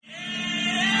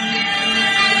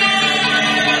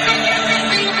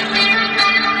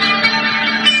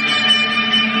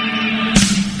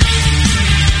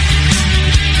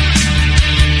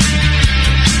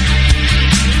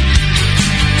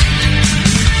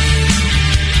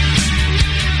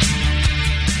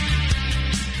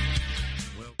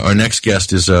our next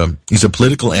guest is he's a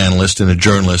political analyst and a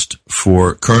journalist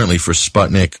currently for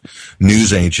Sputnik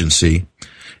News Agency,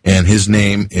 and his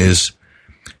name is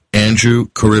Andrew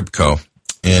Korybko.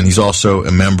 And he's also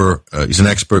a member, he's an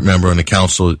expert member on the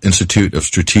Council Institute of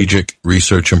Strategic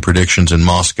Research and Predictions in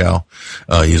Moscow.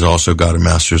 He's also got a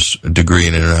master's degree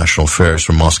in international affairs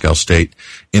from Moscow State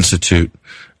Institute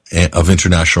of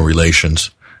International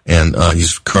Relations. And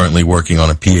he's currently working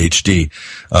on a PhD.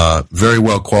 Very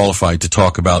well qualified to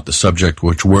talk about the subject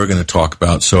which we're going to talk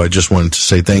about. So I just wanted to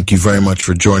say thank you very much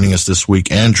for joining us this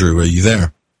week. Andrew, are you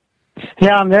there?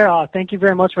 Yeah, I'm there. Thank you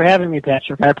very much for having me,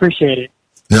 Patrick. I appreciate it.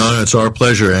 No, it's our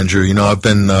pleasure, Andrew. You know, I've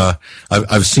been,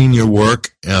 I've seen your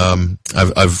work.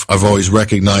 I've always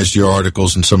recognized your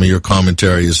articles, and some of your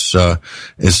commentary is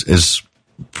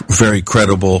very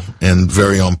credible and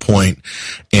very on point.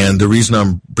 And the reason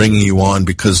I'm bringing you on,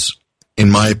 because in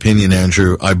my opinion,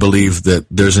 Andrew, I believe that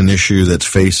there's an issue that's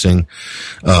facing,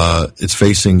 it's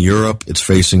facing Europe, it's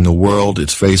facing the world,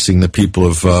 it's facing the people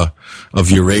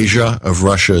of Eurasia, of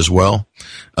Russia as well.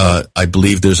 I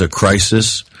believe there's a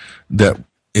crisis that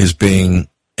is being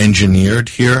engineered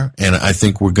here, and I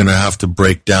think we're going to have to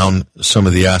break down some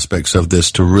of the aspects of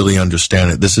this to really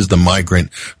understand it. This is the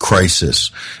migrant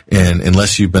crisis, and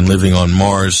unless you've been living on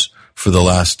Mars for the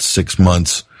last 6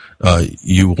 months,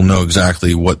 you will know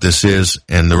exactly what this is,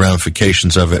 and the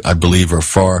ramifications of it, I believe, are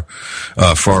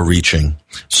far-reaching,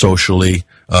 socially,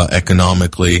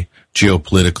 economically,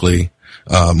 geopolitically.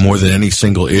 More than any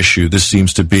single issue, this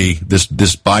seems to be this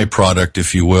byproduct,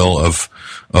 if you will, of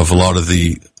a lot of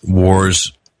the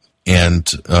wars and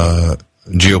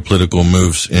geopolitical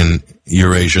moves in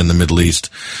Eurasia and the Middle East.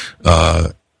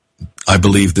 I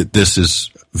believe that this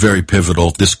is very pivotal.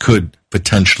 This could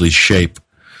potentially shape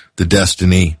the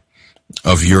destiny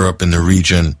of Europe and the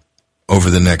region over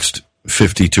the next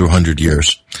 50 to 100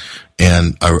 years.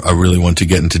 And I really want to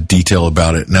get into detail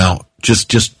about it. Now,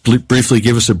 just briefly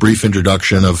give us a brief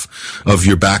introduction of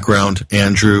your background,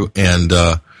 Andrew, and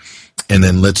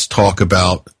then let's talk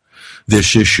about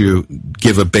this issue,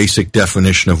 give a basic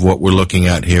definition of what we're looking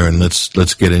at here, and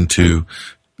let's get into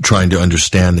trying to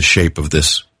understand the shape of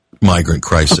this migrant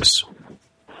crisis.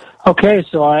 Okay,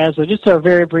 so as just a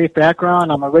very brief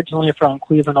background, I'm originally from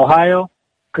Cleveland, Ohio,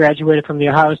 graduated from the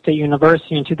Ohio State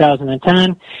University in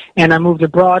 2010, and I moved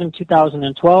abroad in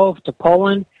 2012 to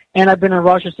Poland, and I've been in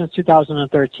Russia since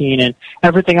 2013, and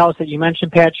everything else that you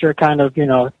mentioned, Patrick, kind of,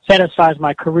 satisfies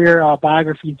my career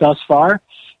biography thus far.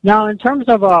 Now, in terms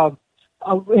of an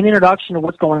introduction to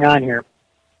what's going on here,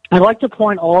 I'd like to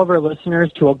point all of our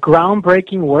listeners to a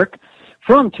groundbreaking work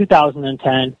from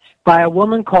 2010 by a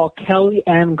woman called Kelly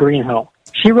M. Greenhill.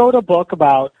 She wrote a book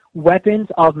about weapons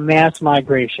of mass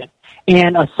migration,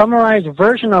 and a summarized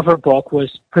version of her book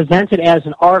was presented as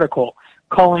an article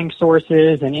calling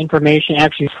sources and information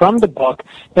actually from the book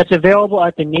that's available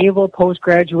at the Naval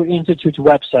Postgraduate Institute's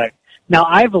website. Now,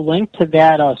 I've linked to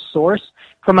that source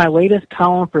from my latest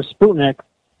column for Sputnik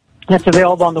that's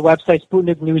available on the website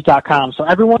SputnikNews.com, so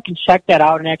everyone can check that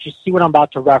out and actually see what I'm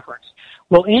about to reference.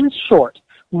 Well, in short,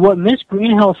 what Ms.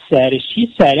 Greenhill said is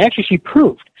she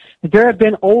proved that there have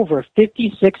been over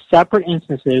 56 separate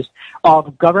instances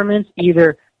of governments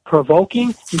either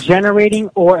provoking, generating,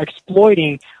 or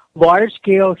exploiting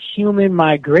large-scale human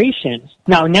migrations,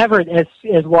 now never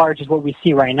as large as what we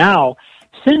see right now,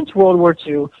 since World War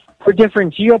II for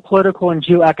different geopolitical and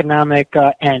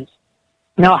geoeconomic ends.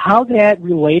 Now, how that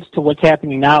relates to what's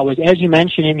happening now is, as you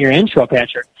mentioned in your intro,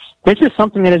 Patrick, this is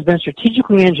something that has been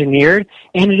strategically engineered,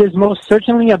 and it is most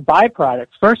certainly a byproduct,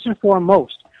 first and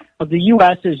foremost, of the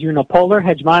U.S.'s unipolar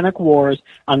hegemonic wars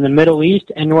on the Middle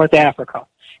East and North Africa.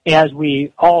 As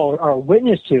we all are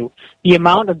witness to, the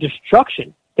amount of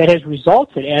destruction that has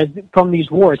resulted from these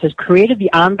wars has created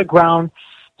the on-the-ground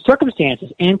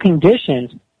circumstances and conditions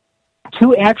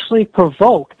to actually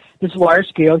provoke this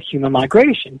large-scale human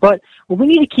migration. But what we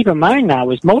need to keep in mind now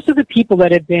is most of the people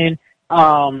that have been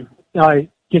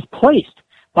displaced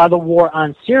by the war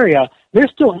on Syria, they're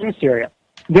still in Syria.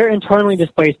 They're internally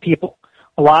displaced people.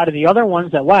 A lot of the other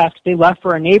ones that left, they left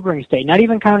for a neighboring state, not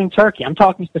even counting Turkey. I'm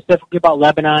talking specifically about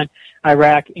Lebanon,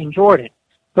 Iraq, and Jordan.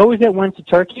 Those that went to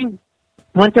Turkey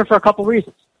went there for a couple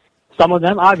reasons. Some of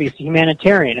them, obviously,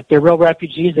 humanitarian. If they're real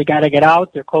refugees, they got to get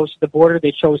out. They're close to the border.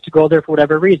 They chose to go there for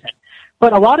whatever reason.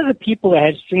 But a lot of the people that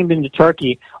had streamed into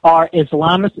Turkey are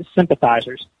Islamist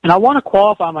sympathizers. And I want to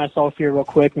qualify myself here real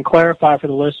quick and clarify for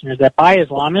the listeners that by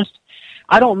Islamist,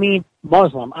 I don't mean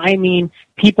Muslim. I mean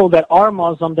people that are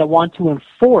Muslim that want to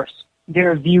enforce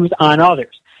their views on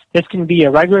others. This can be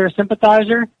a regular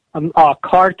sympathizer, a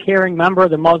card-carrying member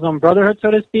of the Muslim Brotherhood,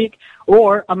 so to speak,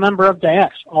 or a member of Daesh,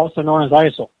 also known as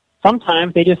ISIL.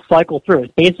 sometimes they just cycle through.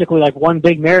 It's basically like one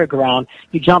big merry-go-round.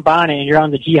 You jump on it and you're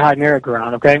on the jihad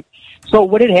merry-go-round, okay? So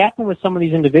what had happened with some of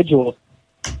these individuals,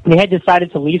 they had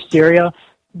decided to leave Syria,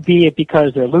 be it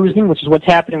because they're losing, which is what's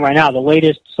happening right now. The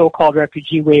latest so-called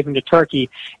refugee wave into Turkey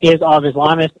is of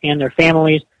Islamists and their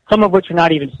families, some of which are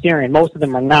not even Syrian. Most of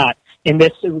them are not in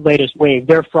this latest wave.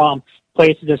 They're from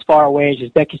places as far away as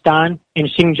Uzbekistan and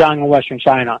Xinjiang in Western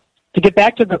China. To get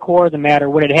back to the core of the matter,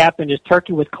 what had happened is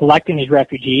Turkey was collecting these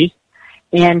refugees,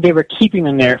 and they were keeping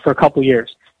them there for a couple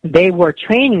years. They were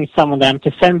training some of them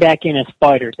to send back in as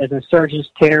fighters, as insurgents,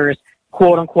 terrorists,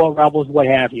 quote-unquote rebels, what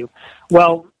have you.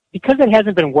 Well, because it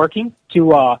hasn't been working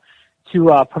to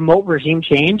promote regime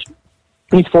change,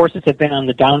 these forces have been on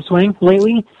the downswing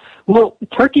lately. Well,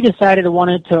 Turkey decided it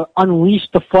wanted to unleash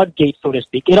the floodgates, so to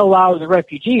speak. It allowed the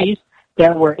refugees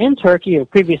that were in Turkey or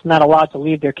previously not allowed to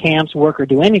leave their camps, work, or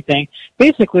do anything,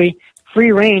 basically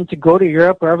free reign to go to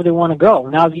Europe wherever they want to go.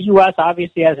 Now, the U.S.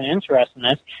 obviously has an interest in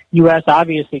this. U.S.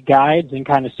 obviously guides and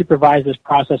kind of supervises this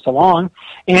process along.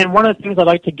 And one of the things I'd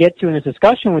like to get to in this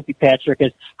discussion with you, Patrick,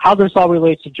 is how this all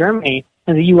relates to Germany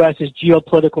and the U.S.'s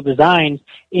geopolitical designs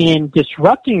in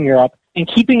disrupting Europe and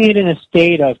keeping it in a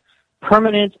state of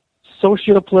permanent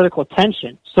socio-political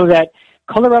tension so that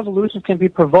color revolutions can be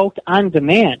provoked on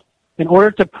demand in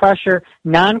order to pressure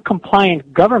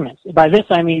non-compliant governments. By this,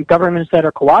 I mean governments that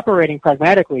are cooperating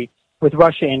pragmatically with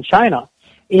Russia and China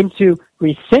into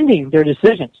rescinding their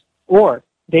decisions, or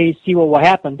they see what will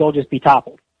happen, they'll just be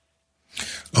toppled.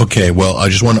 Okay, well, I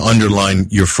just want to underline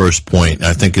your first point.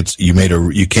 I think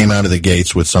you came out of the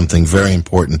gates with something very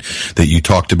important that you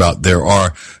talked about. There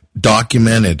are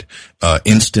documented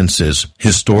instances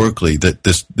historically that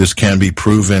this can be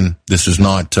proven. This is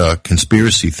not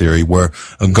conspiracy theory, where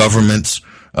governments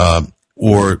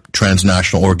or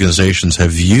transnational organizations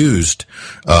have used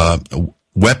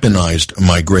weaponized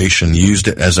migration, used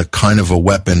it as a kind of a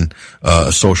weapon,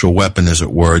 a social weapon, as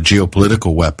it were, a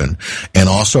geopolitical weapon. And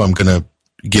also, I'm going to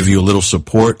give you a little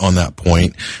support on that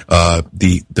point.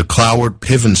 The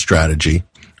Cloward-Piven strategy,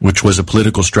 which was a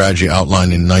political strategy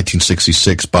outlined in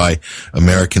 1966 by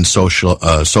American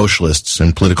socialists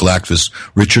and political activists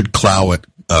Richard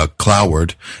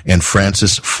Cloward and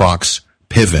Francis Fox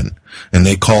Piven. And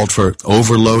they called for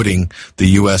overloading the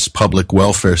U.S. public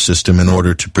welfare system in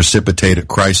order to precipitate a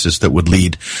crisis that would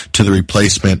lead to the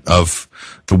replacement of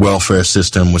the welfare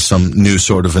system with some new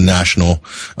sort of a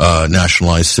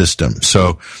nationalized system.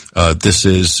 So this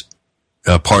is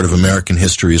part of American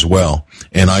history as well.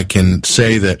 And I can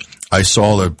say that I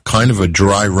saw a kind of a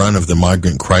dry run of the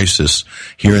migrant crisis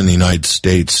here in the United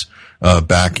States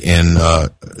back in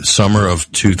summer of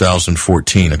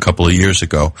 2014, a couple of years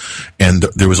ago. And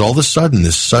there was all of a sudden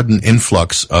this sudden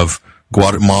influx of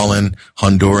Guatemalan,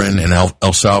 Honduran, and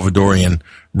El Salvadorian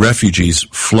refugees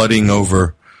flooding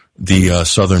over the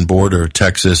southern border,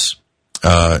 Texas,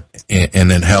 and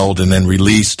then held and then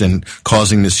released, and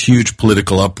causing this huge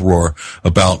political uproar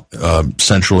about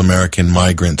Central American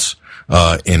migrants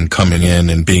in coming in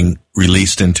and being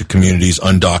released into communities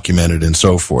undocumented and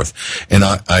so forth. And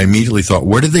I immediately thought,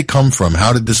 where did they come from?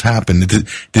 How did this happen? Did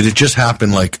it just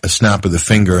happen like a snap of the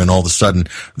finger, and all of a sudden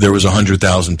there was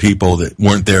 100,000 people that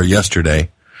weren't there yesterday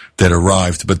that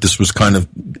arrived, but this was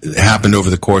it happened over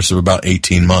the course of about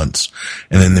 18 months,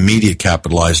 and then the media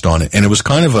capitalized on it. And it was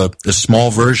kind of a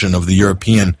small version of the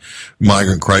European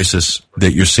migrant crisis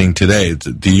that you're seeing today.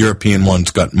 The European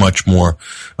one's got much more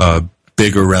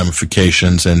bigger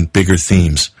ramifications and bigger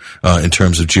themes in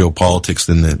terms of geopolitics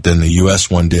than the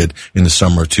U.S. one did in the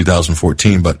summer of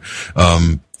 2014. But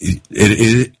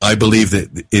I believe that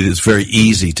it is very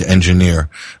easy to engineer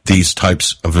these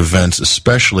types of events,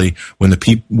 especially when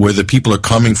where the people are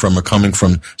coming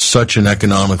from such an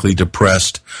economically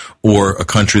depressed, or a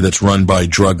country that's run by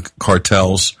drug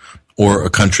cartels, or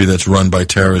a country that's run by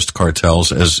terrorist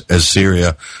cartels, as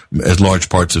Syria, as large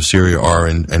parts of Syria are,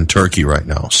 and Turkey right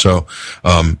now. So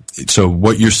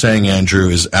what you're saying, Andrew,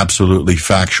 is absolutely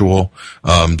factual.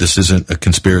 This isn't a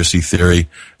conspiracy theory.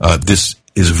 This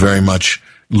is very much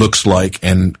looks like,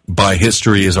 and by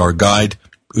history as our guide,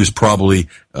 is probably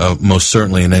most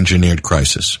certainly an engineered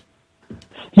crisis.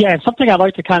 Yeah, and something I'd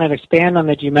like to kind of expand on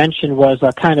that you mentioned was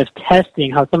kind of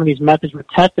testing, how some of these methods were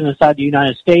tested inside the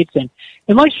United States. And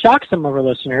it might shock some of our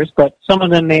listeners, but some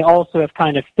of them may also have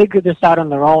kind of figured this out on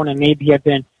their own and maybe have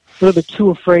been a little bit too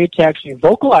afraid to actually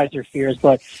vocalize their fears.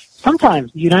 But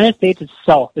sometimes the United States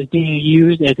itself is being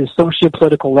used as a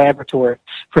socio-political laboratory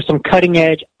for some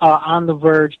cutting-edge,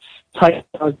 on-the-verge type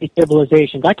of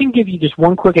destabilizations. I can give you just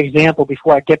one quick example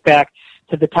before I get back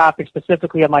to the topic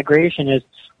specifically of migration. Is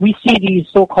we see these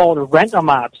so-called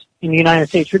rent-a-mobs in the United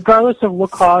States, regardless of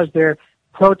what cause they're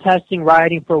protesting,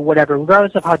 rioting for whatever,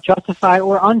 regardless of how justified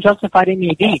or unjustified it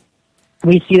may be.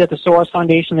 We see that the Soros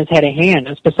Foundation has had a hand,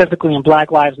 and specifically in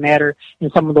Black Lives Matter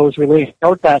and some of those related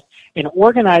protests, in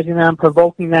organizing them,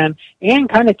 provoking them, and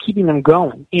kind of keeping them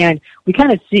going. And we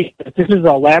kind of see that this is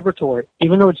a laboratory,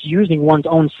 even though it's using one's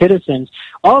own citizens,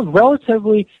 of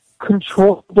relatively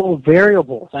controllable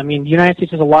variables. I mean, the United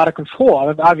States has a lot of control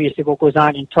of obviously what goes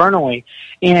on internally.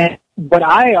 And what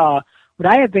I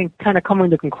have been kind of coming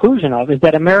to the conclusion of is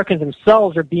that Americans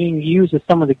themselves are being used as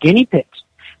some of the guinea pigs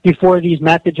before these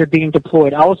methods are being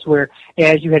deployed elsewhere,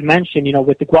 as you had mentioned,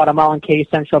 with the Guatemalan case,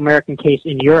 Central American case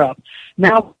in Europe.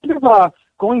 Now,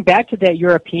 going back to that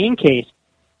European case,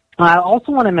 I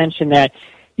also want to mention that,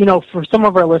 for some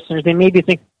of our listeners, they may be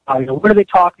thinking, what are they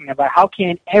talking about? How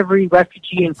can every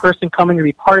refugee and person coming to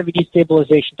be part of a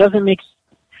destabilization? Doesn't make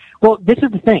sense. Well, this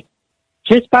is the thing.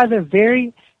 Just by the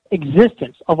very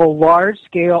existence of a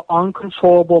large-scale,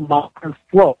 uncontrollable modern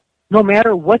flow, no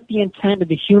matter what the intent of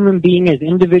the human being is, the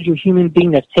individual human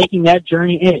being that's taking that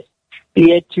journey is,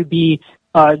 be it to be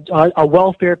a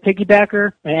welfare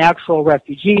piggybacker, an actual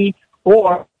refugee,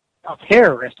 or a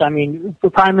terrorist. I mean,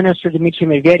 Prime Minister Dmitry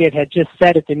Medvedev had just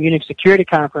said at the Munich Security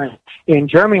Conference in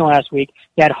Germany last week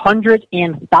that hundreds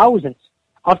and thousands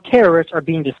of terrorists are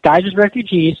being disguised as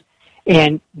refugees,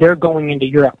 and they're going into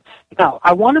Europe. Now,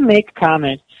 I want to make a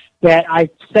comment that I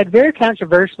said very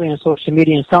controversially on social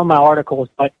media in some of my articles,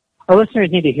 but our listeners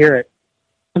need to hear it.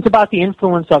 It's about the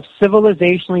influence of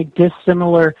civilizationally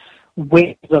dissimilar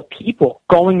ways of people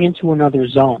going into another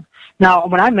zone. Now,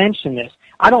 when I mention this,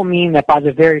 I don't mean that by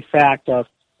the very fact of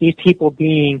these people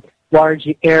being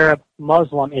largely Arab,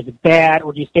 Muslim is bad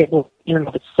or destabilizing in and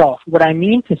of itself. What I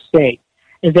mean to say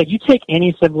is that you take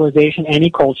any civilization,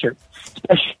 any culture,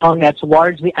 especially one that's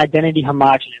largely identity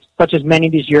homogenous, such as many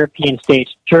of these European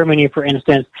states, Germany, for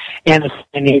instance, and the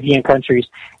Scandinavian countries,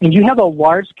 and you have a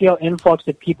large-scale influx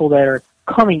of people that are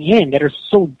coming in that are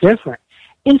so different.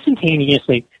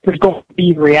 Instantaneously, there's going to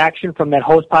be reaction from that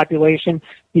host population,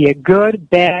 be it good,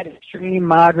 bad, extreme,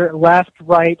 moderate, left,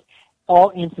 right,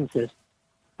 all instances.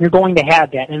 You're going to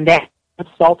have that, and that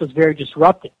itself is very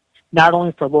disruptive, not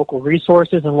only for local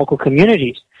resources and local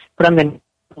communities, but on the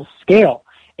national scale.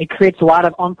 It creates a lot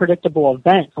of unpredictable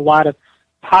events, a lot of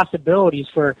possibilities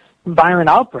for violent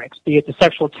outbreaks, be it the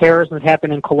sexual terrorism that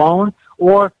happened in Cologne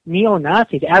or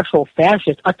neo-Nazis, actual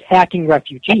fascists attacking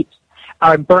refugees,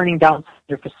 are burning down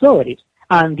their facilities.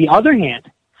 On the other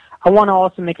hand, I want to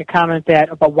also make a comment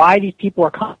about why these people are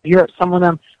coming to Europe. Some of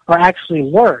them are actually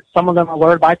lured. Some of them are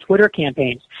lured by Twitter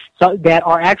campaigns that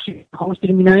are actually hosted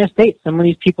in the United States. Some of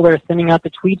these people that are sending out the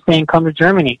tweets saying, come to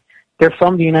Germany, they're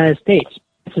from the United States.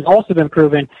 This has also been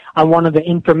proven on one of the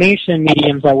information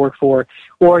mediums I work for,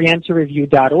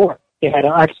 orientareview.org. They had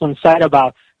an excellent site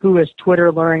about who is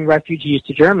Twitter luring refugees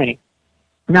to Germany.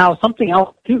 Now, something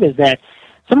else, too, is that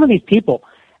some of these people,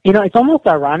 it's almost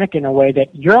ironic in a way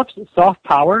that Europe's soft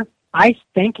power, I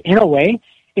think, in a way,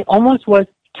 it almost was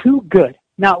too good.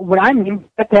 Now, what I mean by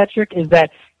that, Patrick, is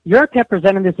that Europe had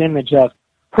presented this image of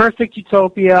perfect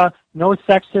utopia, no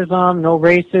sexism, no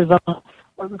racism,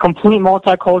 complete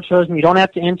multiculturalism. You don't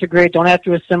have to integrate, don't have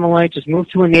to assimilate, just move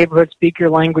to a neighborhood, speak your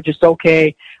language, it's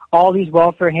okay. All these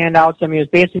welfare handouts, it was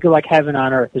basically like heaven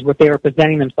on earth is what they were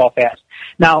presenting themselves as.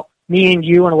 Now, me and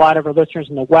you and a lot of our listeners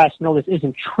in the West know this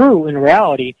isn't true in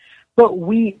reality, but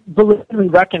we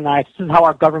believably recognize this is how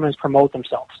our governments promote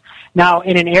themselves. Now,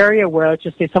 in an area where, let's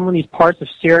just say, some of these parts of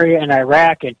Syria and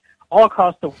Iraq and all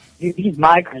across these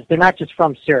migrants, they're not just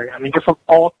from Syria. They're from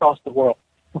all across the world,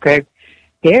 okay?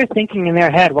 They're thinking in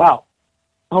their head, wow,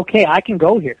 okay, I can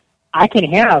go here. I can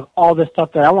have all this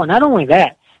stuff that I want. Not only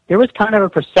that, there was kind of a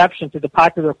perception through the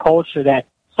popular culture that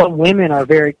some women are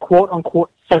very,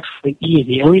 quote-unquote, sexually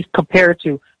easy, at least compared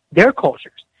to their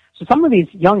cultures. So some of these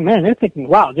young men, they're thinking,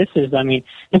 wow, this is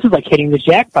like hitting the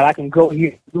jackpot. I can go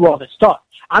here and do all this stuff.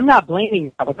 I'm not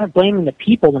blaming the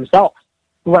people themselves.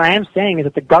 What I am saying is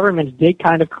that the governments did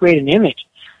kind of create an image,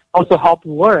 also helped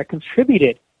lure, it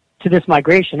contributed to this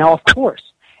migration. Now, of course,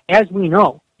 as we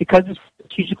know, because it's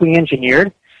strategically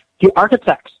engineered, the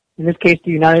architects, in this case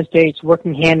the United States,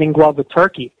 working hand in glove with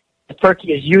Turkey,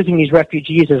 Turkey is using these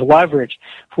refugees as leverage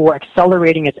for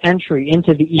accelerating its entry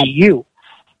into the EU.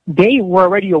 They were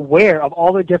already aware of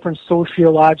all the different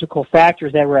sociological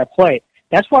factors that were at play.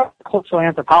 That's why cultural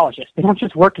anthropologists, they don't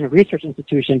just work in research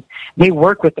institutions, they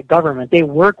work with the government, they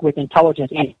work with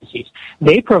intelligence agencies.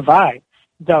 They provide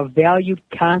the valued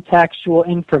contextual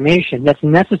information that's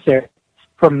necessary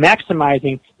for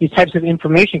maximizing these types of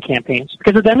information campaigns.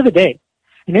 Because at the end of the day,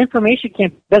 an information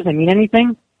campaign doesn't mean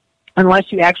anything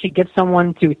unless you actually get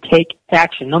someone to take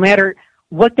action, no matter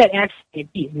what that actually may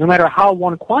be, no matter how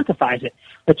one quantifies it.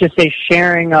 Let's just say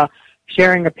sharing a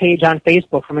page on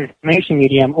Facebook from an information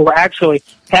medium, or actually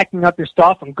packing up your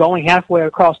stuff and going halfway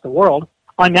across the world,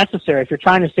 unnecessary. If you're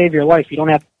trying to save your life, you don't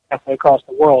have to go halfway across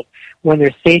the world when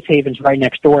there's safe havens right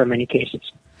next door in many cases.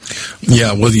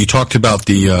 Yeah, well, you talked about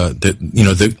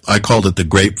I called it the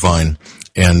grapevine,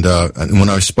 and when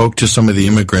I spoke to some of the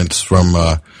immigrants from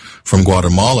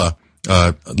Guatemala,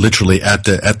 literally at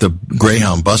the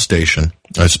Greyhound bus station,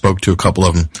 I spoke to a couple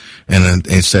of them, and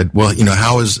they said, well,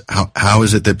 how is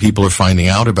it that people are finding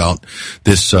out about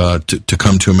this to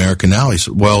come to America now? He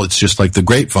said, well, it's just like the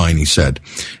grapevine, he said.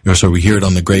 So we hear it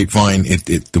on the grapevine,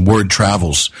 the word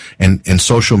travels, and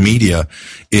social media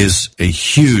is a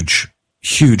huge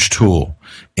tool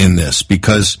in this,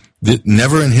 because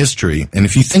never in history, and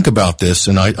if you think about this,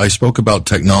 and I spoke about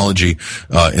technology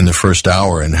in the first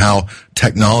hour, and how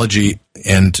technology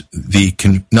and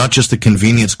not just the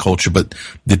convenience culture, but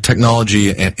the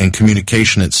technology and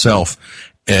communication itself,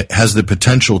 it has the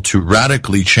potential to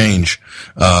radically change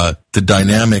the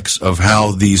dynamics of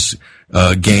how these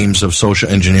games of social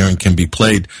engineering can be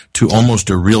played to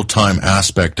almost a real-time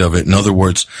aspect of it. In other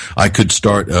words, I could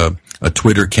start a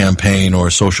Twitter campaign or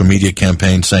a social media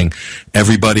campaign saying,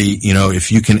 everybody,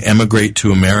 if you can emigrate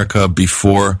to America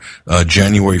before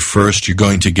January 1st, you're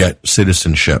going to get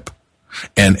citizenship.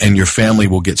 And your family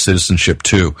will get citizenship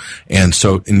too. And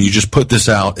you just put this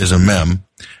out as a meme,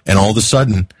 and all of a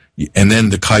sudden, and then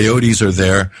the coyotes are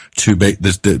there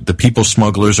the people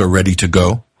smugglers are ready to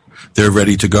go. They're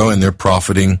ready to go, and they're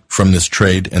profiting from this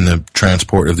trade and the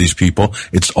transport of these people.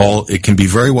 It can be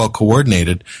very well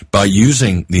coordinated by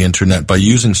using the internet, by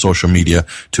using social media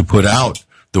to put out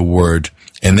the word,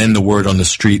 and then the word on the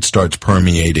street starts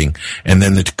permeating, and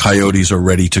then the coyotes are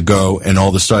ready to go, and all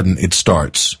of a sudden it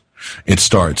starts,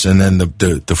 and then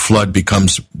the flood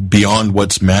becomes beyond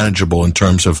what's manageable in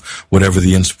terms of whatever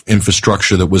the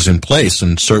infrastructure that was in place,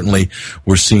 and certainly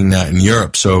we're seeing that in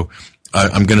Europe. So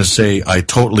I'm going to say I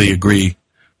totally agree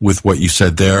with what you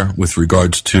said there with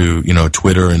regards to,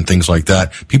 Twitter and things like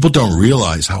that. People don't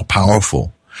realize how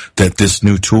powerful that this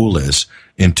new tool is.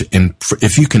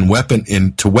 If you can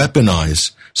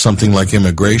weaponize something like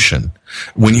immigration,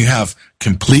 when you have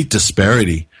complete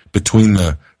disparity between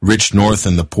the rich North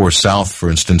and the poor South, for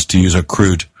instance, to use a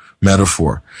crude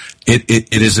metaphor,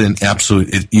 it is an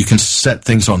absolute, you can set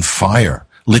things on fire,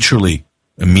 literally,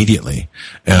 immediately.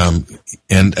 And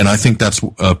I think that's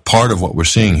a part of what we're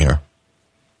seeing here.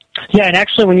 Yeah, and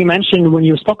actually when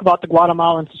you spoke about the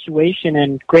Guatemalan situation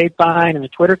and Grapevine and the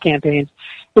Twitter campaigns,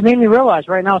 it made me realize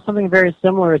right now something very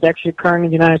similar is actually occurring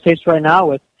in the United States right now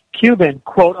with Cuban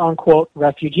quote-unquote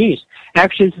refugees.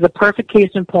 Actually, this is a perfect case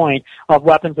in point of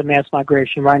weapons of mass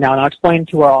migration right now, and I'll explain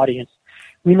to our audience.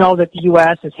 We know that the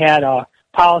U.S. has had a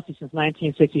policy since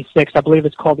 1966. I believe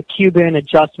it's called the Cuban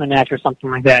Adjustment Act or something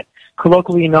like that,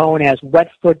 colloquially known as wet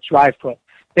foot, dry foot.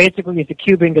 Basically, if a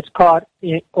Cuban gets caught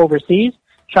overseas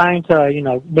trying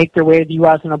to, make their way to the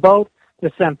U.S. in a boat,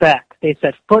 they're sent back. They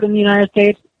set foot in the United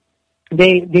States.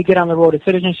 They get on the road to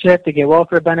citizenship. They get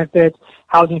welfare benefits,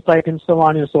 housing stipends, so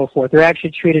on and so forth. They're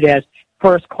actually treated as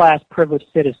first-class privileged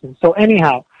citizens. So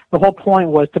anyhow, the whole point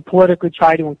was to politically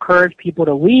try to encourage people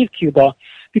to leave Cuba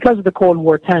because of the Cold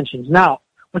War tensions. Now,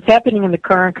 what's happening in the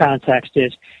current context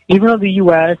is, even though the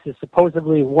U.S. is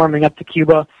supposedly warming up to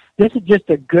Cuba, this is just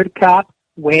a good cop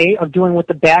way of doing what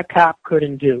the bad cop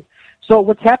couldn't do. So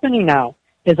what's happening now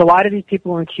is a lot of these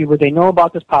people in Cuba, they know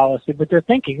about this policy, but they're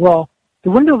thinking, well, the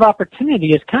window of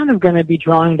opportunity is kind of going to be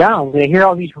drawing down. They hear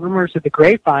all these rumors of the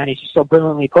grapevine, as you so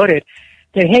brilliantly put it,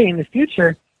 that, hey, in the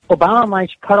future, Obama might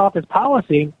cut off his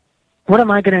policy. What am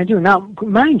I going to do? Now,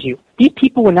 mind you, these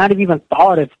people would not have even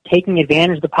thought of taking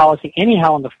advantage of the policy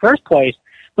anyhow in the first place,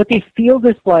 but they feel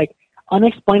this,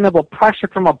 unexplainable pressure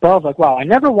from above, wow, I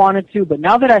never wanted to, but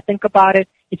now that I think about it,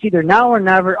 it's either now or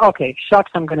never. Okay, shucks,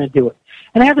 I'm going to do it.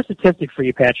 And I have a statistic for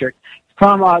you, Patrick.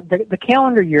 From the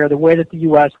calendar year, the way that the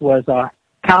U.S. was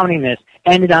counting this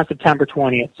ended on September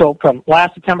 20th. So from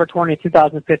last September 20th,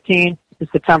 2015 to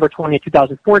September 20th,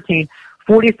 2014,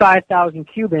 45,000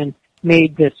 Cubans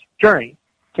made this journey.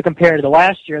 To compare to the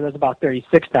last year, there's about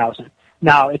 36,000.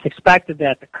 Now, it's expected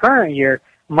that the current year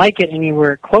might get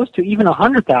anywhere close to even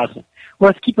 100,000. Well,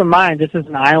 let's keep in mind this is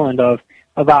an island of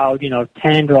about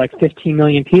 10 to 15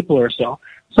 million people or so.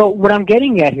 So what I'm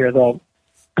getting at here, though,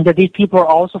 is that these people are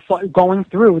also going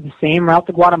through the same route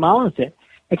the Guatemalans did,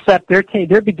 except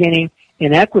they're beginning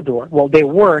in Ecuador. Well, they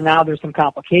were. Now there's some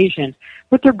complications,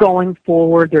 but they're going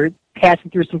forward. They're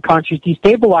passing through some countries,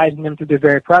 destabilizing them through their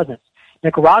very presence.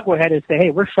 Nicaragua had to say,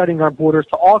 hey, we're shutting our borders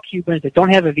to all Cubans that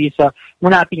don't have a visa. We're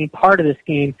not being part of this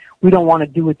game. We don't want to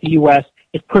do what the U.S.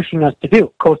 is pushing us to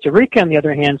do. Costa Rica, on the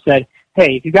other hand, said,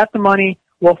 hey, if you got the money,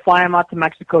 we'll fly them out to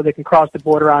Mexico. They can cross the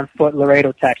border on foot,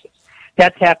 Laredo, Texas.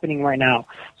 That's happening right now.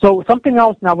 So something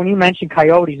else now, when you mention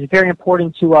coyotes, it's very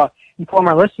important to inform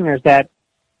our listeners that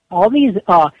all these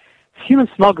human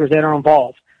smugglers that are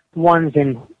involved, the ones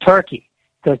in Turkey,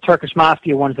 the Turkish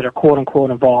mafia ones that are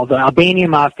quote-unquote involved, the Albanian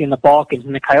mafia in the Balkans,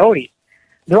 and the coyotes,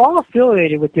 they're all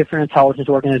affiliated with different intelligence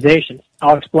organizations.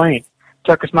 I'll explain.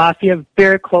 Turkish mafia,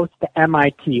 very close to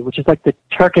MIT, which is like the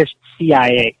Turkish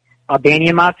CIA.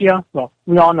 Albanian mafia, well,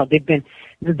 we all know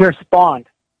they're spawned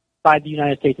by the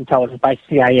United States intelligence, by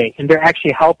CIA, and they're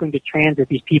actually helping to transit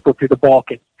these people through the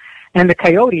Balkans. And the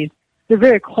coyotes, they're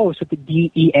very close with the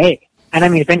DEA. And I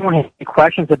mean, if anyone has any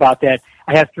questions about that,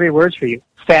 I have 3 words for you: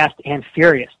 fast and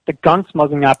furious. The gun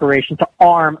smuggling operation to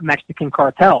arm Mexican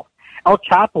cartels. El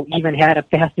Chapo even had a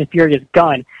fast and furious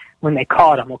gun when they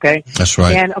caught him, okay? That's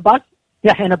right. And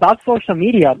about social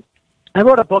media, I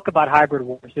wrote a book about hybrid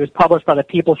wars. It was published by the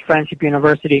People's Friendship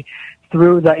University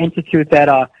through the institute that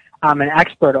I'm an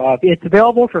expert of. It's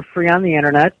available for free on the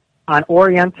internet on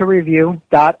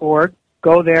orientalreview.org.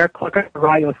 Go there, click on the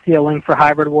right, you'll see a link for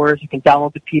hybrid wars. You can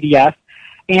download the PDF.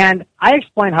 And I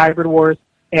explain hybrid wars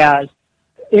as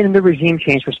in the regime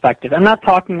change perspective. I'm not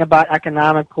talking about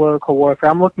economic, political warfare.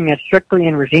 I'm looking at strictly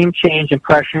in regime change and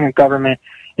pressuring a government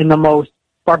in the most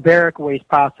barbaric ways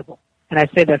possible. And I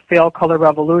say that failed color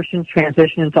revolutions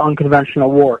transition into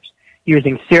unconventional wars,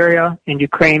 using Syria and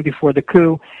Ukraine before the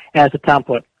coup as a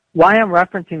template. Why I'm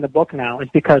referencing the book now is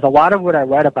because a lot of what I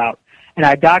read about, and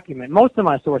I document, most of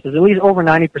my sources, at least over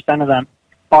 90% of them,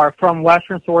 are from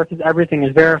Western sources. Everything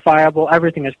is verifiable.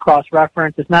 Everything is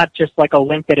cross-referenced. It's not just like a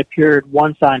link that appeared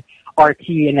once on RT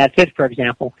and that's it, for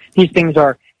example. These things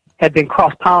have been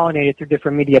cross-pollinated through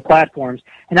different media platforms.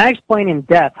 And I explain in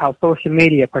depth how social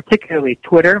media, particularly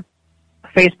Twitter,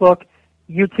 Facebook,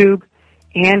 YouTube,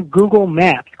 and Google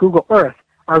Maps, Google Earth,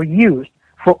 are used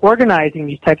for organizing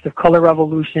these types of color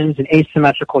revolutions and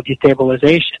asymmetrical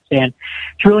destabilizations. And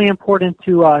it's really important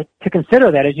to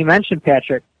consider that, as you mentioned,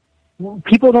 Patrick.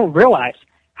 People don't realize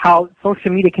how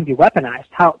social media can be weaponized,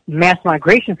 how mass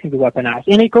migration can be weaponized.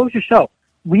 And it goes to show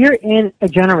we're in a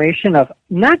generation of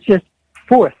not just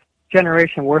 4th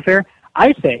generation warfare.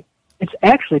 I say it's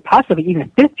actually possibly even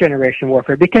 5th generation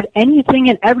warfare, because anything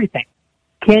and everything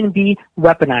can be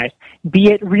weaponized,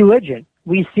 be it religion.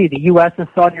 We see the U.S. and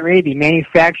Saudi Arabia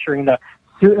manufacturing the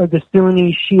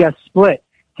Sunni-Shia split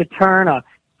to turn a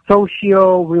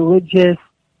socio-religious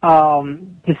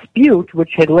dispute, which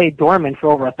had laid dormant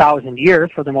for over 1,000 years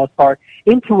for the most part,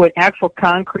 into an actual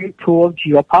concrete tool of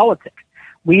geopolitics.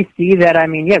 We see that,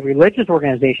 religious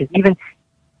organizations, even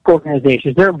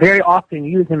organizations, they're very often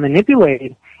used and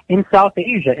manipulated in South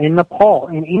Asia, in Nepal,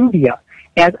 in India,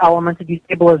 as elements of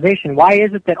destabilization. Why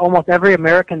is it that almost every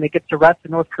American that gets arrested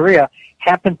in North Korea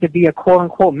happens to be a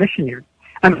quote-unquote missionary?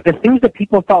 The things that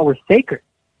people thought were sacred,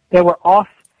 that were off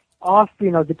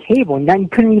the table, and now you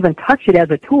couldn't even touch it as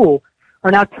a tool,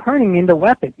 are now turning into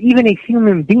weapons. Even a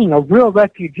human being, a real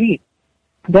refugee,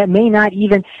 that may not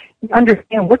even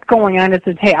understand what's going on, that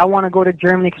says, hey, I want to go to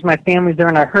Germany because my family's there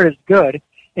and I heard it's good,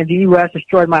 and the U.S.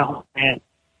 destroyed my homeland.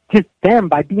 Just them,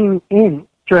 by being in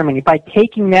Germany, by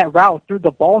taking that route through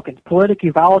the Balkans, politically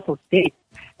volatile states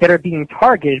that are being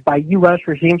targeted by U.S.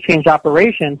 regime change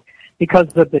operations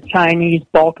because of the Chinese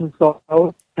Balkan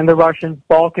Soviet and the Russian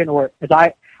Balkan, or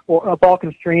a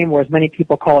Balkan Stream, or as many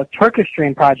people call it, Turkish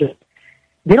Stream project.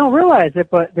 They don't realize it,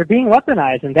 but they're being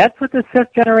weaponized, and that's what this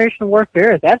 5th generation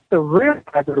warfare is. That's the real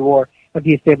hybrid war of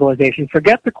destabilization.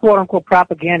 Forget the quote-unquote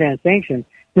propaganda and sanctions.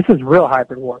 This is real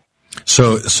hybrid war.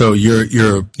 So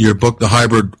your book, The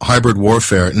Hybrid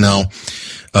Warfare. Now,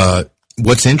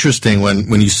 what's interesting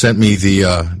when you sent me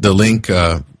the link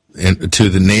to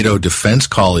the NATO Defense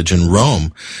College in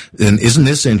Rome, and isn't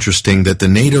this interesting that the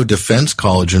NATO Defense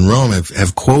College in Rome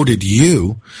have quoted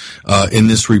you in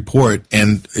this report?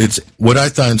 And it's what I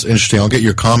found interesting. I'll get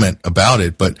your comment about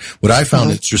it, but what I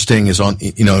found interesting is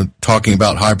talking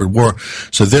about hybrid war.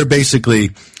 So they're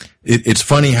basically. It's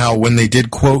funny how when they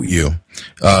did quote you,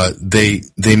 they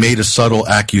made a subtle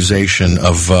accusation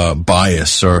of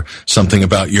bias or something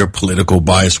about your political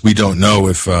bias. We don't know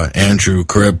if Andrew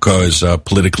Korybko is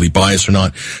politically biased or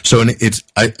not. So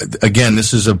again,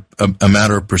 this is a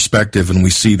matter of perspective, and we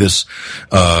see this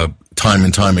time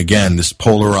and time again, this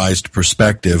polarized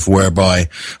perspective whereby,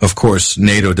 of course,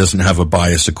 NATO doesn't have a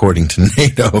bias according to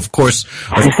NATO. Of course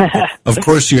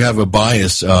you have a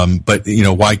bias, but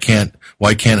why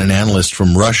Why can't an analyst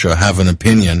from Russia have an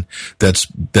opinion that's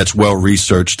well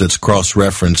researched, that's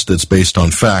cross-referenced, that's based on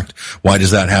fact? Why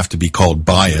does that have to be called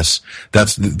bias?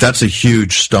 That's a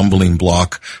huge stumbling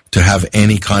block to have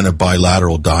any kind of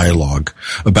bilateral dialogue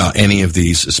about any of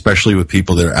these, especially with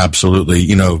people that are absolutely,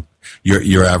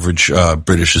 your average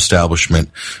British establishment,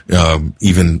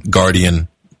 even Guardian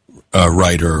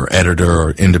writer or editor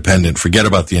or independent. Forget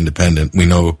about the Independent. We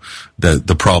know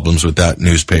the problems with that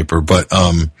newspaper. But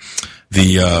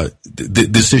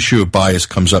this issue of bias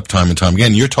comes up time and time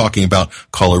again. You're talking about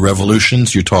color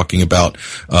revolutions. You're talking about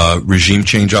regime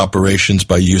change operations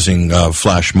by using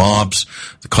flash mobs,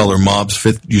 the color mobs.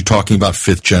 You're talking about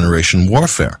fifth generation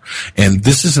warfare. And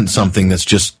this isn't something that's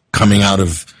just coming out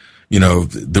of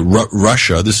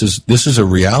Russia. This is a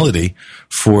reality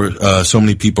for so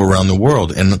many people around the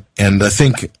world, and I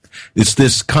think it's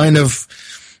this kind of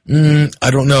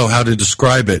I don't know how to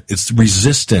describe it. It's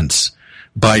resistance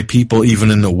by people even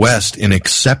in the West in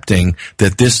accepting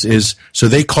that this is, so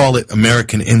they call it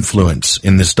American influence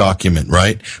in this document,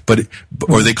 right?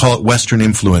 Or they call it Western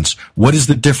influence. What is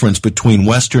the difference between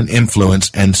Western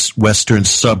influence and Western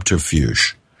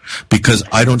subterfuge? Because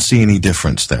I don't see any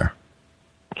difference there.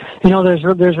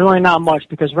 There's really not much,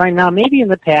 because right now, maybe in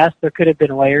the past there could have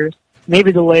been layers.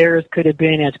 Maybe the layers could have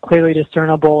been as clearly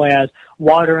discernible as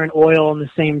water and oil in the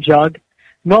same jug.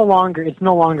 It's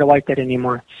no longer like that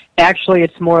anymore. Actually,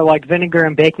 it's more like vinegar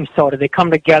and baking soda. They come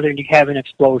together and you have an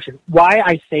explosion. Why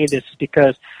I say this is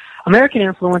because American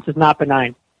influence is not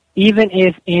benign. Even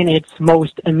if in its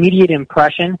most immediate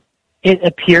impression it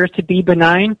appears to be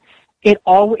benign, it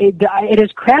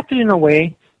is crafted in a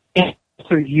way and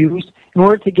used in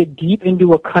order to get deep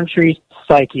into a country's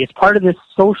psyche. It's part of this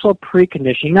social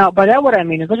preconditioning. Now, by that what I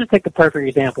mean is, let's just take the perfect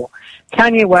example.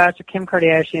 Kanye West or Kim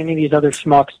Kardashian, any of these other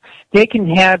schmucks, they can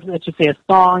have, let's just say, a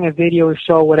song, a video, a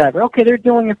show, whatever. Okay, they're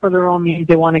doing it for their own means.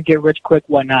 They want to get rich quick,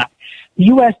 whatnot. The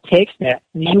U.S. takes that,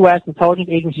 and the U.S. intelligence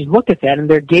agencies look at that, and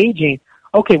they're gauging,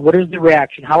 okay, what is the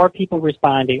reaction? How are people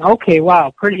responding? Okay,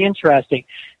 wow, pretty interesting.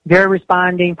 They're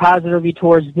responding positively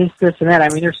towards this, and that. I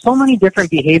mean, there's so many different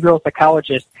behavioral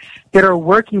psychologists that are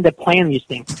working to plan these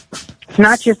things. It's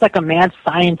not just like a mad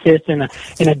scientist in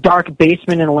a dark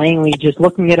basement in Langley just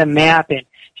looking at a map and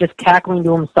just cackling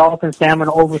to himself and saying, I'm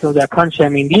going to overthrow that country. I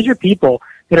mean, these are people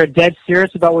that are dead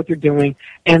serious about what they're doing,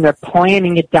 and they're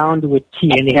planning it down to a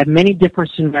T. And they have many different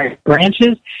scenario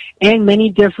branches and many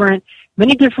different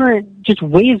just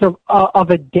ways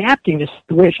of adapting the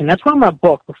situation. That's why my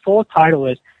book, the full title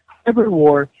is Hybrid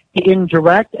War, the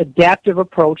Indirect Adaptive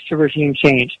Approach to Regime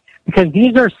Change. Because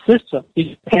these are systems,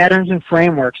 these patterns and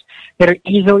frameworks that are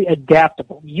easily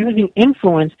adaptable, using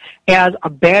influence as a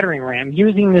battering ram,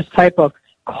 using this type of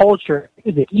culture,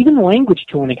 even language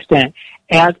to an extent,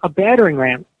 as a battering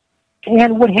ram.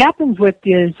 And what happens with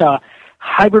these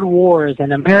hybrid wars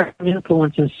and American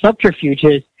influence and subterfuge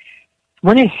is,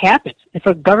 when it happens, if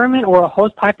a government or a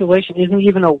host population isn't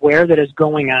even aware that it's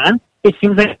going on, it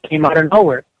seems like it came out of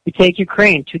nowhere. We take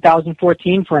Ukraine,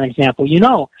 2014, for an example.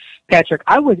 Patrick,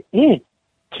 I was in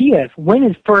Kiev when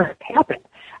it first happened.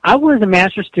 I was a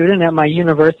master's student at my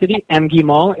university,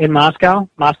 MGIMO, in Moscow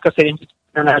State Institute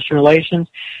of International Relations,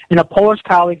 and a Polish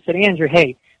colleague said, Andrew,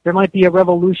 hey, there might be a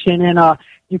revolution in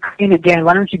Ukraine again.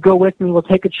 Why don't you go with me? We'll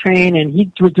take a train. And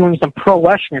he was doing some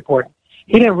pro-Western reporting.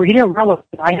 He didn't realize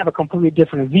that I have a completely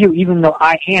different view, even though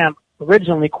I am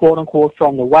originally, quote-unquote,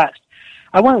 from the West.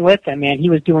 I went with him, man. He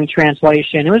was doing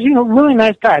translation. It was, a really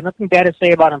nice guy. Nothing bad to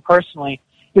say about him personally,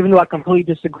 even though I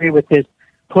completely disagree with his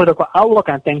political outlook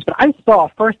on things. But I saw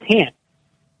firsthand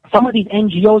some of these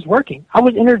NGOs working. I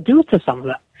was introduced to some of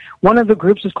them. One of the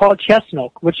groups is called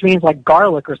Chesnok, which means like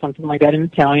garlic or something like that in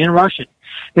Italian and Russian.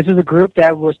 This is a group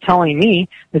that was telling me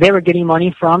that they were getting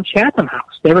money from Chatham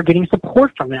House. They were getting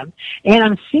support from them. And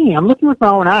I'm looking with my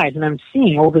own eyes, and I'm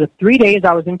seeing over the 3 days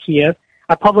I was in Kiev,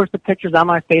 I published the pictures on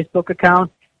my Facebook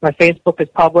account. My Facebook is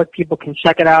public. People can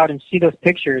check it out and see those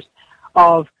pictures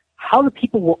of how the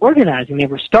people were organizing. They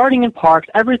were starting in parks.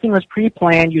 Everything was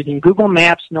pre-planned using Google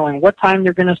Maps, knowing what time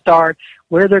they're going to start,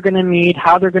 where they're going to meet,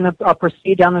 how they're going to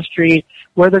proceed down the street,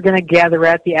 where they're going to gather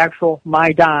at the actual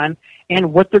Maidan,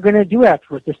 and what they're going to do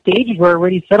afterwards. The stages were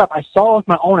already set up. I saw it with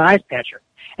my own eyes, Patrick.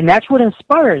 And that's what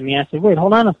inspired me. I said, wait,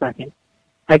 hold on a second.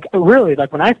 Like, really,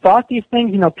 like when I thought these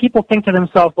things, people think to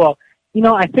themselves, well,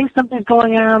 I think something's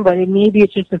going on, but maybe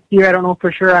it's just a fear. I don't know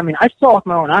for sure. I mean, I saw it with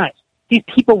my own eyes. These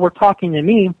people were talking to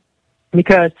me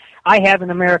because I have an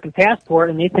American passport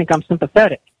and they think I'm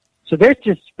sympathetic. So they're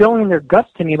just spilling their guts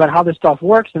to me about how this stuff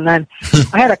works. And then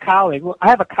I have a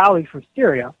colleague from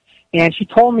Syria, and she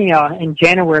told me in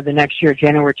January of the next year,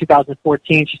 January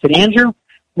 2014, she said, Andrew,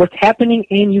 what's happening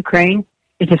in Ukraine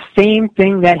It's the same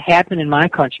thing that happened in my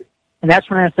country. And that's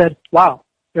when I said, wow,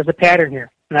 there's a pattern here.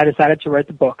 And I decided to write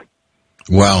the book.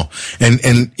 Wow.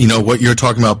 And you know, what you're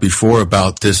talking about before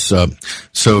about this,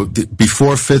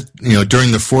 before fifth, you know,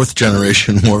 during the fourth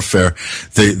generation warfare,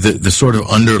 the sort of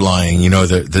underlying, you know,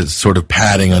 the sort of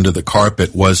padding under the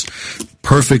carpet was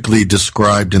perfectly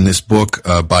described in this book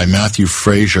by Matthew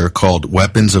Fraser called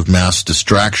Weapons of Mass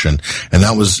Distraction. And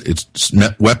it's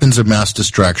Weapons of Mass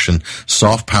Distraction,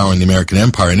 Soft Power in the American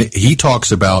Empire. And he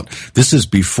talks about, this is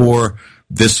before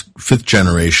this fifth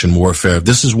generation warfare.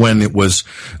 This is when it was,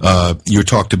 you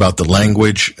talked about the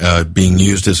language, being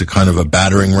used as a kind of a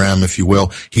battering ram, if you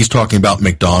will. He's talking about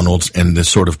McDonald's and the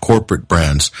sort of corporate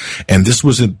brands. And this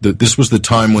was the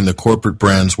time when the corporate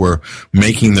brands were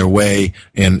making their way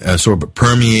and sort of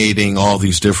permeating all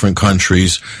these different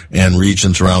countries and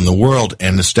regions around the world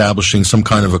and establishing some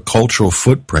kind of a cultural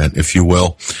footprint, if you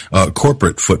will,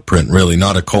 corporate footprint, really,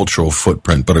 not a cultural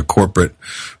footprint, but a corporate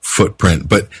footprint.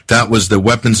 But that was the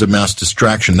weapons of mass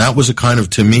distraction. That was a kind of,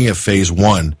 to me, a phase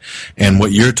one. And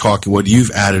what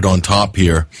you've added on top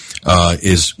here,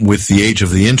 is with the age of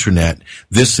the internet,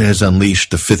 this has unleashed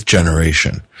the fifth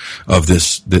generation of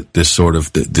this sort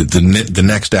of, the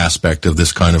next aspect of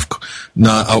this kind of,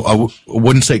 I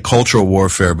wouldn't say cultural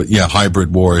warfare, but yeah,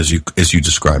 hybrid war as you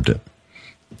described it.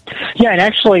 Yeah, and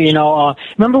actually, you know,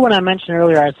 remember when I mentioned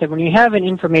earlier, I said when you have an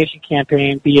information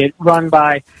campaign, be it run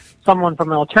by someone from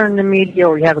an alternative media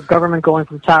or you have a government going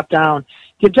from top down,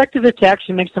 the objective is to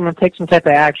actually make someone take some type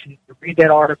of action, read that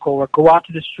article or go out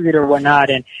to the street or whatnot.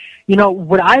 And, you know,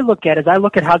 what I look at is I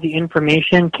look at how the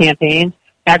information campaigns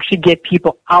actually get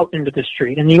people out into the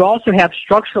street. And you also have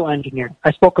structural engineering.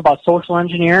 I spoke about social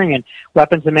engineering, and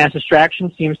weapons of mass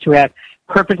distraction seems to have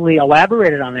perfectly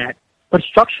elaborated on that. But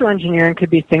structural engineering could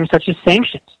be things such as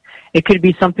sanctions. It could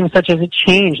be something such as a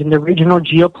change in the regional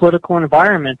geopolitical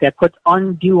environment that puts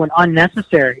undue and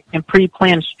unnecessary and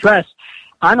pre-planned stress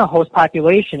on a host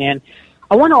population. And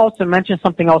I want to also mention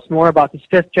something else more about this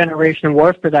fifth generation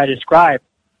warfare that I described.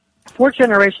 Fourth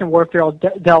generation warfare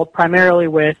dealt primarily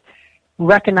with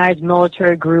recognized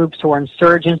military groups or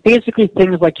insurgents, basically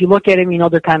things like you look at them, you know,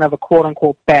 they're kind of a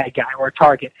quote-unquote bad guy or a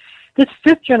target. This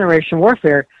fifth generation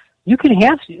warfare, you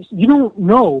don't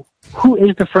know who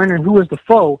is the friend and who is the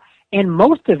foe, and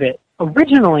most of it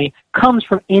originally comes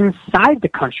from inside the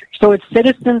country. So it's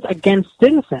citizens against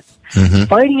citizens,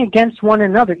 fighting against one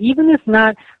another, even if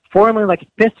not formally like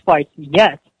fist fights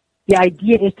yet. The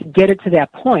idea is to get it to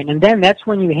that point, and then that's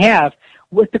when you have,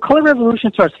 with the color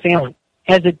revolution starts failing,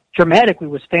 as it dramatically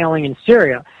was failing in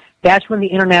Syria. That's when the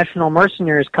international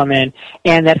mercenaries come in,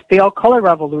 and that failed color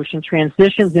revolution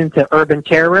transitions into urban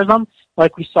terrorism,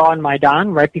 like we saw in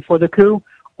Maidan right before the coup,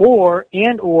 or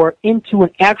into an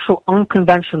actual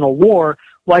unconventional war,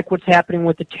 like what's happening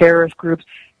with the terrorist groups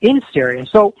in Syria.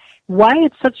 So why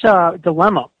it's such a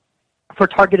dilemma for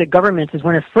targeted governments is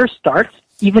when it first starts,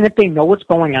 even if they know what's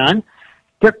going on,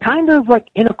 they're kind of like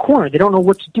in a corner. They don't know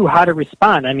what to do, how to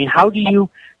respond. I mean, how do you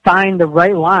find the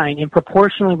right line in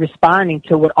proportionally responding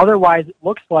to what otherwise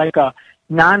looks like a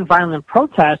nonviolent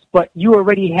protest, but you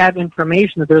already have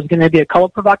information that there's going to be a couple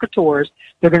of provocateurs,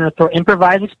 they're going to throw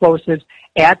improvised explosives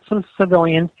at some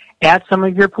civilians, at some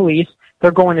of your police,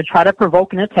 they're going to try to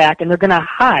provoke an attack, and they're going to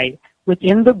hide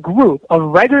within the group of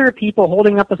regular people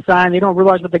holding up a sign. They don't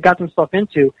realize what they got themselves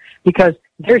into because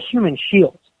they're human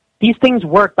shields. These things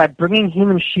work by bringing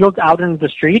human shields out into the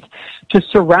streets to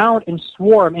surround and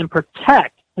swarm and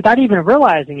protect, without even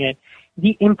realizing it,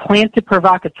 the implanted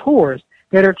provocateurs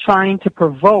that are trying to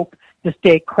provoke the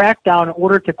state crackdown in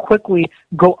order to quickly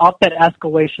go up that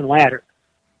escalation ladder.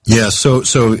 Yeah, so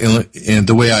in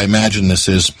the way I imagine this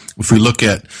is, if we look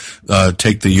at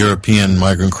take the European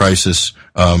migrant crisis,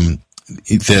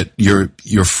 that you're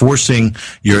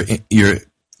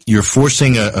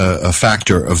forcing a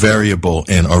factor, a variable,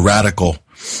 and a radical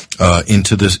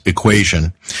into this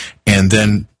equation, and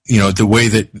then, you know, the way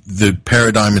that the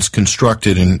paradigm is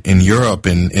constructed in Europe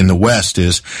and in the West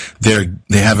is they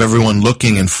have everyone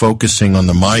looking and focusing on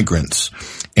the migrants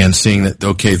and seeing that,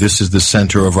 okay, this is the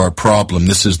center of our problem,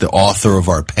 this is the author of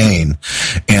our pain.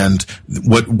 And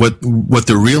what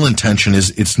the real intention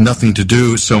is, it's nothing to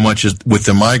do so much as with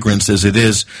the migrants as it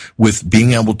is with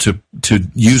being able to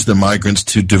use the migrants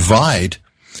to divide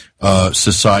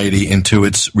society into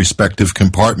its respective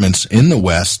compartments in the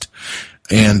West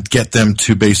and get them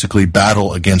to basically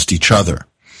battle against each other.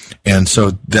 And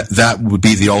so that would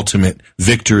be the ultimate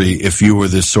victory if you were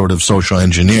this sort of social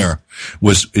engineer,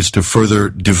 is to further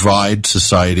divide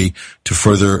society, to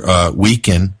further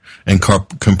weaken and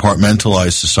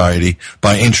compartmentalize society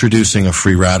by introducing a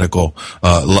free radical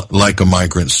like a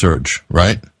migrant surge,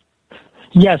 right?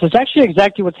 Yes, it's actually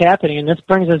exactly what's happening, and this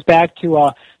brings us back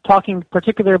to talking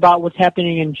particularly about what's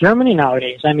happening in Germany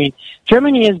nowadays. I mean,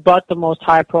 Germany is but the most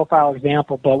high-profile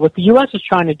example, but what the U.S. is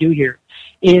trying to do here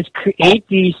is create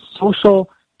these social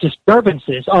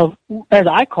disturbances of, as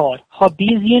I call it,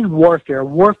 Hobbesian warfare,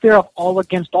 warfare of all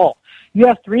against all. You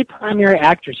have three primary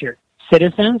actors here.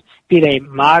 Citizens, be they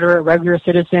moderate, regular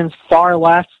citizens, far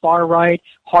left, far right,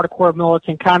 hardcore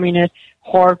militant communists,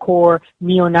 hardcore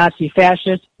neo-Nazi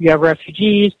fascists. You have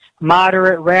refugees,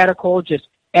 moderate, radical, just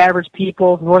average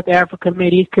people, North Africa,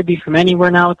 Mideast, could be from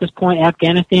anywhere now at this point,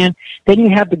 Afghanistan. Then you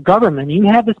have the government. You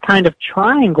have this kind of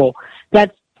triangle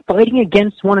that's fighting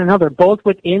against one another, both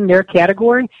within their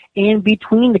category and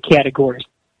between the categories.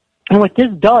 And what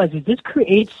this does is this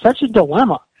creates such a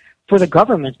dilemma for the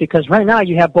governments, because right now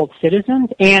you have both citizens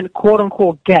and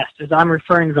quote-unquote guests, as I'm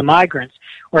referring to the migrants,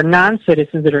 or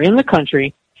non-citizens that are in the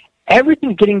country.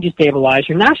 Everything's getting destabilized.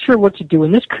 You're not sure what to do,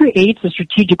 and this creates a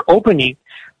strategic opening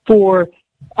for,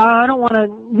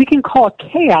 we can call it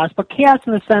chaos, but chaos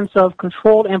in the sense of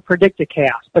controlled and predicted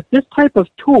chaos. But this type of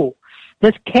tool,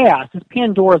 this chaos, this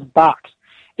Pandora's box,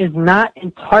 is not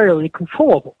entirely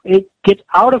controllable. It gets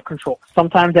out of control.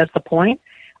 Sometimes that's the point.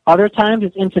 Other times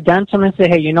it's incidental and say,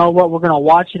 hey, you know what, we're going to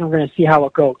watch it and we're going to see how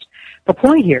it goes. The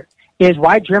point here is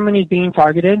why Germany is being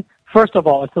targeted. First of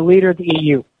all, it's the leader of the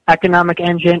EU, economic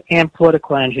engine and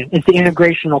political engine. It's the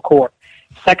integrational core.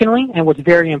 Secondly, and what's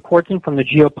very important from the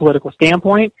geopolitical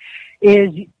standpoint,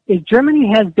 is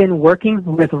Germany has been working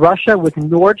with Russia with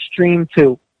Nord Stream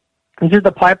 2. This is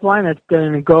the pipeline that's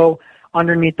going to go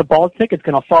underneath the Baltic. It's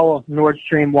going to follow Nord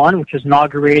Stream 1, which was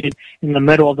inaugurated in the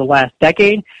middle of the last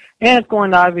decade. And it's going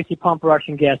to obviously pump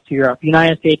Russian gas to Europe. The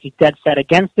United States is dead set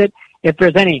against it. If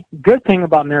there's any good thing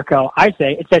about Merkel, I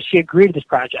say, it's that she agreed to this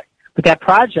project. But that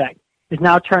project is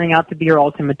now turning out to be her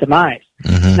ultimate demise.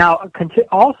 Mm-hmm. Now,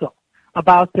 also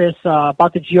about this,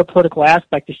 about the geopolitical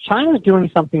aspect, is China is doing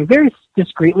something very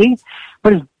discreetly,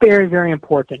 but it's very, very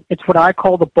important. It's what I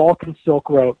call the Balkan Silk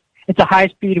Road. It's a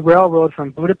high-speed railroad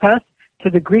from Budapest to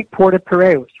the Greek port of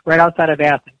Piraeus, right outside of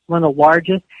Athens, one of the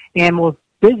largest and most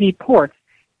busy ports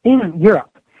in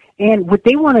Europe. And what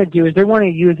they want to do is they want to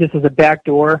use this as a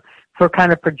backdoor for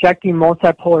kind of projecting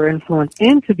multipolar influence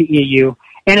into the EU,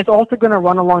 and it's also going to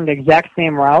run along the exact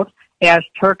same route as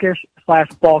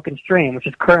Turkish/Balkan Stream, which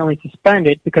is currently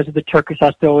suspended because of the Turkish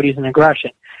hostilities and aggression.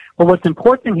 But what's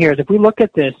important here is if we look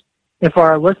at this, if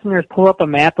our listeners pull up a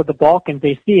map of the Balkans,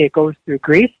 they see it goes through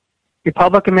Greece,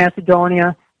 Republic of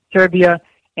Macedonia, Serbia,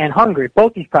 and Hungary,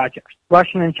 both these projects,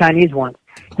 Russian and Chinese ones.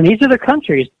 And these are the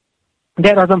countries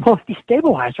that are the most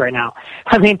destabilized right now.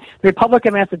 I mean, the Republic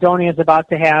of Macedonia is about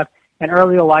to have an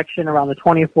early election around the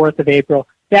 24th of April.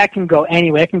 That can go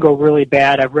anyway. It can go really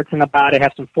bad. I've written about it. I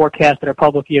have some forecasts that are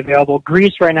publicly available.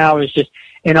 Greece right now is just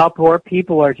in uproar.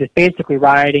 People are just basically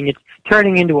rioting. It's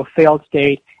turning into a failed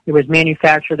state. It was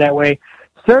manufactured that way.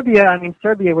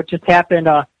 Serbia, which just happened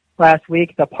last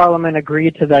week, the parliament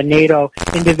agreed to the NATO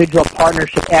Individual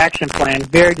Partnership Action Plan.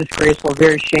 Very disgraceful,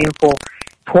 very shameful.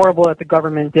 It's horrible that the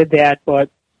government did that, but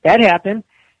that happened.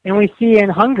 And we see in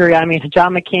Hungary,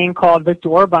 John McCain called Viktor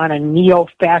Orban a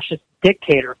neo-fascist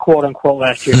dictator, quote unquote,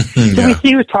 last year. Yeah. So we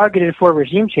see who's targeted for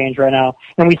regime change right now,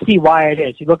 and we see why it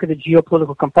is. You look at the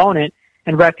geopolitical component,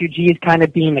 and refugees kind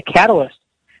of being the catalyst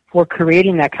for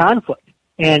creating that conflict.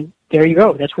 And there you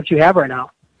go. That's what you have right now.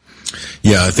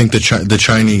 Yeah, I think the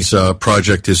Chinese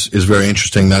project is very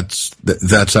interesting.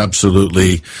 That's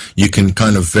absolutely, you can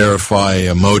kind of verify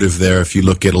a motive there if you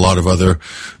look at a lot of other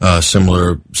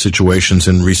similar situations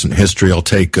in recent history. I'll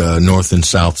take North and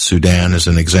South Sudan as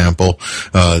an example.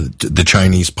 The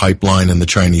Chinese pipeline and the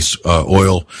Chinese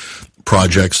oil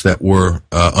projects that were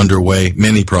underway,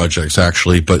 many projects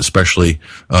actually, but especially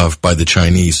by the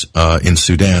Chinese in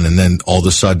Sudan. And then all of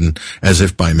a sudden, as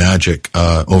if by magic,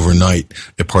 overnight,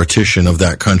 a partition of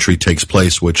that country takes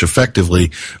place, which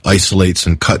effectively isolates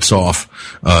and cuts off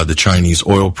the Chinese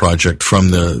oil project from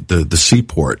the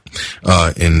seaport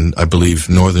in, I believe,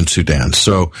 northern Sudan.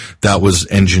 So that was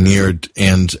engineered,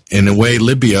 and in a way,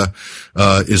 Libya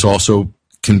is also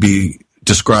can be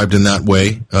described in that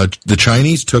way. The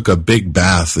Chinese took a big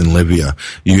bath in Libya.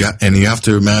 You have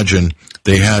to imagine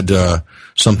they had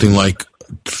something like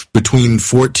between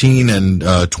 $14 and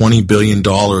 $20 billion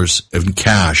in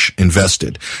cash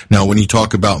invested. Now, when you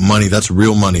talk about money, that's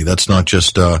real money. That's not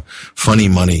just funny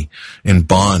money in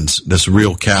bonds. That's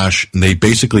real cash. And they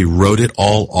basically wrote it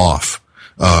all off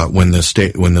when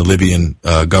the Libyan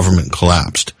government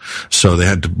collapsed. So they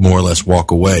had to more or less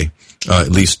walk away. At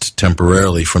least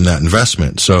temporarily, from that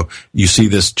investment. So you see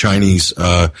this Chinese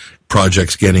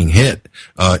projects getting hit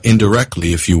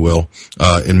indirectly, if you will,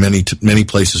 in many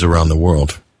places around the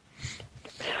world.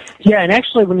 Yeah, and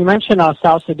actually, when you mention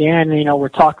South Sudan, we're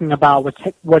talking about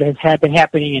what has been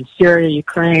happening in Syria,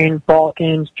 Ukraine,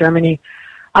 Balkans, Germany.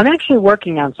 I'm actually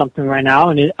working on something right now,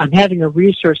 and I'm having a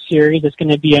research series that's going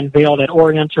to be unveiled at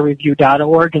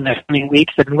orientalreview.org in the coming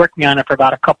weeks. I've been working on it for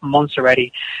about a couple months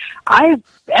already. I've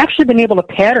actually been able to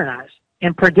pattern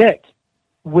and predict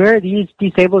where these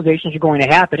destabilizations are going to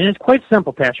happen, and it's quite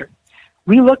simple, Patrick.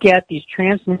 We look at these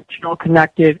transnational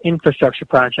connective infrastructure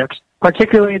projects,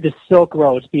 particularly the Silk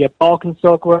Roads, be it Balkan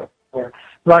Silk Road or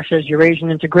Russia's Eurasian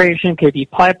integration, could be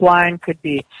pipeline, could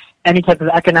be any type of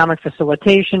economic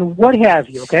facilitation, what have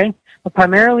you, okay? But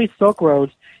primarily Silk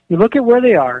Roads, you look at where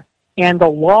they are, and the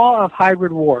law of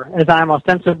hybrid war, as I'm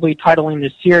ostensibly titling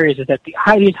this series, is that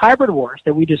these hybrid wars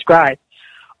that we describe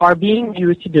are being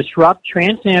used to disrupt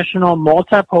transnational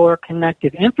multipolar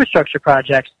connective infrastructure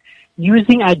projects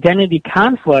using identity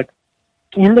conflict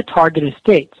in the targeted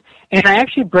states. And I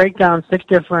actually break down 6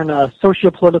 different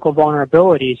sociopolitical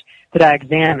vulnerabilities that I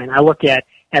examine. I look at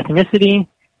ethnicity,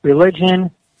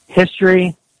 religion,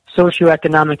 history,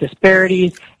 socioeconomic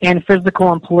disparities, and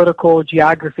physical and political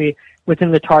geography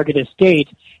within the targeted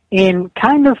states, and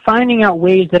kind of finding out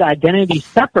ways that identity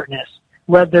separateness,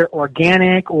 whether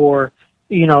organic or,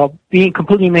 being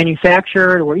completely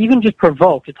manufactured or even just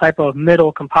provoked, a type of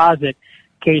middle composite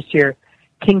case here,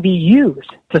 can be used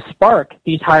to spark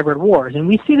these hybrid wars. And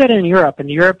we see that in Europe, in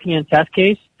the European test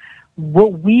case.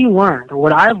 What we learned, or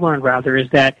what I've learned rather, is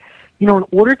that, in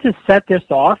order to set this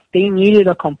off, they needed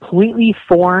a completely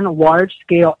foreign,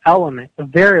 large-scale element, a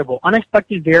variable,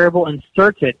 unexpected variable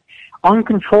inserted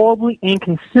uncontrollably and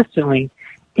consistently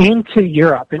into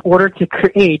Europe in order to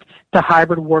create the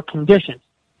hybrid war conditions.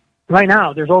 Right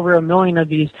now, there's over 1 million of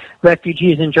these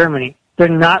refugees in Germany. They're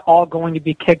not all going to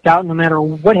be kicked out no matter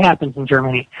what happens in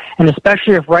Germany. And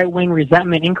especially if right-wing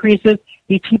resentment increases,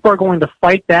 these people are going to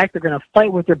fight back. They're going to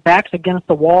fight with their backs against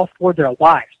the wall for their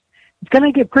lives. It's going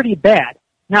to get pretty bad.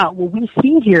 Now, what we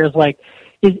see here is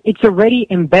it's already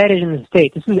embedded in the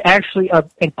state. This is actually a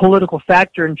political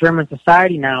factor in German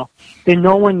society now that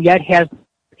no one yet has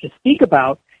to speak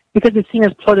about because it's seen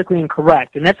as politically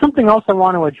incorrect. And that's something else I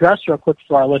want to address real quick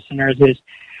for our listeners is,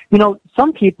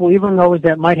 some people, even those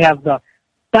that might have the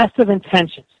best of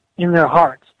intentions in their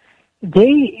hearts,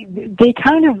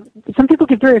 some people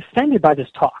get very offended by this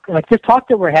talk. Like this talk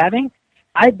that we're having,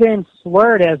 I've been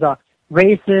slurred as a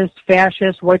racist,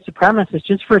 fascist, white supremacist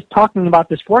just for talking about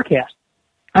this forecast.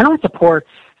 I don't support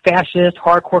fascist,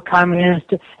 hardcore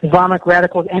communist, Islamic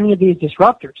radicals, any of these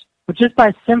disruptors. But just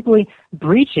by simply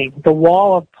breaching the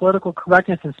wall of political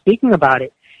correctness and speaking about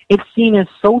it, it's seen as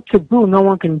so taboo no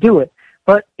one can do it.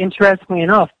 But interestingly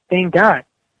enough, thank God,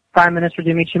 Prime Minister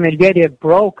Dmitry Medvedev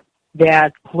broke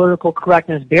that political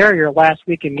correctness barrier last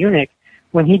week in Munich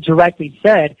when he directly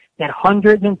said that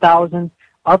hundreds and thousands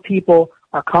of people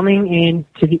are coming in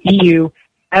to the EU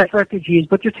as refugees,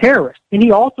 but they're terrorists. And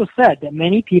he also said that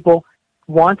many people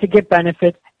want to get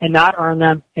benefits and not earn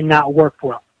them and not work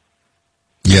for them.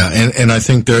 Yeah, and I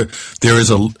think there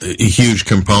is a huge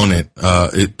component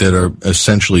that are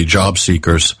essentially job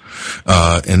seekers,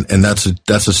 and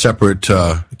that's a separate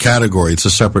category. It's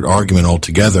a separate argument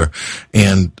altogether.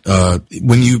 And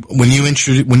when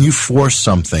you force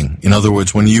something, in other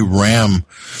words, when you ram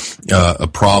a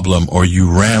problem or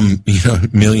you ram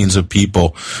millions of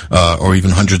people or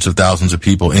even hundreds of thousands of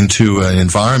people into an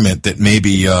environment that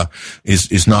maybe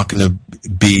is not going to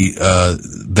be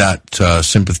that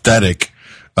sympathetic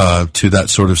to that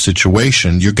sort of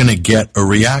situation, you're going to get a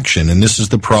reaction. And this is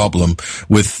the problem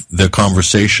with the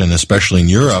conversation, especially in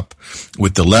Europe,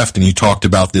 with the left. And you talked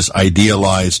about this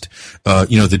idealized,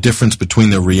 the difference between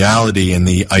the reality and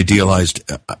the idealized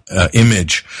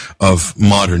image of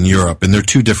modern Europe. And they're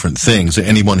two different things.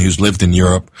 Anyone who's lived in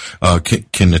Europe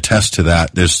can attest to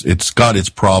that. It's got its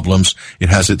problems. It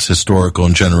has its historical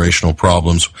and generational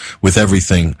problems with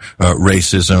everything,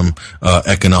 racism,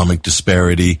 economic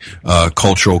disparity,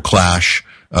 cultural clash,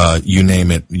 you name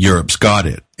it, Europe's got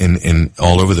it in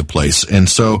all over the place. And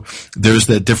so there's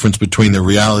that difference between the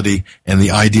reality and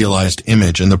the idealized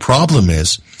image. And the problem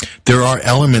is there are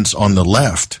elements on the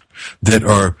left that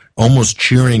are almost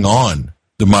cheering on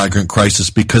the migrant crisis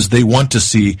because they want to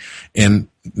see, and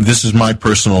this is my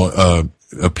personal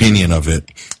opinion of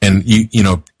it, and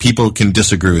people can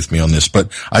disagree with me on this,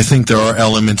 but I think there are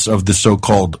elements of the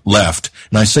so-called left,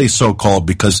 and I say so-called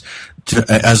because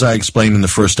as I explained in the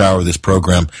first hour of this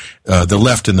program, the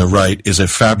left and the right is a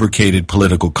fabricated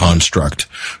political construct,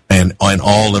 and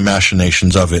all the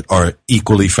machinations of it are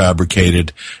equally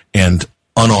fabricated and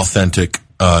unauthentic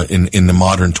in the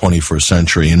modern 21st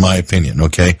century, in my opinion,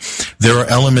 okay? There are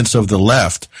elements of the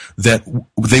left that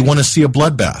they want to see a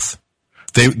bloodbath.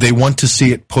 They want to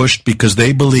see it pushed because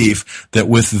they believe that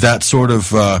with that sort of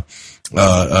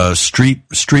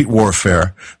street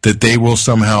warfare, that they will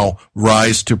somehow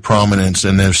rise to prominence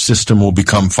and their system will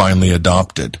become finally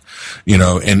adopted.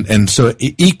 And so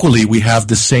equally we have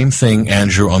the same thing,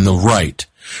 Andrew, on the right.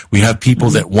 We have people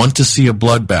that want to see a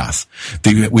bloodbath.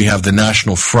 We have the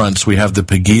national fronts. We have the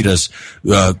Pegitas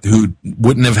who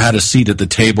wouldn't have had a seat at the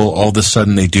table. All of a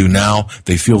sudden they do now.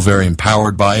 They feel very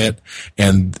empowered by it.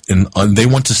 And they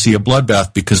want to see a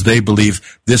bloodbath because they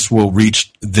believe this will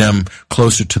reach them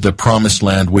closer to the promised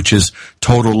land, which is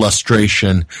total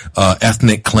lustration,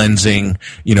 ethnic cleansing,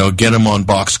 get them on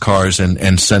boxcars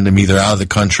and send them either out of the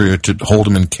country or to hold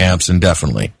them in camps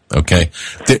indefinitely. Okay.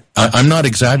 I'm not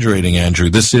exaggerating, Andrew.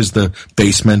 This is the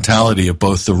base mentality of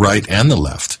both the right and the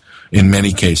left in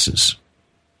many cases.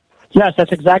 Yes,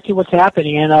 that's exactly what's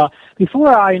happening. And before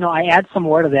I add some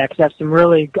more to that, because I have some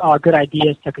really good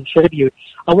ideas to contribute,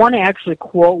 I want to actually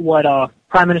quote what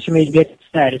Prime Minister Medvedev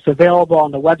said. It's available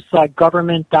on the website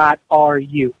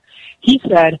government.ru. He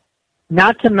said,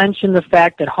 not to mention the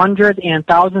fact that hundreds and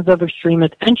thousands of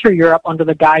extremists enter Europe under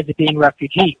the guise of being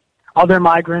refugees. Other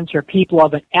migrants are people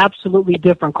of an absolutely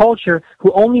different culture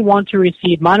who only want to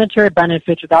receive monetary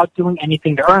benefits without doing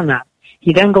anything to earn them.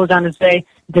 He then goes on to say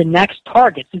the next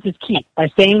targets, this is key,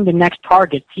 by saying the next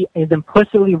targets, he is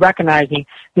implicitly recognizing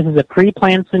this is a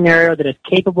pre-planned scenario that is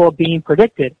capable of being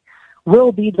predicted,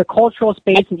 will be the cultural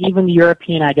space and even the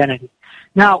European identity.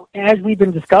 Now, as we've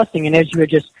been discussing and as you had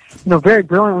just very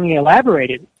brilliantly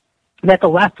elaborated, that the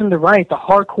left and the right, the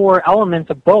hardcore elements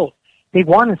of both, they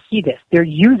want to see this. They're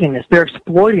using this. They're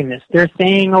exploiting this. They're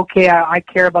saying, okay, I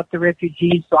care about the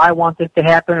refugees, so I want this to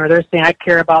happen. Or they're saying, I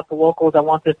care about the locals, I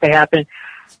want this to happen.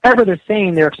 Whatever they're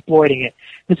saying, they're exploiting it.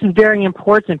 This is very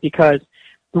important because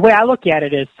the way I look at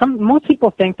it is most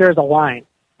people think there's a line,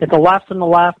 that the left's on the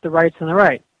left, the right's on the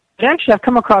right. But actually, I've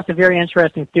come across a very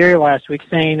interesting theory last week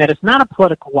saying that it's not a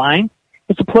political line,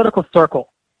 it's a political circle.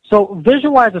 So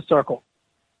visualize a circle.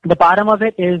 The bottom of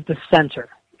it is the center.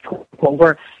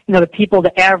 Where, the people,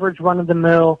 the average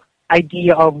run-of-the-mill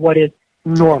idea of what is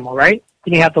normal, right?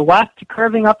 Then you have the left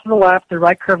curving up to the left, the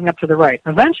right curving up to the right.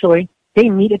 Eventually, they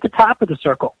meet at the top of the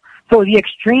circle. So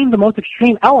the most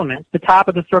extreme elements, the top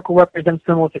of the circle represents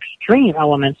the most extreme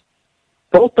elements.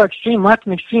 Both the extreme left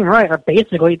and extreme right are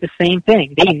basically the same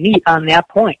thing. They meet on that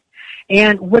point.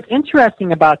 And what's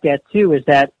interesting about that, too, is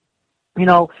that,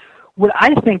 what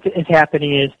I think is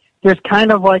happening is there's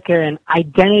kind of like an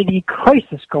identity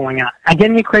crisis going on.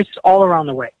 Identity crisis all around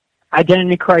the way.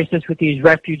 Identity crisis with these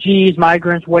refugees,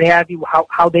 migrants, what have you,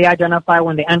 how they identify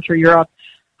when they enter Europe,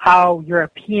 how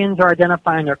Europeans are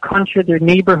identifying their country, their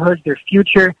neighborhoods, their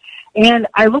future. And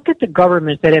I look at the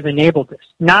governments that have enabled this,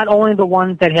 not only the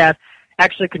ones that have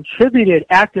actually contributed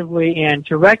actively and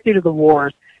directly to the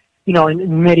wars, in the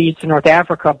Mideast and North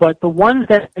Africa, but the ones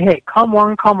that, hey, come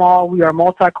one, come all, we are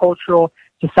multicultural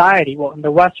society, in the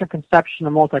Western conception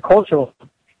of multicultural.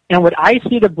 And what I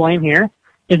see to blame here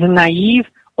is a naive,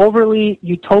 overly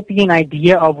utopian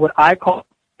idea of what I call,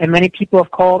 and many people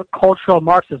have called, cultural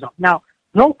Marxism. Now,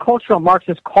 no cultural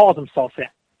Marxist calls themselves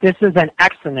that. This is an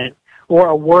accident or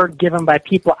a word given by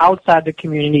people outside the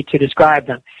community to describe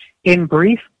them. In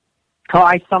brief, how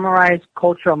I summarize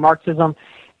cultural Marxism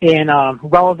in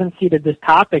relevancy to this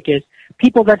topic is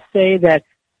people that say that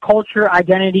culture,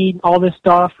 identity, all this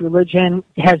stuff, religion,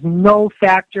 has no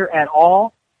factor at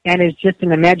all and is just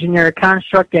an imaginary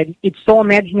construct that it's so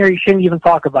imaginary you shouldn't even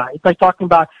talk about it. It's like talking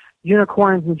about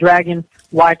unicorns and dragons,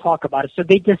 why talk about it? So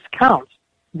they discount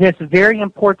this very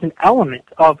important element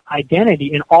of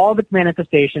identity in all of its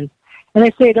manifestations, and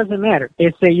they say it doesn't matter.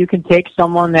 They say you can take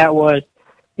someone that was,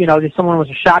 someone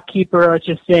was a shopkeeper, let's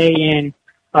just say in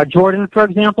Jordan, for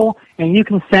example, and you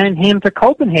can send him to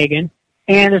Copenhagen,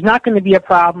 and there's not going to be a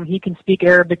problem. He can speak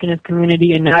Arabic in his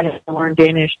community and not have to learn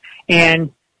Danish,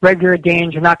 and regular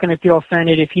Danes are not going to feel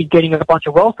offended if he's getting a bunch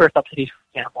of welfare subsidies,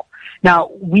 for example. Now,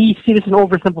 we see this as an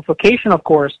oversimplification, of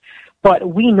course, but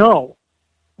we know,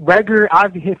 regular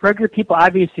people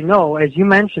obviously know, as you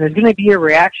mentioned, there's going to be a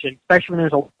reaction, especially when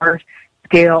there's a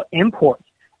large-scale import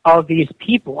of these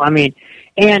people.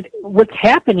 And what's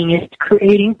happening is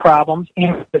creating problems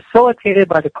and facilitated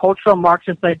by the cultural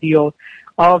Marxist ideals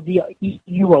of the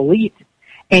EU elite.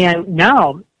 And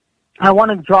now, I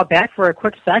want to draw back for a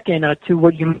quick second to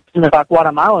what you mentioned about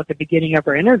Guatemala at the beginning of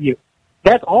our interview.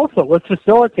 That's also what's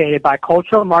facilitated by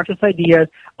cultural Marxist ideas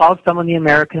of some of the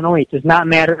American elites. It does not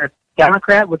matter if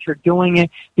Democrat, which are doing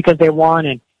it because they want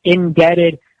an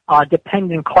indebted,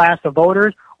 dependent class of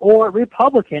voters, or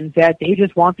Republicans that they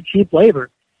just want the cheap labor.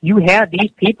 You have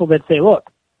these people that say, look,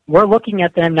 we're looking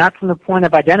at them not from the point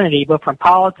of identity, but from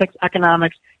politics,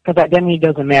 economics, because identity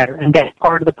doesn't matter. And that's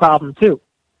part of the problem, too.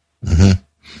 Mm-hmm.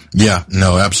 Yeah,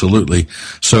 no, absolutely.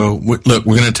 So, look,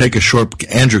 we're going to take a short...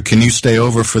 Andrew, can you stay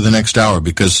over for the next hour?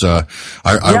 Because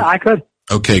I could.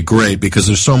 Okay, great, because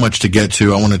there's so much to get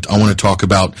to. I want to talk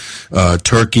about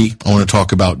Turkey. I want to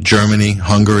talk about Germany,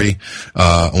 Hungary.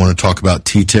 I want to talk about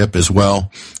TTIP as well,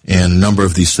 and a number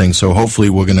of these things. So hopefully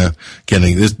we're going to get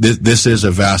this. This is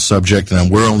a vast subject,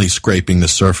 and we're only scraping the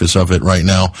surface of it right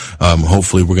now.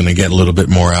 Hopefully we're going to get a little bit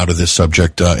more out of this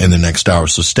subject in the next hour.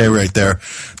 So stay right there.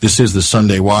 This is the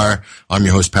Sunday Wire. I'm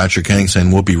your host, Patrick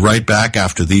Henningsen. We'll be right back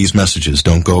after these messages.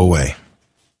 Don't go away.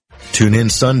 Tune in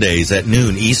Sundays at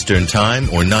noon Eastern Time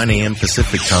or 9 a.m.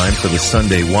 Pacific Time for the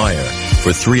Sunday Wire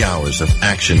for 3 hours of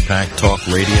action-packed talk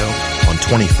radio on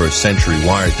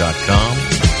 21stCenturyWire.com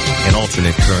and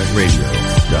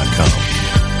AlternateCurrentRadio.com.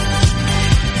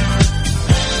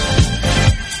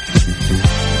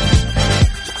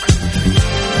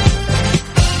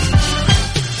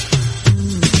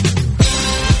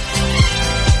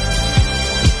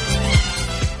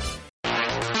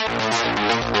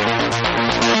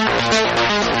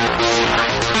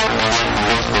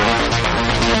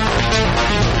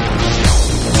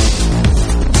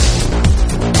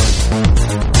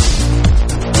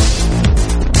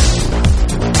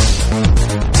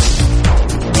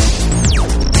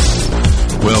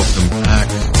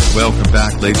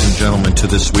 Ladies and gentlemen, to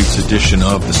this week's edition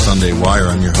of the Sunday Wire.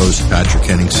 I'm your host, Patrick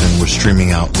Henningsen. We're streaming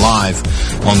out live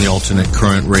on the Alternate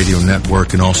Current Radio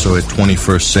Network and also at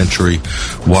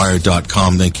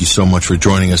 21stCenturyWire.com. Thank you so much for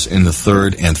joining us in the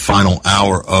third and final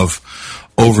hour of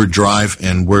Overdrive,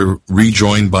 and we're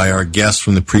rejoined by our guest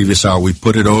from the previous hour. We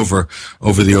put it over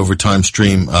the overtime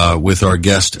stream with our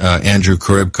guest Andrew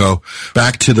Korybko.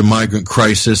 Back to the migrant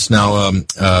crisis now.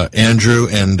 Andrew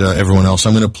and everyone else,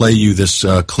 I'm going to play you this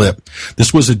clip.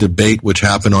 This was a debate which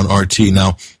happened on RT.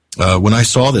 Now, when I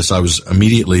saw this, I was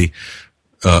immediately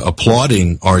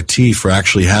applauding RT for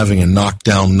actually having a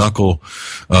knockdown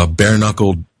bare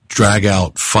knuckle drag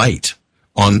out fight.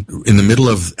 In the middle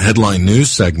of headline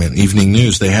news segment, evening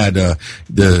news, they had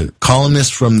the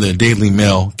columnist from the Daily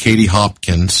Mail, Katie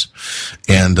Hopkins,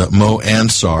 and Mo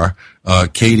Ansar.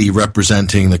 Katie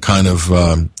representing the kind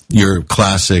of your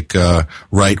classic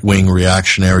right-wing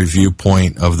reactionary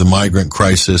viewpoint of the migrant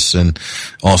crisis, and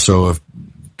also of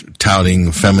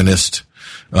touting feminist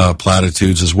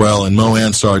platitudes as well. And Mo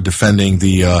Ansar defending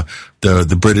the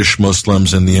British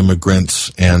Muslims and the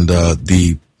immigrants and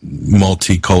the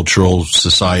multicultural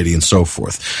society and so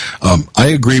forth. I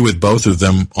agree with both of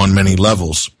them on many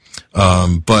levels,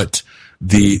 but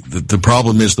the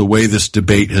problem is the way this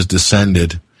debate has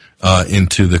descended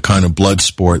into the kind of blood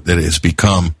sport that it has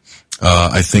become.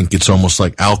 I think it's almost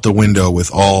like out the window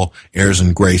with all airs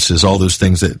and graces, all those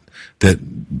things that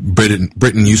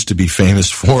Britain used to be famous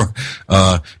for,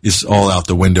 is all out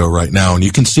the window right now. And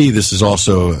you can see this is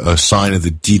also a sign of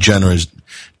the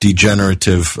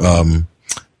degenerative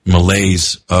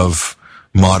malaise of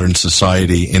modern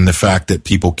society in the fact that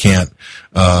people can't,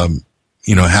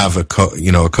 have a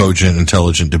cogent,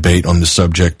 intelligent debate on the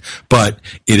subject. But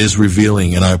it is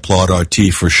revealing, and I applaud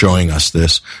RT for showing us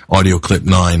this. Audio clip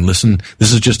 9. Listen,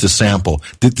 this is just a sample.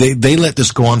 They let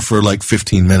this go on for like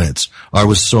 15 minutes. I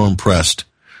was so impressed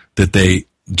that they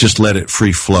just let it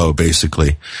free flow,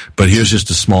 basically. But here's just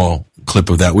a small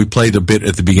clip of that. We played a bit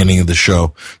at the beginning of the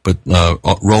show, but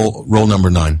roll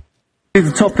number 9. The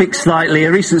topic slightly.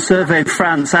 A recent survey in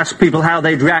France asked people how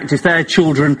they'd react if their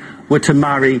children were to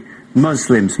marry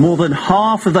Muslims. More than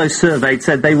half of those surveyed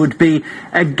said they would be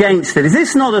against it. Is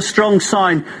this not a strong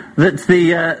sign that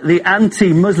the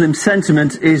anti-Muslim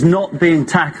sentiment is not being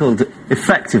tackled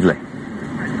effectively?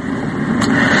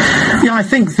 Yeah, I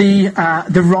think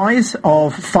the rise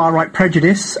of far-right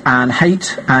prejudice and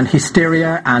hate and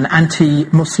hysteria and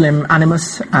anti-Muslim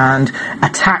animus and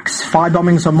attacks,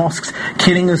 firebombings on mosques,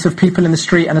 killings of people in the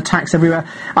street and attacks everywhere,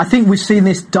 I think we've seen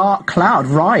this dark cloud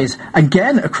rise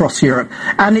again across Europe.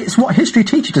 And it's what history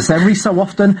teaches us. Every so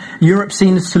often, Europe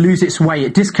seems to lose its way.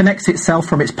 It disconnects itself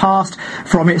from its past,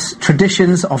 from its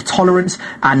traditions of tolerance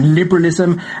and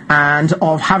liberalism and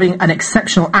of having an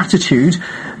exceptional attitude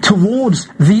towards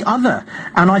the other.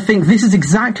 And I think this is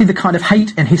exactly the kind of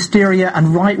hate and hysteria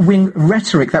and right-wing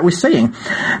rhetoric that we're seeing.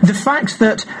 The fact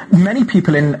that many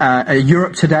people in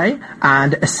Europe today,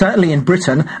 and certainly in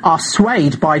Britain, are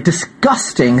swayed by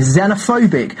disgusting,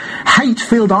 xenophobic,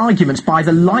 hate-filled arguments by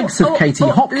the likes of Katie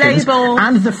Hopkins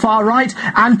and the far-right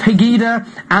and Pegida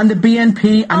and the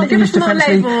BNP and the English Defence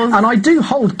League. And I do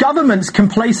hold governments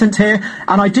complacent here,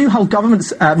 and I do hold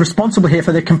governments responsible here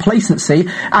for their complacency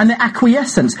and their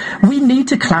acquiescence. We need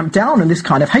to clamp down down on this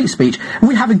kind of hate speech.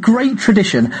 We have a great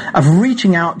tradition of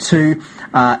reaching out to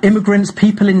immigrants,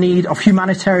 people in need, of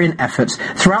humanitarian efforts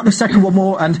throughout the Second World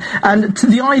War, and to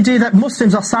the idea that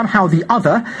Muslims are somehow the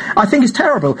other, I think is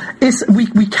terrible.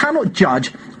 We cannot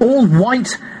judge all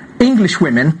white English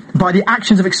women by the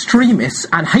actions of extremists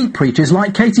and hate preachers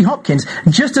like Katie Hopkins.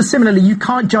 Just as similarly, you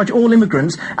can't judge all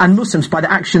immigrants and Muslims by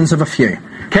the actions of a few.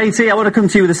 Katie, I want to come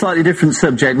to you with a slightly different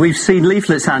subject. We've seen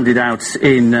leaflets handed out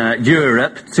in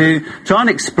Europe to try and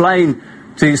explain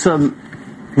to some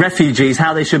refugees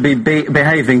how they should be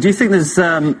behaving. Do you think there's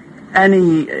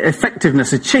any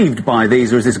effectiveness achieved by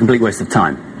these, or is this a complete waste of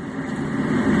time?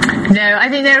 No, I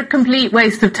think they're a complete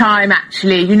waste of time,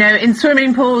 actually. You know, in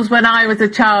swimming pools when I was a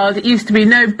child, it used to be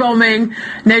no bombing,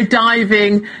 no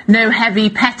diving, no heavy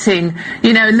petting.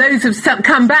 You know, loads of stuff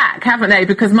come back, haven't they,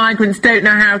 because migrants don't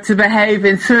know how to behave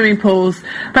in swimming pools.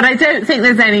 But I don't think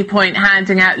there's any point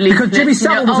handing out leaflets. Because Jimmy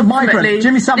Savile was a migrant.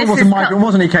 Jimmy Savile was a migrant,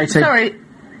 wasn't he, Katie?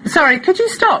 Sorry, could you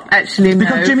stop, actually, Mo?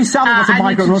 Because Jimmy Savile was a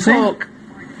migrant, wasn't he?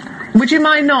 Would you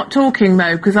mind not talking,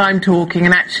 Mo, because I'm talking,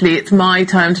 and actually it's my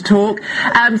turn to talk.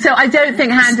 So I don't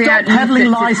think handing out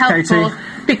leaflets is helpful. Katie.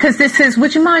 Because this is,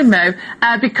 would you mind, Mo?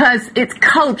 Because it's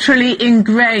culturally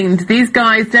ingrained. These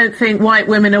guys don't think white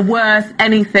women are worth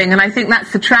anything, and I think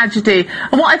that's the tragedy.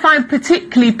 And what I find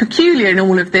particularly peculiar in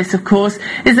all of this, of course,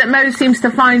 is that Mo seems to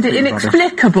find it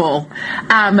inexplicable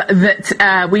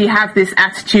that we have this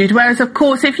attitude. Whereas, of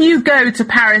course, if you go to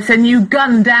Paris and you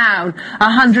gun down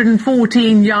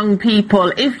 114 young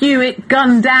people, if you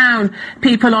gun down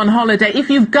people on holiday,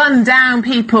 if you gun down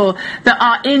people that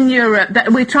are in Europe,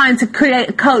 that we're trying to create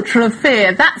a culture of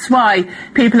fear. That's why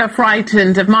people are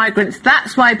frightened of migrants.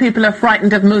 That's why people are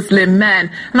frightened of Muslim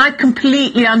men. And I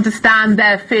completely understand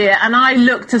their fear. And I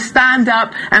look to stand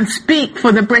up and speak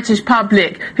for the British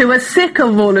public who are sick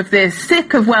of all of this,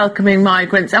 sick of welcoming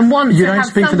migrants, and want you to have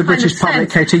don't speak for the British public,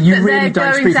 Katie. You really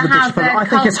don't speak for the British public. I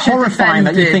think it's horrifying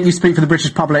that you think you speak for the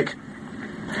British public.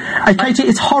 Katie,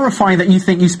 it's horrifying that you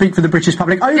think you speak for the British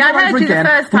public. Over and over again,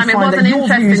 we find that your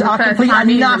views are complete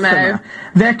anathema.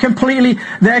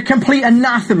 They're complete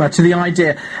anathema to the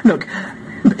idea. Look,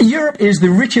 Europe is the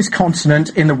richest continent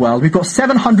in the world. We've got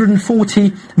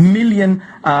 740 million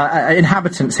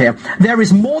inhabitants here. There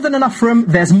is more than enough room.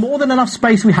 There's more than enough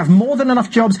space. We have more than enough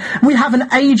jobs. We have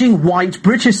an ageing white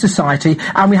British society,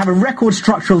 and we have a record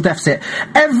structural deficit.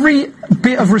 Every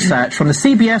bit of research, from the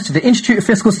CBS to the Institute of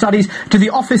Fiscal Studies to the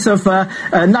Office of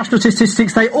National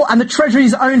Statistics, and the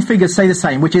Treasury's own figures say the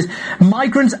same, which is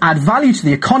migrants add value to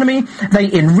the economy.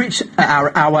 They enrich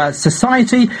our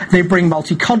society. They bring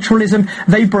multiculturalism.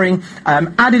 They bring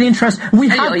added interest. We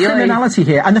have criminality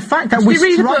here, and the fact that we're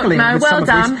struggling with some of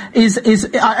this is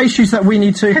issues that we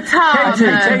need to. Katie,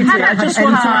 I just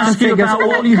want to ask you about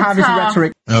all you have is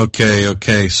rhetoric.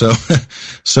 Okay.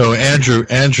 So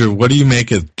Andrew, what do you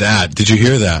make of that? Did you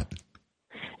hear that?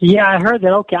 Yeah, I heard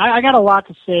that. Okay, I got a lot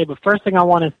to say, but first thing I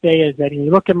want to say is that you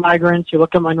look at migrants, you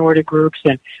look at minority groups,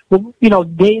 and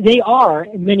they are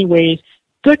in many ways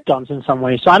victims in some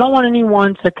ways. So I don't want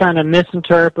anyone to kind of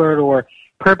misinterpret or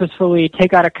purposefully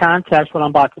take out of context what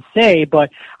I'm about to say, but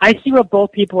I see what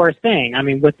both people are saying. I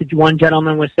mean, what the one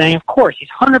gentleman was saying, of course, he's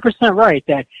 100% right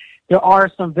that there are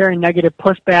some very negative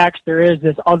pushbacks. There is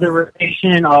this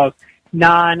otherization of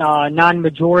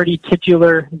non-majority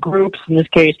titular groups, in this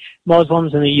case,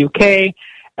 Muslims in the UK.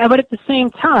 But at the same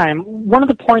time, one of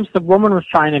the points the woman was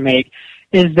trying to make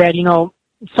is that,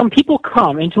 some people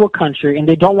come into a country and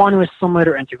they don't want to assimilate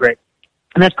or integrate,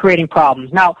 and that's creating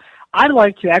problems. Now, I'd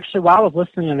like to actually, while I was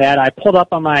listening to that, I pulled up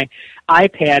on my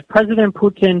iPad President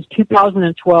Putin's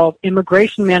 2012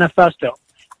 Immigration Manifesto.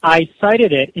 I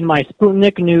cited it in my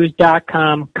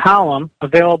SputnikNews.com column,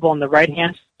 available on the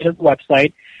right-hand side of the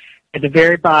website. At the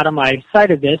very bottom, I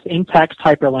cited this in text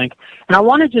hyperlink. And I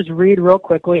want to just read real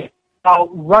quickly how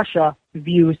Russia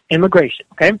views immigration,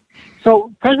 okay?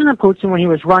 So President Putin, when he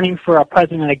was running for a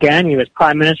president again, he was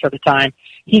prime minister at the time,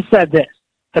 he said this: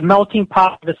 the melting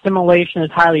pot of assimilation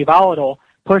is highly volatile,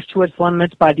 pushed to its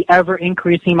limits by the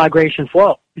ever-increasing migration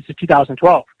flow. This is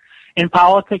 2012. In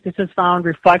politics, this has found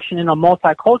reflection in a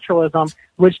multiculturalism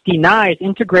which denies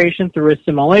integration through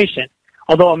assimilation.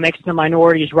 Although it makes the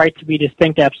minority's right to be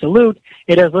distinct absolute,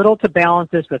 it has little to balance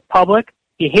this with public,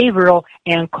 behavioral,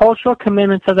 and cultural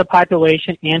commitments of the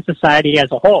population and society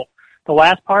as a whole. The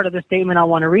last part of the statement I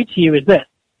want to read to you is this: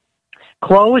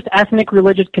 closed ethnic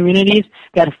religious communities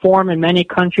that form in many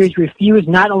countries refuse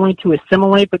not only to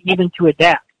assimilate but even to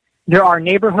adapt. There are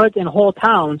neighborhoods and whole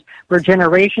towns where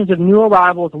generations of new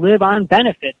arrivals live on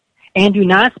benefits and do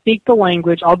not speak the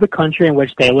language of the country in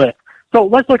which they live. So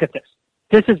let's look at this.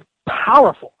 This is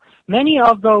powerful. many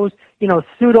of those,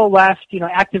 pseudo-left,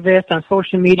 activists on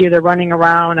social media, they're running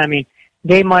around. I mean,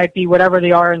 they might be whatever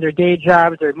they are in their day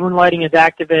jobs. They're moonlighting as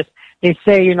activists. They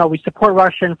say, we support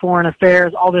Russia in foreign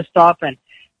affairs, all this stuff. And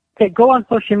they go on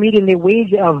social media and they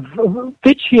wage a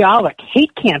vitriolic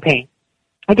hate campaign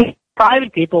against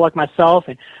private people like myself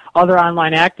and other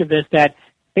online activists that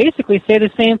basically say the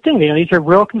same thing. These are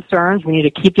real concerns. We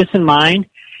need to keep this in mind.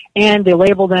 And they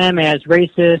label them as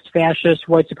racist, fascist,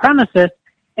 white supremacist.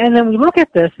 And then we look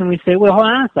at this and we say, well, hold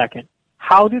on a second.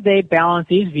 How do they balance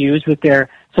these views with their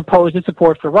supposed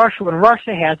support for Russia when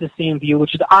Russia has the same view,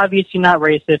 which is obviously not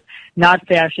racist, not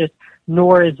fascist,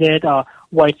 nor is it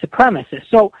white supremacist?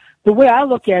 So the way I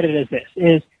look at it is this,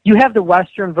 is you have the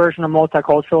Western version of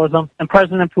multiculturalism, and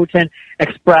President Putin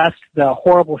expressed the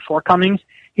horrible shortcomings.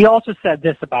 He also said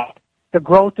this about the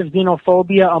growth of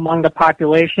xenophobia among the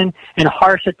population and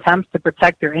harsh attempts to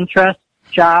protect their interests,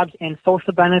 jobs, and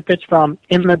social benefits from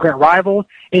immigrant rivals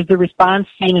is the response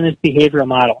seen in this behavioral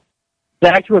model.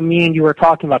 Back to what me and you were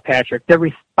talking about, Patrick, the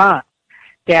response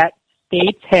that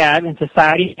states have and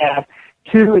societies have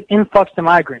to an influx of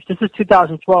migrants. This is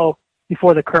 2012,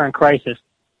 before the current crisis.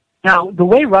 Now, the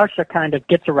way Russia kind of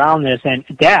gets around this and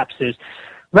adapts is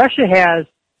Russia has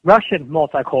Russian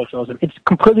multiculturalism. It's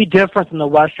completely different from the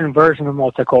Western version of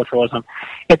multiculturalism.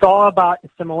 It's all about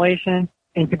assimilation,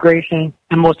 integration,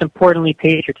 and most importantly,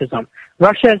 patriotism.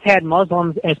 Russia has had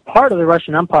Muslims as part of the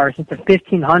Russian Empire since the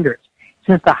 1500s,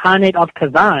 since the Khanate of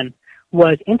Kazan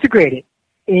was integrated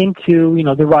into,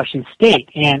 the Russian state.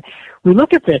 And we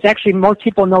look at this. Actually, most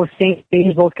people know St.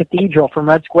 Basil's Cathedral from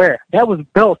Red Square. That was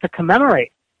built to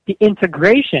commemorate the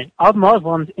integration of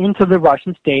Muslims into the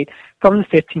Russian state from the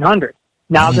 1500s.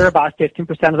 Now they're about 15%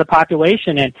 of the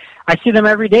population, and I see them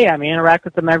every day. I interact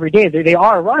with them every day. They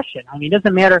are Russian. It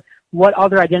doesn't matter what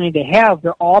other identity they have.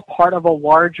 They're all part of a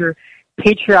larger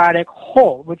patriotic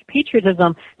whole, which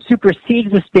patriotism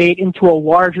supersedes the state into a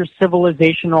larger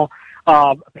civilizational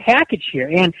package here.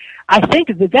 And I think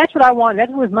that's what I want. That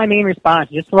was my main response,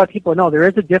 just to let people know there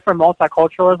is a different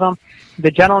multiculturalism.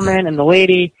 The gentleman and the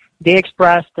lady, they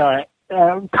expressed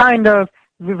kind of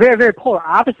very, very polar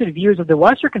opposite views of the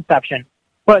Western conception,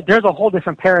 but there's a whole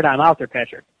different paradigm out there,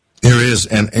 Patrick. There is,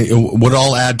 and what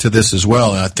I'll add to this as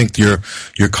well, and I think your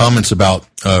comments about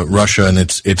Russia and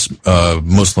its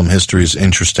Muslim history is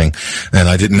interesting, and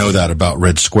I didn't know that about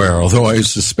Red Square, although I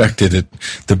suspected it.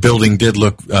 The building did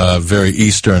look very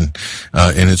Eastern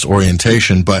in its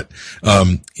orientation, but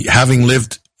having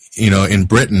lived, in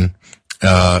Britain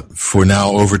for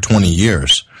now over 20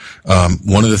 years,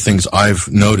 one of the things I've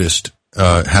noticed,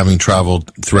 having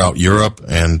traveled throughout Europe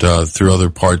and through other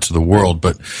parts of the world,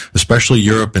 but especially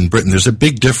Europe and Britain, there's a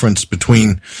big difference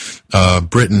between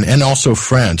Britain and also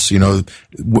France.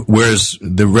 Whereas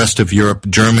the rest of Europe,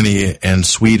 Germany and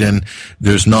Sweden,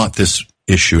 there's not this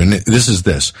issue. And this is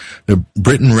this.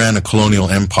 Britain ran a colonial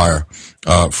empire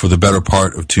for the better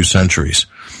part of 2 centuries.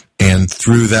 And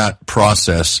through that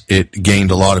process, it gained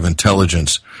a lot of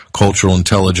intelligence, cultural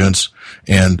intelligence.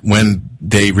 And when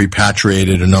they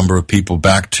repatriated a number of people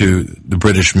back to the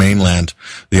British mainland,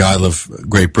 the Isle of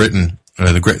Great Britain,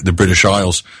 the British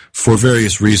Isles, for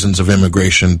various reasons of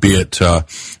immigration, be it,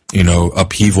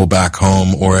 upheaval back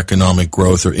home or economic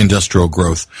growth or industrial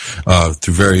growth,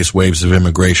 through various waves of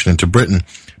immigration into Britain,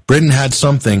 Britain had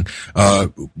something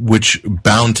which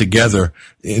bound together.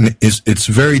 It's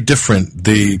very different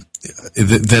than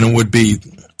it would be.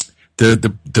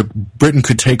 The Britain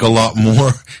could take a lot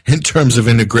more in terms of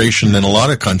integration than a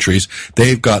lot of countries.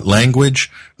 They've got language,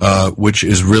 which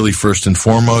is really first and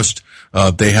foremost.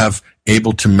 They have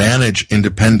able to manage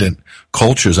independent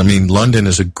cultures. London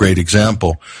is a great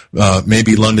example.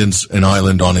 Maybe London's an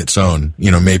island on its own.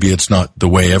 Maybe it's not the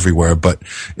way everywhere, but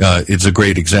it's a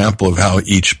great example of how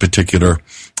each particular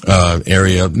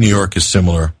area, New York is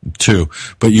similar too.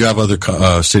 But you have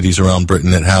other cities around Britain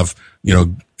that have,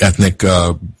 ethnic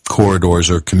corridors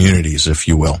or communities, if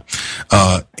you will.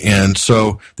 And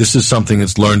so this is something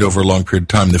that's learned over a long period of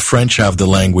time. The French have the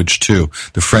language too.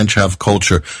 The French have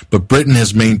culture. But Britain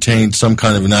has maintained some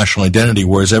kind of a national identity,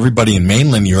 whereas everybody in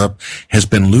mainland Europe has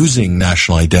been losing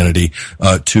national identity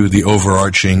to the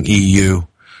overarching EU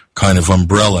kind of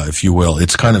umbrella, if you will.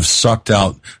 It's kind of sucked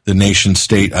out the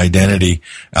nation-state identity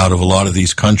out of a lot of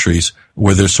these countries,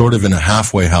 where they're sort of in a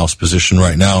halfway house position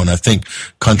right now. And I think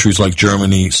countries like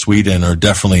Germany, Sweden are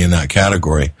definitely in that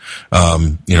category,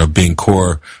 being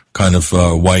core kind of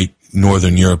white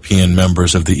Northern European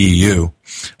members of the EU.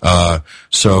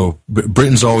 So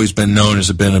Britain's always been known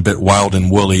as been a bit wild and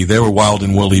woolly. They were wild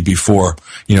and woolly before,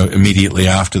 immediately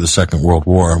after the Second World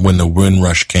War, when the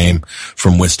Windrush came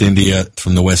from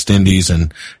the West Indies,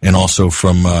 and also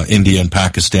from India and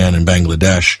Pakistan and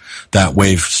Bangladesh. That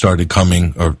wave started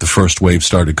coming, or the first wave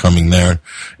started coming there,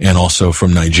 and also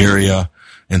from Nigeria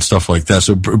and stuff like that.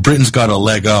 So Britain's got a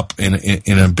leg up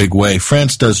in a big way.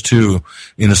 France does too,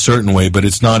 in a certain way, but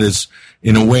it's not as,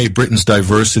 in a way, Britain's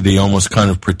diversity almost kind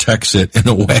of protects it in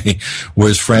a way,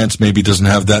 whereas France maybe doesn't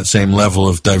have that same level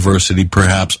of diversity,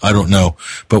 perhaps. I don't know.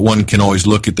 But one can always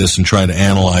look at this and try to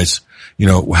analyze,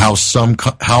 how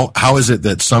is it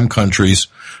that some countries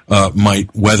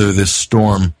might weather this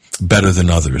storm better than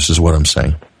others, is what I'm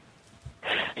saying.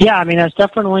 Yeah, I mean, that's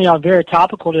definitely very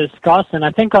topical to discuss, and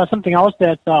I think something else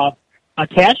that's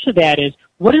attached to that is,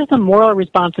 what is the moral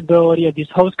responsibility of these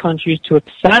host countries to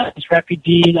accept these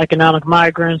refugees, economic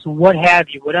migrants, what have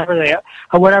you,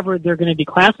 whatever they're going to be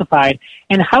classified,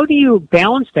 and how do you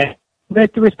balance that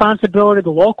with the responsibility of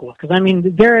the locals? Because, I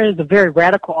mean, there is a very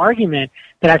radical argument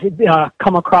that I've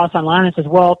come across online that says,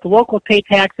 well, if the locals pay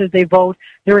taxes, they vote,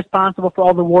 they're responsible for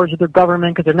all the wars of their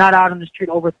government because they're not out on the street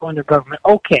overthrowing their government.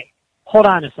 Okay, hold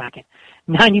on a second.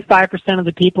 95% of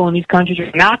the people in these countries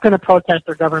are not going to protest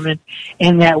their government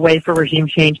in that way for regime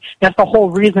change. That's the whole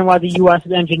reason why the U.S.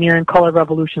 is engineering color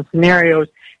revolution scenarios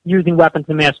using weapons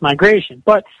of mass migration.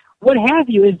 But what have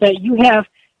you is that you have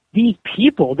these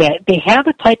people that they have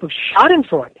a type of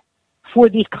schadenfreude for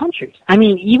these countries. I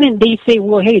mean, even they say,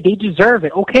 well, hey, they deserve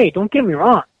it. Okay, don't get me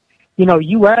wrong.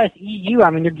 U.S., EU,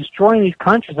 I mean, they're destroying these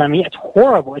countries. I mean, it's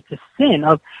horrible. It's a sin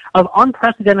of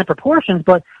unprecedented proportions.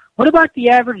 But what about the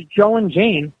average Joe and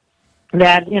Jane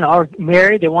that, are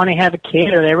married, they want to have a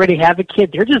kid, or they already have a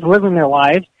kid? They're just living their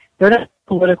lives. They're not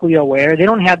politically aware. They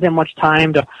don't have that much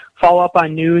time to follow up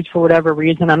on news for whatever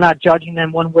reason. I'm not judging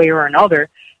them one way or another.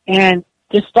 And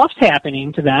this stuff's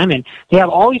happening to them, and they have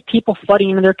all these people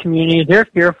flooding into their communities. They're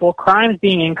fearful. Crime's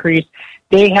being increased.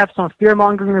 They have some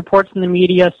fear-mongering reports in the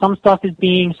media. Some stuff is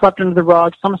being swept under the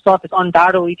rug. Some stuff is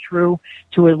undoubtedly true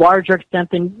to a larger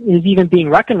extent than is even being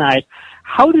recognized.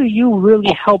 How do you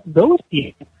really help those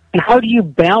people? And how do you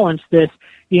balance this,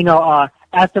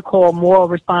 ethical, moral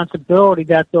responsibility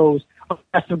that those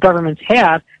oppressive governments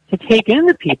have to take in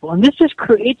the people? And this just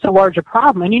creates a larger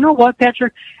problem. And you know what,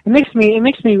 Patrick? It makes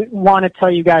me want to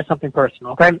tell you guys something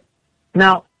personal, okay?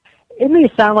 Now, it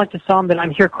may sound like to some that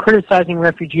I'm here criticizing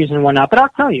refugees and whatnot, but I'll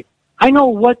tell you, I know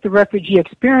what the refugee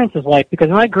experience is like because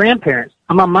my grandparents,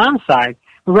 on my mom's side,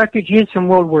 were refugees from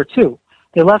World War II.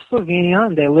 They left Slovenia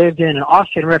and they lived in an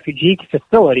Austrian refugee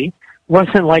facility. It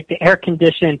wasn't like the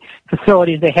air-conditioned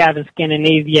facilities they have in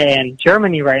Scandinavia and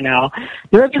Germany right now.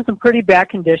 They lived in some pretty bad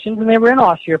conditions, and they were in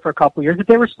Austria for a couple of years, but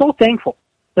they were so thankful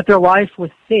that their life was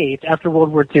saved after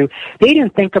World War II. They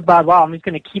didn't think about, wow, I'm just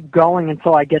going to keep going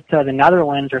until I get to the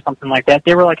Netherlands or something like that.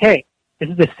 They were like, hey, this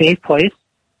is a safe place.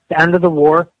 The end of the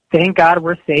war. Thank God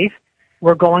we're safe.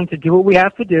 We're going to do what we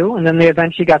have to do. And then they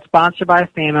eventually got sponsored by a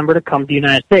family member to come to the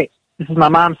United States. This is my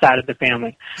mom's side of the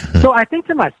family. So I think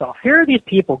to myself, here are these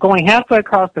people going halfway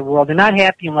across the world. They're not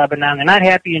happy in Lebanon. They're not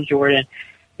happy in Jordan.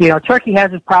 Turkey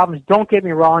has its problems. Don't get me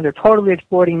wrong. They're totally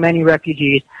exploiting many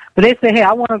refugees. But they say, hey,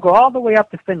 I want to go all the way up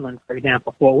to Finland, for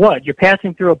example. Well, what? You're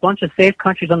passing through a bunch of safe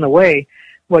countries on the way.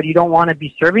 What, you don't want to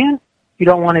be Serbian? You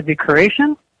don't want to be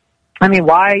Croatian? I mean,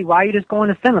 why are you just going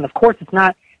to Finland? Of course, it's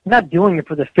not. They're not doing it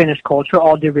for the Finnish culture,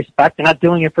 all due respect. They're not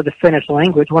doing it for the Finnish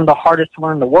language, one of the hardest to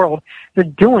learn in the world. They're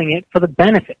doing it for the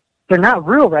benefit. They're not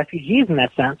real refugees in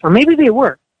that sense. Or maybe they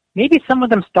were. Maybe some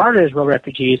of them started as real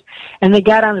refugees, and they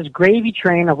got on this gravy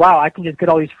train of, wow, I can just get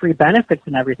all these free benefits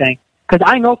and everything. Because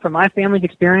I know from my family's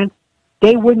experience,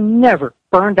 they would never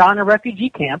burn down a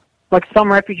refugee camp like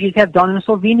some refugees have done in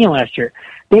Slovenia last year.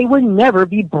 They would never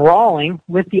be brawling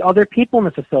with the other people in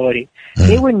the facility.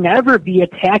 They would never be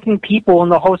attacking people in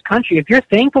the host country. If you're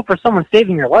thankful for someone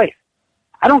saving your life,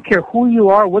 I don't care who you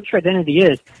are, what your identity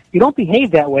is, you don't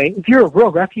behave that way if you're a real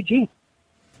refugee.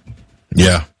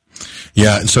 Yeah.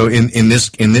 Yeah. And so in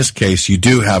this case, you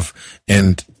do have,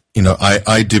 and,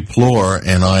 I deplore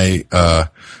and I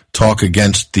talk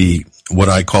against what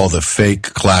I call the fake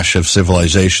clash of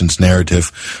civilizations narrative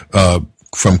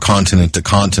from continent to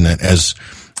continent, as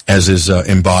is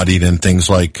embodied in things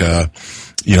like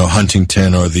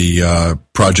Huntington or the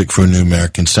Project for a New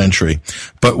American Century.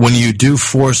 But when you do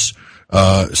force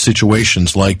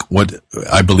situations like what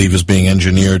I believe is being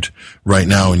engineered right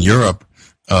now in Europe,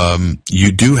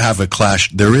 you do have a clash.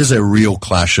 There is a real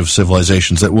clash of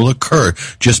civilizations that will occur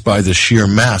just by the sheer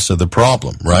mass of the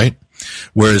problem, right?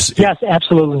 Whereas, yes,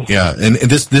 absolutely. Yeah, and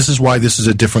this is why this is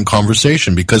a different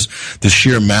conversation, because the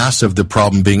sheer mass of the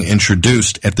problem being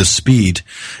introduced at the speed,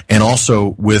 and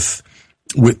also with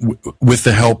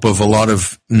the help of a lot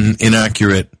of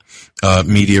inaccurate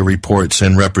media reports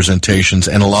and representations,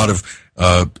 and a lot of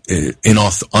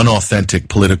unauthentic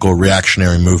political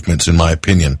reactionary movements, in my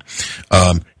opinion,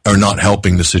 are not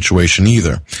helping the situation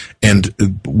either. And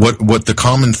what the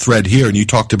common thread here, and you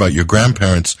talked about your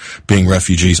grandparents being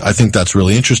refugees, I think that's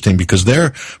really interesting, because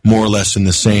they're more or less in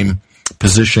the same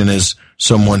position as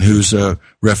someone who's a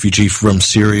refugee from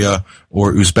Syria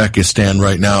or Uzbekistan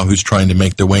right now, who's trying to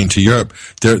make their way into Europe.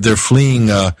 They're fleeing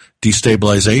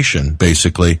destabilization,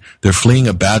 basically. They're fleeing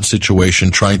a bad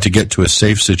situation, trying to get to a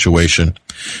safe situation.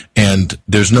 And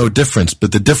there's no difference.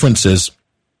 But the difference is,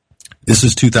 this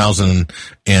is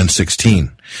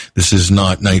 2016. This is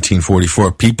not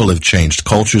 1944. People have changed.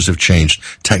 Cultures have changed.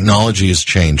 Technology has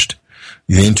changed.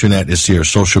 The internet is here.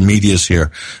 Social media is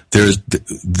here.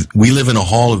 We live in a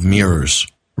hall of mirrors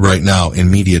right now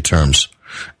in media terms.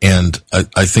 And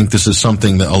I think this is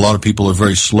something that a lot of people are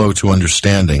very slow to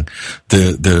understanding,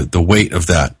 the weight of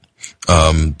that,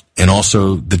 and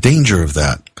also the danger of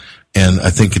that. And I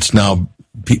think it's now,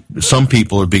 some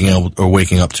people are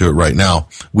waking up to it right now.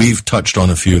 We've touched on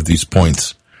a few of these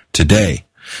points today,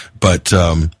 but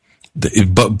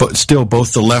still,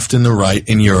 both the left and the right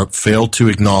in Europe fail to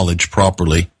acknowledge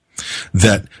properly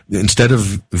that instead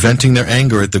of venting their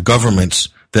anger at the governments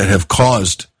that have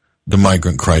caused the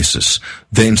migrant crisis,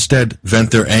 they instead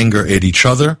vent their anger at each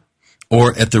other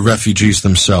or at the refugees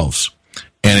themselves.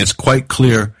 And it's quite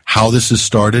clear how this has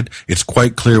started. It's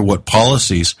quite clear what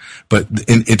policies, but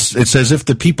it's as if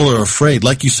the people are afraid.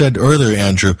 Like you said earlier,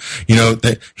 Andrew,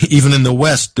 that even in the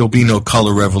West, there'll be no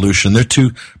color revolution.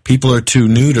 People are too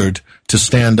neutered to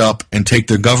stand up and take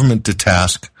their government to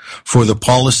task for the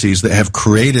policies that have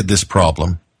created this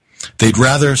problem. They'd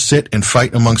rather sit and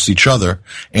fight amongst each other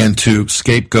and to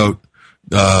scapegoat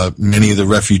many of the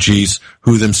refugees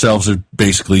who themselves are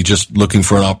basically just looking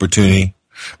for an opportunity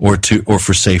or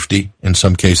for safety in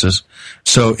some cases.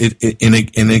 So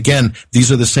and again,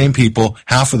 these are the same people.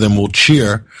 Half of them will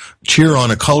cheer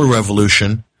on a color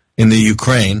revolution in the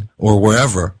Ukraine or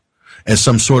wherever as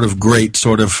some sort of great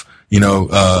sort of,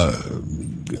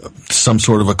 some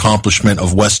sort of accomplishment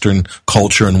of Western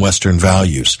culture and Western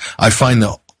values. I find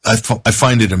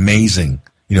it amazing,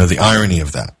 the irony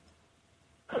of that.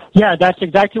 Yeah, that's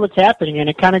exactly what's happening, and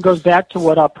it kind of goes back to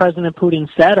what President Putin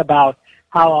said about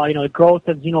how, the growth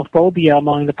of xenophobia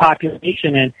among the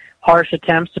population and harsh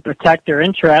attempts to protect their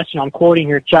interests, I'm quoting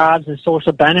here, jobs and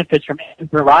social benefits from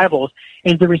immigrant rivals,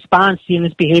 is the response in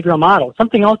this behavioral model.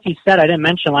 Something else he said I didn't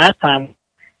mention last time,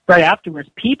 right afterwards,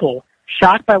 people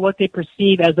shocked by what they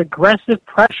perceive as aggressive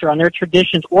pressure on their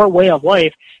traditions or way of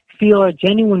life feel a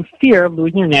genuine fear of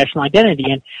losing their national identity.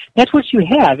 And that's what you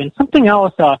have. And something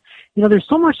else, there's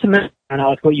so much to mention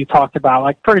with what you talked about.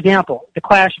 Like, for example, the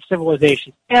clash of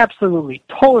civilizations. Absolutely,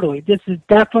 totally. This is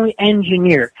definitely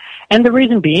engineered. And the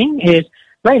reason being is,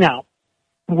 right now,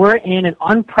 we're in an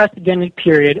unprecedented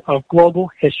period of global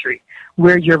history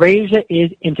where Eurasia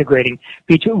is integrating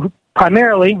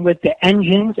primarily with the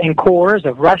engines and cores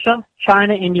of Russia,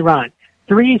 China, and Iran.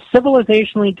 Three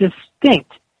civilizationally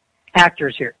distinct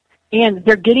actors here. And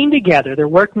they're getting together, they're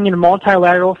working in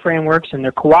multilateral frameworks, and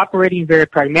they're cooperating very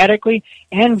pragmatically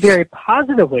and very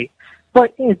positively.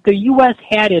 But if the U.S.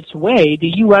 had its way,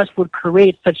 the U.S. would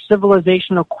create such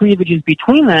civilizational cleavages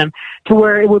between them to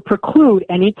where it would preclude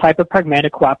any type of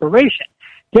pragmatic cooperation.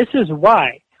 This is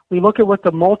why we look at what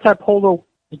the multipolar world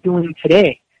is doing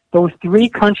today. Those three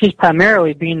countries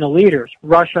primarily being the leaders,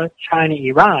 Russia, China,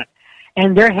 Iran.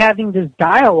 And they're having this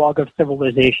dialogue of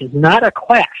civilizations, not a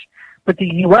clash. But the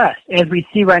U.S., as we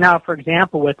see right now, for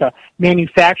example, with a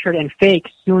manufactured and fake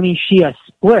Sunni-Shia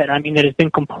split, that has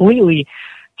been completely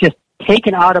just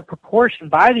taken out of proportion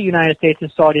by the United States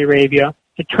and Saudi Arabia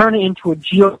to turn it into a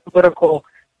geopolitical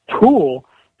tool.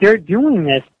 They're doing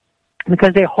this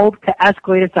because they hope to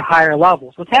escalate it to higher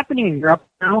levels. What's happening in Europe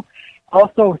now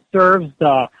also serves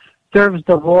the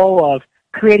role of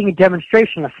creating a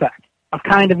demonstration effect, of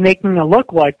kind of making it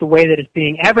look like the way that it's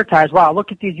being advertised. Wow,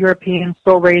 look at these Europeans,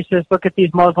 so racist. Look at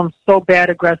these Muslims, so bad,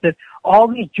 aggressive. All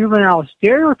these juvenile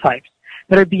stereotypes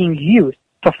that are being used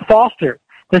to foster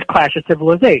this clash of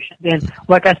civilizations. And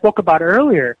like I spoke about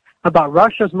earlier, about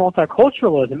Russia's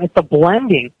multiculturalism, it's a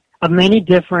blending of many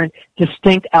different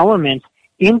distinct elements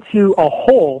into a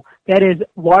whole that is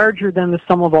larger than the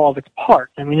sum of all of its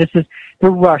parts. This is the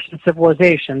Russian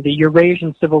civilization, the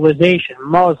Eurasian civilization,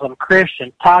 Muslim,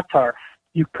 Christian, Tatar,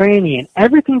 Ukrainian,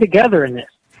 everything together in this.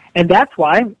 And that's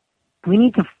why we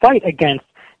need to fight against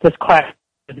this clash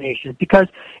of nations because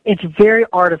it's very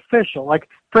artificial. Like,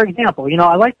 for example,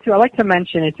 I like to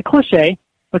mention, it's a cliche,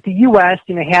 but the U.S.,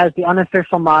 has the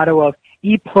unofficial motto of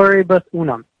e pluribus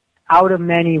unum, out of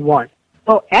many one.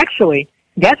 Well, actually,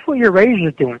 that's what Eurasia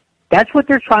is doing. That's what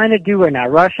they're trying to do right now.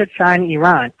 Russia, China,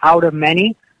 Iran, out of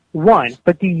many, one.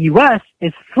 But the U.S.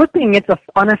 is flipping its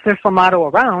unofficial motto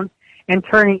around and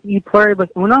turning e pluribus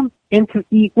unum into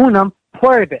e unum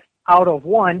pluribus, out of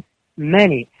one,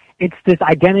 many. It's this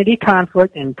identity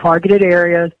conflict in targeted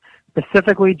areas,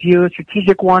 specifically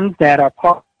geostrategic ones that are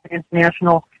part of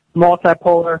international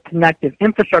multipolar connective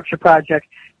infrastructure projects,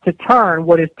 to turn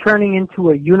what is turning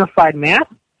into a unified mass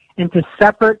into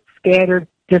separate, scattered,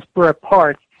 disparate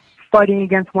parts fighting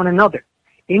against one another.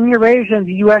 In Eurasia,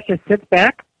 the U.S. just sits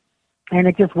back and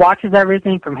it just watches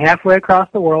everything from halfway across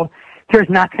the world. There's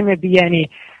not going to be any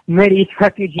Mideast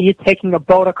refugees taking a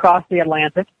boat across the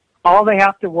Atlantic. All they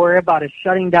have to worry about is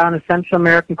shutting down the Central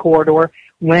American corridor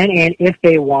when and if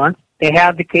they want. They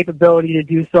have the capability to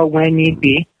do so when need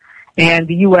be. And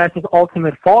the U.S.'s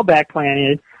ultimate fallback plan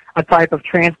is a type of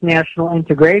transnational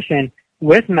integration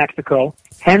with Mexico,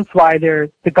 hence why the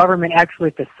government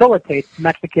actually facilitates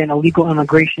Mexican illegal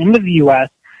immigration into the U.S.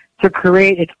 to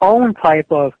create its own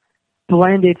type of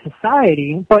blended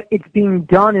society, but it's being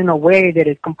done in a way that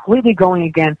is completely going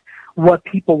against what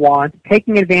people want,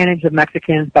 taking advantage of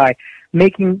Mexicans by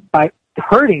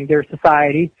hurting their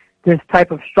society, this type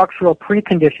of structural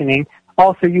preconditioning,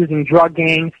 also using drug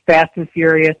gangs, fast and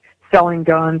furious, selling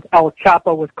guns. El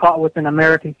Chapo was caught with an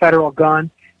American federal gun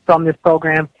from this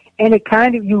program. And it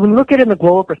kind of, you can look at it in the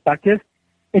global perspective,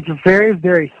 it's very,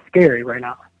 very scary right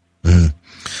now. Mm.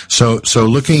 So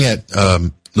looking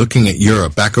at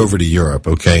Europe, back over to Europe,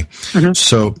 okay? Mm-hmm.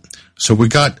 So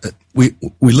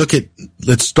we look at,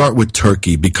 let's start with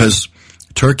Turkey, because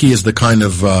Turkey is the kind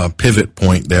of pivot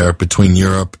point there between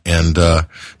Europe and the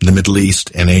Middle East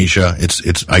and Asia.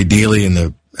 It's ideally in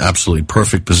the absolutely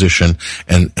perfect position,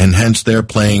 and hence they're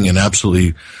playing an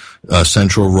absolutely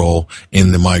central role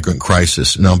in the migrant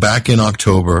crisis. Now, back in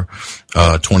October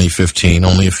 2015,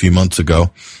 only a few months ago,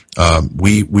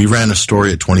 we ran a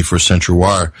story at 21st Century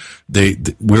Wire. We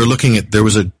were looking at, there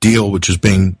was a deal which is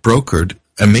being brokered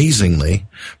amazingly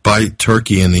by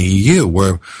Turkey and the EU,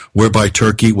 whereby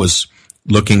Turkey was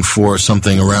looking for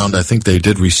something around, I think they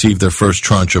did receive their first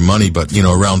tranche of money, but,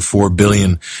 around 4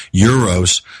 billion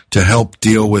euros to help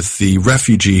deal with the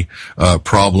refugee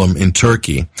problem in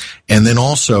Turkey. And then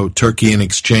also Turkey in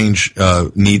exchange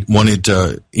wanted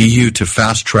EU to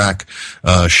fast track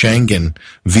Schengen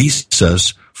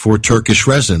visas for Turkish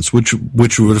residents,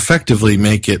 which would effectively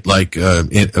make it like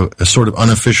a sort of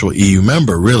unofficial EU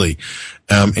member, really.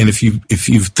 And if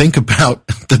you think about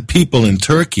the people in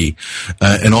Turkey,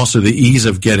 and also the ease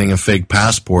of getting a fake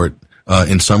passport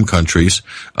in some countries,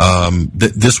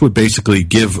 this would basically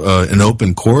give an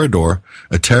open corridor,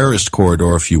 a terrorist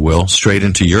corridor, if you will, straight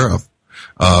into Europe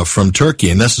from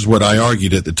Turkey. And this is what I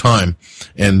argued at the time,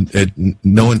 and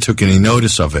no one took any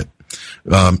notice of it.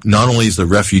 Not only is the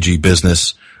refugee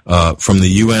business from the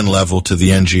UN level to the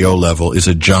NGO level is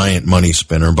a giant money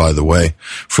spinner, by the way.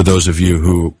 For those of you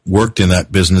who worked in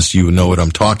that business, you know what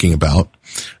I'm talking about,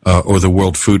 or the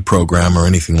World Food Program or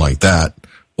anything like that,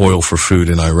 oil for food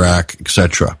in Iraq,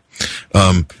 etc.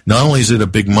 Not only is it a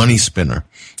big money spinner,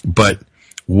 but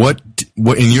what,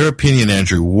 in your opinion,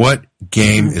 Andrew, what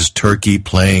game is Turkey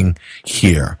playing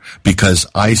here? Because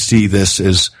I see this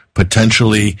as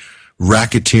potentially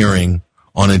racketeering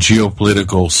on a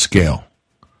geopolitical scale.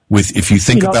 If you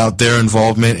think about their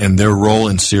involvement and their role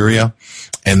in Syria,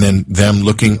 and then them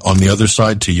looking on the other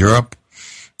side to Europe,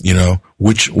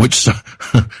 which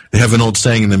they have an old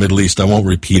saying in the Middle East. I won't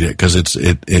repeat it because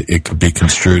it could be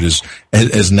construed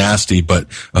as nasty. But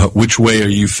which way are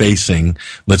you facing?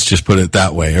 Let's just put it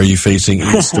that way. Are you facing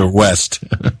east or west?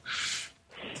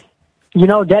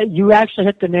 That you actually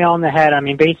hit the nail on the head. I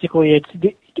mean, basically,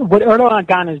 what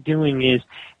Erdogan is doing is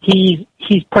he's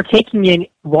partaking in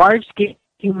large-scale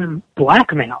human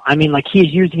blackmail. I mean, like,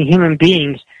 he's using human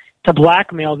beings to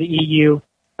blackmail the EU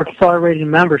for accelerated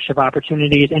membership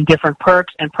opportunities and different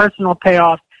perks and personal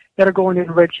payoffs that are going to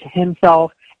enrich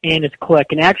himself and his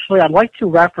clique. And actually, I'd like to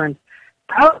reference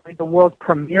probably the world's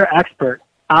premier expert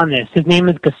on this. His name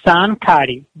is Ghassan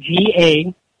Kadi,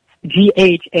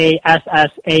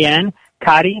 Ghassan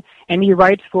Kadi, and he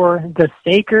writes for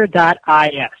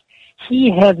thesaker.is.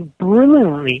 He has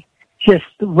brilliantly just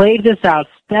laid this out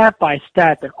step by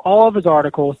step in all of his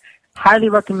articles. Highly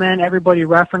recommend everybody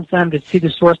reference them to see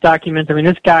the source documents. I mean,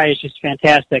 this guy is just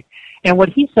fantastic. And what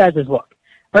he says is, look,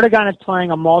 Erdogan is playing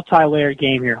a multi-layered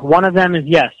game here. One of them is,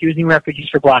 yes, using refugees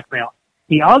for blackmail.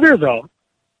 The other, though,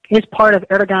 is part of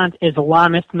Erdogan's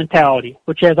Islamist mentality,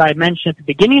 which, as I mentioned at the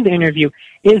beginning of the interview,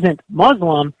 isn't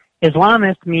Muslim.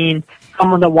 Islamist means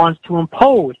someone that wants to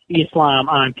impose Islam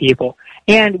on people.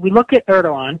 And we look at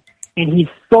Erdogan, and he's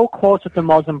so close with the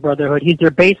Muslim Brotherhood. He's their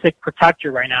basic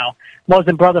protector right now.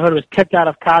 Muslim Brotherhood was kicked out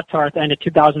of Qatar at the end of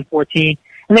 2014,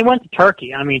 and they went to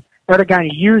Turkey. I mean, Erdogan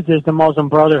uses the Muslim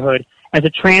Brotherhood as a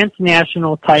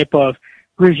transnational type of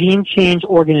regime change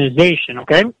organization,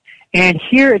 okay? And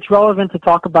here it's relevant to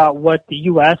talk about what the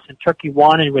U.S. and Turkey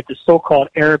wanted with the so-called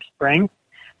Arab Spring.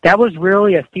 That was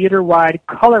really a theater-wide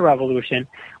color revolution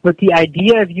with the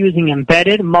idea of using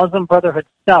embedded Muslim Brotherhood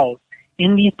cells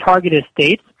in these targeted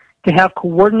states to have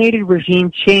coordinated regime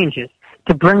changes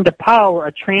to bring to power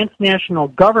a transnational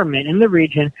government in the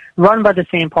region run by the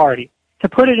same party. To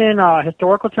put it in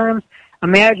historical terms,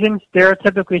 imagine,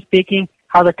 stereotypically speaking,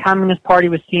 how the Communist Party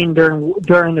was seen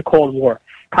during the Cold War.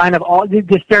 Kind of all,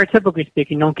 stereotypically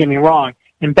speaking, don't get me wrong,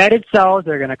 embedded cells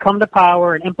are going to come to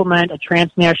power and implement a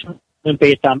transnational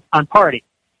based on party.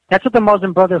 That's what the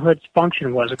Muslim Brotherhood's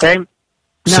function was, okay?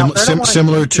 Now,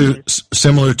 similar to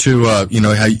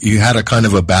how you had a kind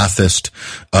of a Ba'athist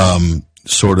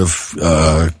sort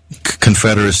of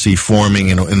confederacy forming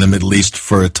in the Middle East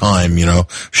for a time,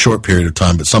 short period of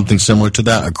time, but something similar to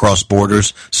that across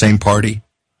borders, same party?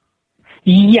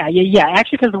 Yeah.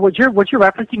 Actually, because what you're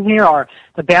referencing here are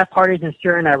the Ba'ath parties in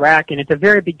Syria and Iraq, and at the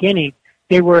very beginning,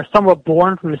 they were somewhat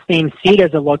born from the same seed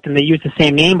as it looked, and they used the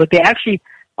same name, but they actually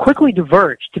quickly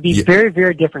diverged to be very,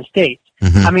 very different states.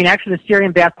 Mm-hmm. I mean, actually, the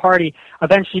Syrian Ba'ath Party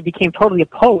eventually became totally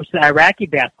opposed to the Iraqi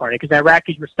Ba'ath Party because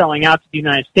Iraqis were selling out to the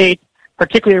United States,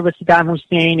 particularly with Saddam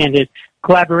Hussein and his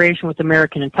collaboration with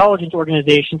American intelligence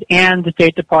organizations and the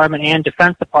State Department and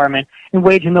Defense Department in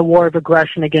waging the war of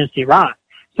aggression against Iran.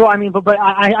 So, I mean, but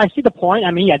I see the point.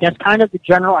 I mean, yeah, that's kind of the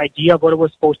general idea of what it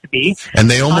was supposed to be. And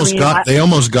they almost got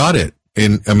it.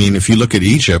 If you look at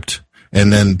Egypt,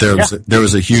 and then there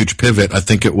was a huge pivot. I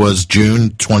think it was June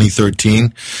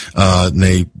 2013.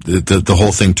 The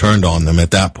whole thing turned on them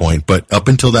at that point. But up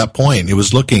until that point, it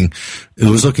was looking,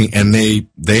 and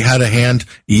they had a hand.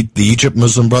 The Egypt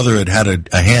Muslim Brotherhood had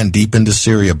a hand deep into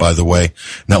Syria, by the way.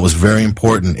 And that was very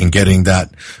important in getting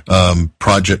that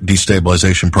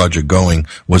destabilization project going.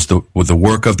 Was the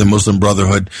work of the Muslim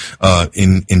Brotherhood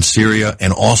in Syria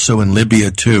and also in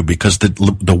Libya too, because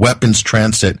the weapons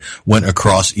transit went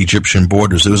across Egyptian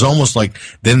borders. It was almost like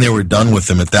then they were done with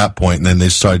them at that point, and then they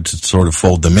started to sort of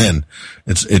fold them in.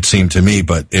 It seemed to me,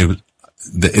 but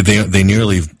they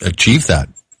nearly achieved that,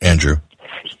 Andrew.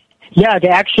 Yeah, they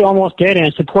actually almost did, and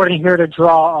it's important here to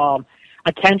draw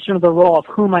attention to the role of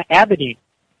Huma Abedin,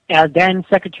 as then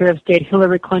Secretary of State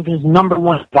Hillary Clinton's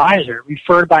 #1 advisor,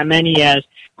 referred by many as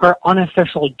her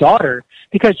unofficial daughter,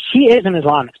 because she is an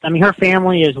Islamist. I mean, her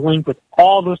family is linked with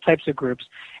all those types of groups.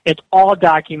 It's all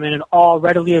documented, all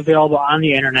readily available on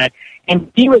the Internet,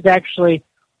 and she was actually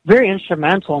very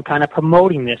instrumental in kind of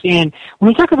promoting this. And when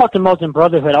we talk about the Muslim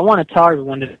Brotherhood, I want to tell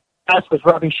everyone that us was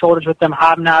rubbing shoulders with them,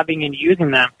 hobnobbing, and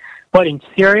using them. But in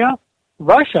Syria,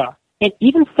 Russia, and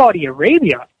even Saudi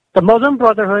Arabia, the Muslim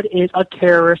Brotherhood is a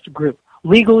terrorist group,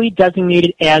 legally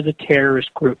designated as a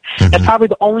terrorist group. Mm-hmm. That's probably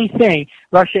the only thing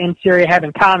Russia and Syria have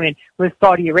in common with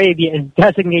Saudi Arabia is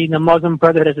designating the Muslim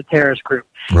Brotherhood as a terrorist group.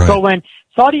 Right. So when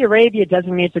Saudi Arabia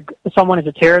designates someone as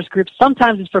a terrorist group,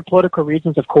 sometimes it's for political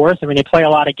reasons, of course. I mean, they play a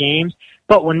lot of games.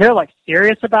 But when they're,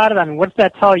 serious about it, I mean, what's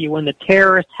that tell you when the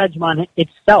terrorist hegemon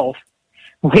itself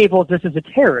labels this as a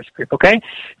terrorist group, okay?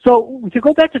 So to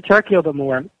go back to Turkey a little bit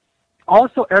more,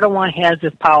 also Erdogan has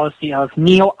this policy of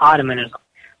neo-Ottomanism.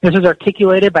 This was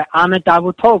articulated by Ahmet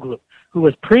Davutoglu, who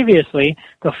was previously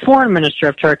the foreign minister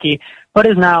of Turkey, but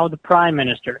is now the prime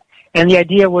minister. And the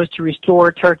idea was to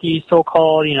restore Turkey's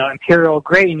so-called, imperial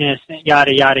greatness,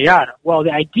 yada, yada, yada. Well,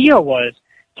 the idea was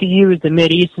to use the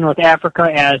Mideast and North Africa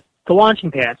as the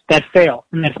launching pads. That failed.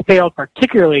 And that failed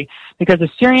particularly because the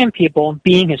Syrian people,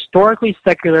 being historically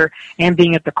secular and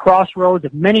being at the crossroads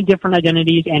of many different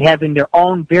identities and having their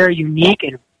own very unique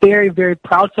and very, very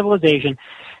proud civilization,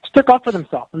 stuck up for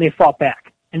themselves, and they fought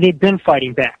back. And they've been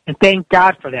fighting back. And thank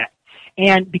God for that.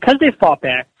 And because they fought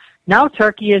back, now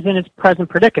Turkey is in its present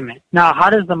predicament. Now, how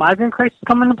does the migrant crisis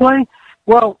come into play?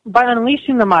 Well, by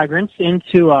unleashing the migrants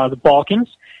into the Balkans,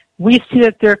 we see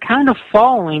that they're kind of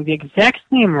following the exact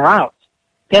same route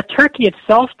that Turkey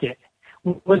itself did,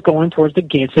 was going towards the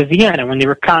gates of Vienna when they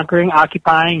were conquering,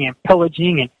 occupying, and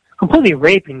pillaging and completely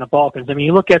raping the Balkans. I mean,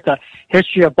 you look at the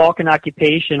history of Balkan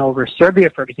occupation over Serbia,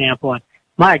 for example, and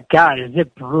my God, is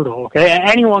it brutal, okay?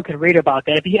 Anyone can read about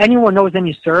that. If anyone knows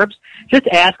any Serbs, just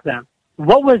ask them.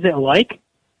 What was it like?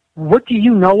 What do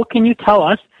you know? What can you tell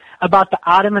us about the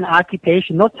Ottoman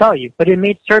occupation, they'll tell you, but it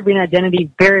made Serbian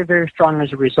identity very, very strong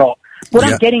as a result. What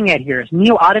I'm getting at here is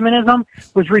neo-Ottomanism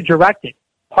was redirected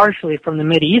partially from the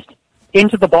Mideast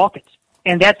into the Balkans.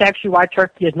 And that's actually why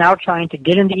Turkey is now trying to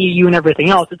get in the EU and everything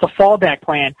else. It's a fallback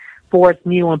plan for its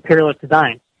neo-imperialist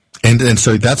design. And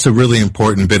so that's a really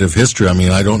important bit of history. I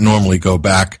mean, I don't normally go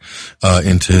back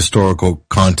into historical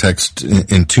context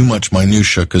in too much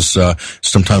minutia because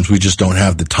sometimes we just don't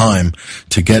have the time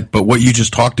to get. But what you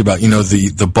just talked about,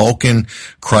 the Balkan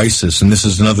crisis, and this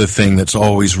is another thing that's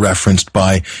always referenced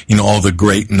by all the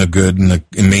great and the good and the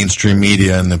mainstream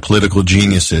media and the political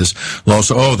geniuses.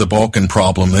 Also, the Balkan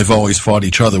problem, they've always fought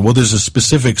each other. Well, there's a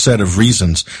specific set of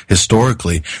reasons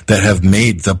historically that have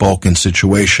made the Balkan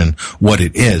situation what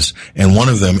it is. And one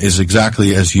of them is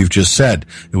exactly as you've just said.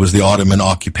 It was the Ottoman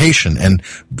occupation. And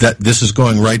that this is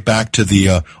going right back to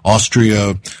the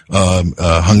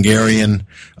Austria-Hungarian,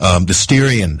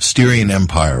 the Styrian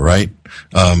Empire, right?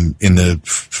 In the,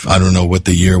 I don't know what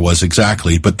the year was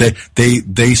exactly, but they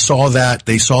saw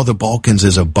the Balkans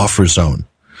as a buffer zone.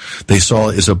 They saw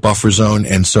it as a buffer zone,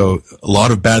 and so a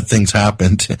lot of bad things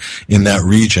happened in that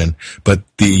region. But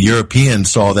the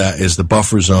Europeans saw that as the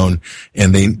buffer zone,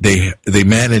 and they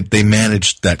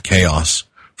managed that chaos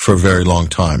for a very long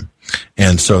time.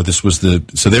 And so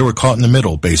so they were caught in the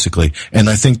middle, basically. And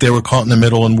I think they were caught in the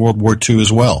middle in World War II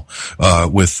as well,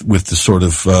 with the sort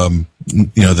of,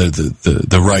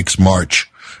 the Reich's march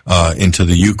into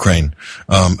the Ukraine.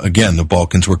 Again, the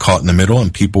Balkans were caught in the middle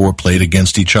and people were played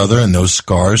against each other, and those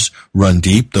scars run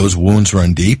deep, those wounds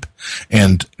run deep,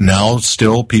 and now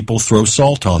still people throw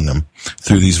salt on them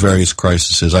through these various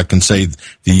crises. I can say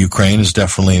the Ukraine is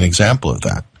definitely an example of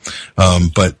that.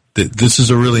 But this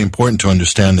is really important to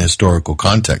understand the historical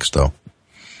context, though.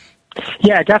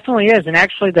 Yeah, it definitely is, and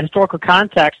actually the historical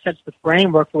context sets the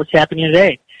framework for what's happening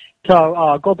today.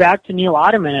 So go back to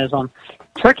neo-Ottomanism.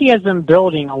 Turkey has been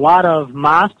building a lot of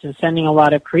mosques and sending a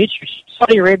lot of preachers.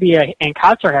 Saudi Arabia and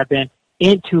Qatar have been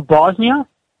into Bosnia,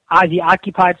 the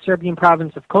occupied Serbian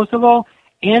province of Kosovo,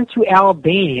 and to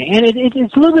Albania. And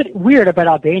it's a little bit weird about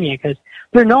Albania because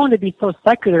they're known to be so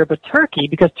secular, but Turkey,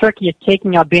 because Turkey is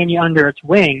taking Albania under its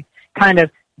wing, kind of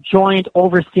joint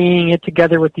overseeing it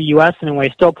together with the U.S. in a way,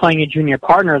 still playing a junior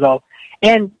partner though.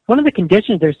 And one of the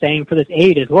conditions they're saying for this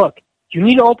aid is, look, you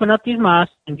need to open up these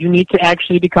mosques and you need to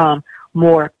actually become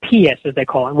more pious, as they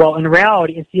call it. Well, in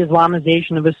reality, it's the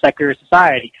Islamization of a secular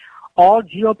society. All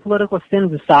geopolitical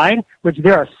sins aside, which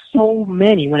there are so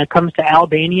many when it comes to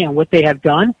Albania and what they have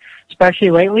done,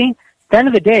 especially lately, at the end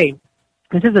of the day,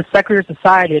 this is a secular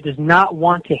society that does not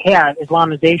want to have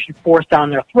Islamization forced down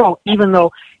their throat, even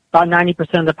though about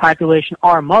 90% of the population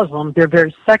are Muslim. They're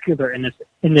very secular in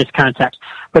this context.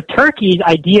 But Turkey's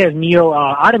idea of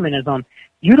neo-Ottomanism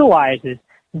utilizes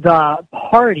the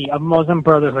party of Muslim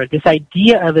Brotherhood, this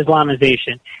idea of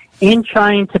Islamization, in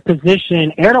trying to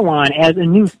position Erdogan as a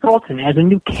new sultan, as a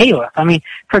new caliph. I mean,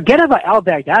 forget about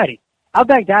al-Baghdadi.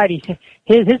 Al-Baghdadi,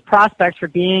 his prospects for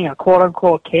being a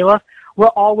quote-unquote caliph were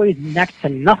always next to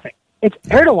nothing. It's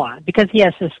Erdogan, because he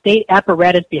has a state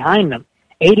apparatus behind him,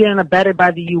 aided and abetted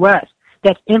by the U.S.,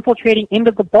 that's infiltrating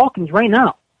into the Balkans right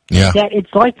now. Yeah. That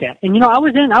it's like that. And I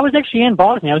was actually in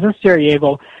Bosnia. I was in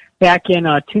Sarajevo back in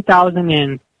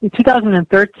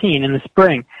 2013 in the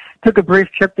spring. Took a brief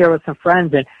trip there with some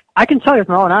friends, and I can tell you with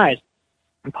my own eyes,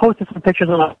 I posted some pictures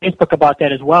on my Facebook about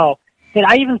that as well, and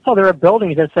I even saw there were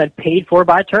buildings that said paid for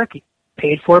by Turkey,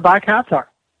 paid for by Qatar,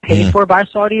 paid for by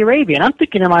Saudi Arabia. And I'm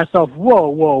thinking to myself,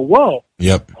 whoa.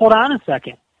 Yep. Hold on a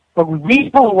second. But we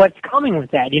know what's coming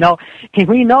with that, and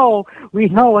we know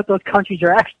what those countries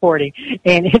are exporting,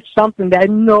 and it's something that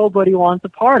nobody wants a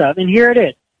part of. And here it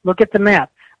is. Look at the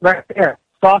map. Right there,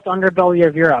 soft underbelly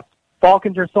of Europe.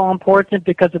 Balkans are so important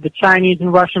because of the Chinese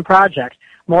and Russian projects,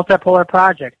 multipolar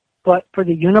projects. But for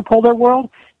the unipolar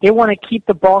world, they want to keep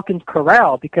the Balkans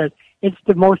corralled because it's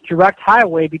the most direct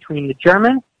highway between the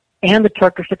German and the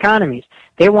Turkish economies.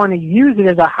 They want to use it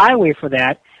as a highway for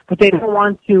that, but they don't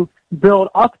want to build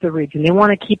up the region. They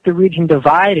want to keep the region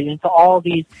divided into all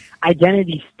these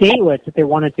identity statelets that they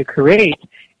wanted to create,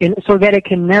 and so that it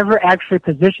can never actually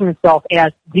position itself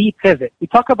as the pivot. We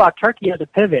talk about Turkey as a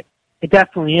pivot. It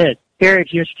definitely is. Very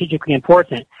geostrategically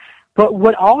important. But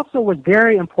what also was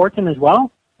very important as well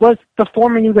was the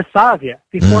former Yugoslavia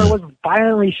before it was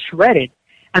violently shredded.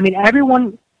 I mean, I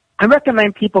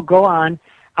recommend people go on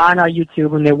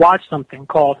YouTube when they watch something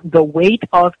called The Weight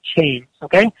of Change,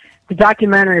 okay? It's a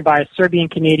documentary by a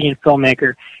Serbian-Canadian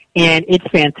filmmaker, and it's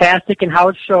fantastic in how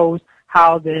it shows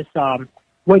how this,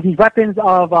 what these weapons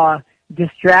of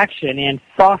distraction and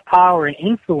soft power and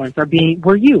influence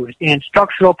were used, and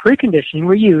structural preconditioning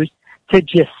were used to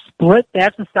just split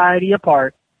that society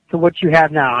apart to what you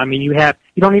have now. I mean, you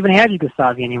don't even have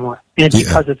Yugoslavia anymore, and it's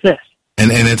because of this. And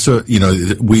it's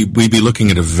we'd be looking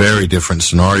at a very different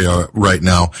scenario right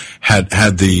now had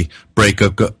the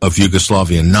breakup of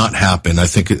Yugoslavia not happened. I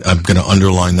think I'm going to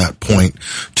underline that point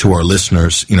to our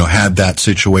listeners. Had that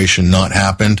situation not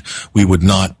happened, we would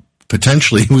not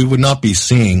be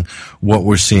seeing what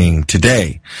we're seeing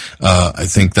today. I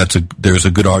think there's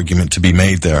a good argument to be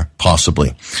made there,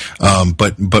 possibly.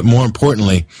 But more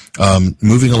importantly,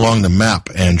 moving along the map,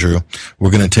 Andrew,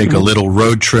 we're going to take a little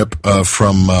road trip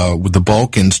from the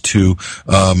Balkans to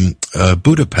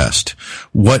Budapest.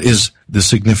 What is the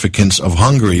significance of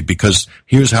Hungary? Because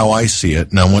here's how I see it,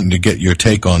 and I wanted to get your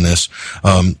take on this.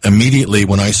 Immediately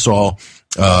when I saw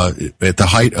at the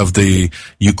height of the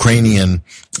Ukrainian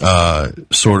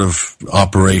sort of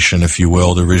operation, if you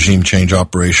will, the regime change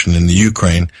operation in the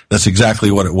Ukraine. That's exactly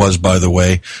what it was, by the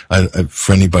way.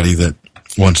 For anybody that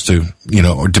wants to,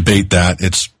 or debate that,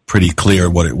 it's pretty clear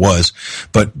what it was.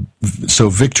 But so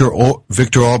Viktor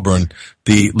Orban,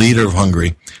 the leader of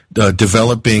Hungary,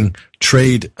 developing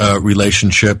trade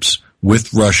relationships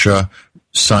with Russia,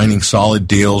 signing solid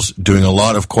deals, doing a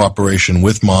lot of cooperation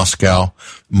with Moscow,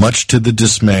 much to the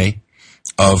dismay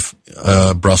of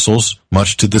Brussels,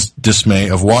 much to the dismay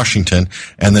of Washington.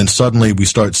 And then suddenly we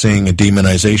start seeing a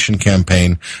demonization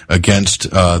campaign against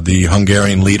the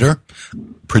Hungarian leader,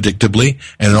 predictably.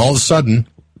 And all of a sudden,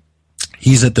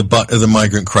 he's at the butt of the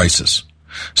migrant crisis.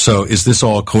 So is this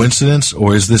all a coincidence,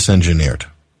 or is this engineered?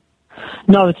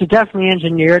 No, it's definitely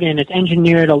engineered, and it's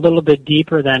engineered a little bit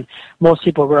deeper than most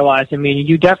people realize. I mean,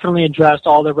 you definitely addressed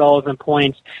all the relevant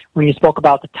points when you spoke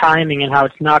about the timing and how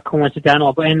it's not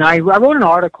coincidental. And I wrote an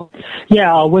article,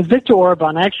 with Viktor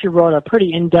Orban. I actually wrote a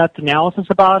pretty in-depth analysis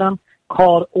about him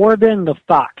called Orban the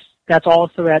Fox. That's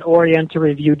also at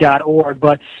orientalreview.org.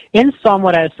 But in sum,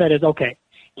 what I said is, okay,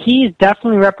 he's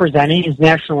definitely representing his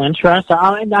national interests.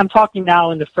 I'm talking now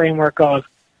in the framework of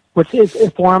which is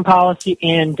foreign policy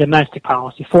and domestic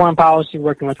policy. Foreign policy,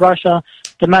 working with Russia,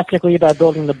 domestically by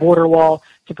building the border wall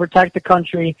to protect the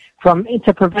country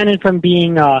to prevent it from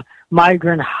being a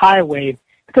migrant highway.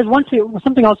 Because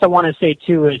something else I want to say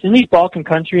too is in these Balkan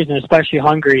countries, and especially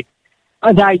Hungary,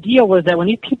 the idea was that when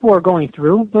these people are going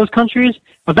through those countries,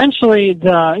 eventually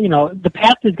the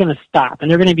path is going to stop, and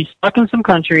they're going to be stuck in some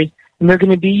countries, and they're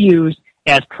going to be used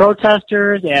as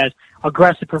protesters, as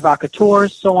aggressive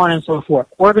provocateurs, so on and so forth.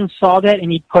 Orban saw that,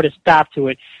 and he put a stop to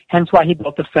it, hence why he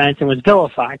built the fence and was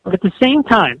vilified. But at the same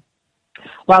time,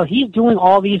 while he's doing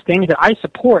all these things that I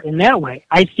support in that way,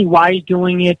 I see why he's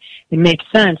doing it, it makes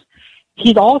sense,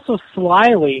 he's also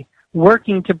slyly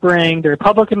working to bring the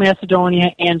Republic of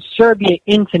Macedonia and Serbia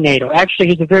into NATO. Actually,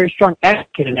 he's a very strong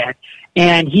advocate of that,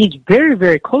 and he's very,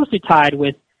 very closely tied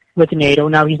with NATO.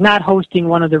 Now, he's not hosting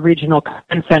one of the regional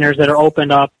command centers that are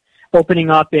opening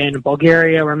up in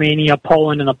Bulgaria, Romania,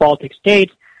 Poland, and the Baltic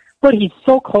states, but he's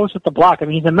so close with the bloc. I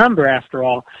mean, he's a member after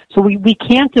all. So we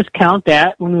can't discount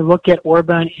that when we look at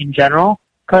Orban in general,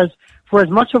 because for as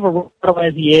much of a rebel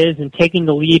as he is in taking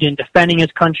the lead in defending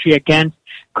his country against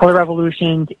color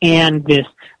revolutions and this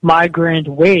migrant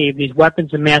wave, these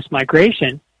weapons of mass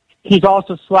migration, he's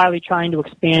also slyly trying to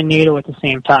expand NATO at the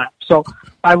same time. So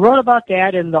I wrote about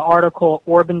that in the article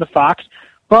Orban the Fox.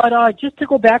 But just to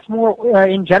go back more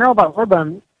in general about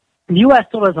Orban, the U.S.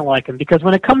 still doesn't like him because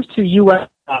when it comes to U.S.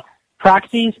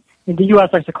 Proxies, the U.S.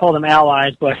 likes to call them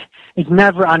allies, but it's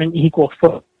never on an equal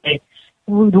footing.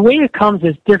 The way it comes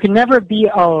is there can never be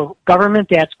a government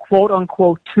that's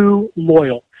quote-unquote too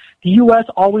loyal. The U.S.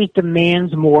 always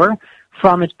demands more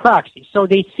from its proxies. So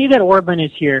they see that Orban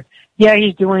is here. Yeah,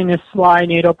 he's doing this sly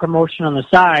NATO promotion on the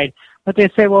side, but they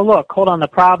say, well, look, hold on, the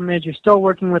problem is you're still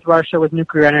working with Russia with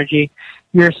nuclear energy.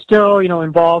 You're still,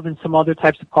 involved in some other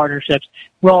types of partnerships.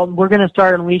 Well, we're going to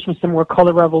start unleashing some more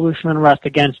color revolution unrest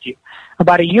against you.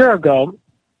 About a year ago,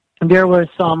 there was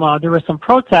some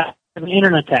protests and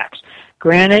internet attacks.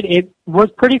 Granted, it was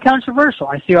pretty controversial.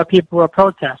 I see why people were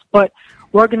protest, but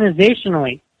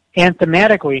organizationally and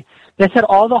thematically, they said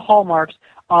all the hallmarks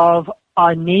of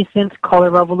a nascent color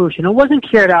revolution. It wasn't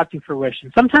carried out to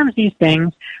fruition. Sometimes these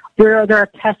things, there are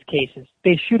test cases.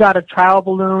 They shoot out a trial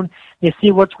balloon. They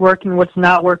see what's working, what's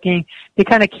not working. They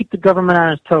kind of keep the government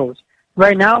on its toes.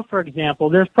 Right now, for example,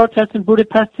 there's protests in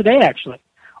Budapest today, actually,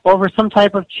 over some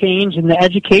type of change in the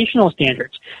educational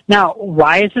standards. Now,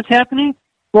 why is this happening?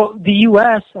 Well, the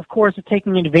U.S., of course, is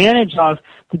taking advantage of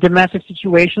the domestic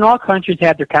situation. All countries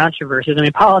have their controversies. I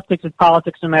mean, politics is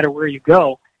politics no matter where you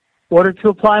go, in order to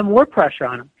apply more pressure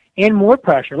on them and more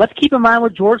pressure. Let's keep in mind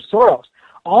with George Soros,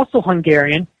 also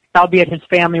Hungarian, albeit his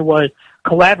family was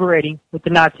collaborating with the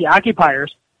Nazi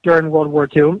occupiers during World War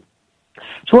II.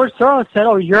 George Soros said,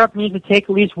 Europe needs to take at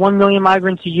least 1 million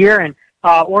migrants a year, and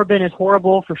Orban is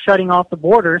horrible for shutting off the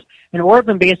borders. And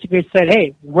Orban basically said,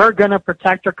 hey, we're going to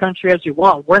protect our country as we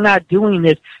want. We're not doing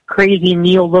this crazy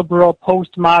neoliberal,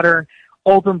 postmodern,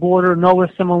 open border, no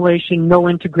assimilation, no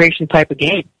integration type of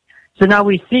game. So now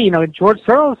we see, George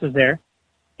Soros is there,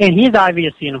 and he's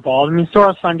obviously involved. I mean,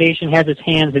 Soros Foundation has its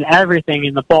hands in everything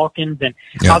in the Balkans and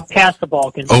out past the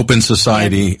Balkans. Open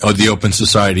Society, the Open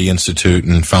Society Institute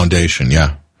and Foundation,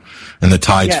 and the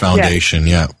Tides Foundation,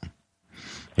 Yeah,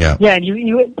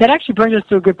 and that actually brings us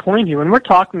to a good point here. When we're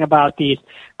talking about these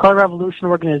color revolution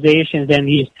organizations and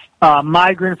these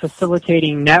migrant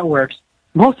facilitating networks,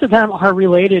 most of them are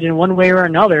related in one way or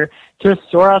another to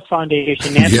Soros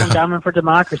Foundation, National Endowment for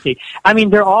Democracy. I mean,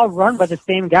 they're all run by the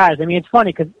same guys. I mean, it's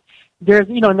funny because there's,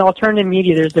 in the alternative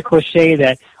media, there's the cliche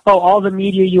that, all the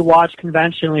media you watch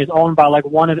conventionally is owned by like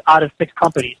one out of 6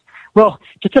 companies. Well,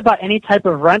 just about any type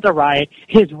of rent-a-riot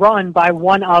is run by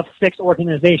one of 6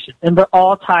 organizations, and they're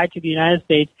all tied to the United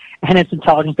States and its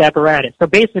intelligence apparatus. So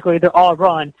basically, they're all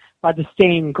run by the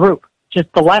same group.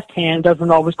 Just the left hand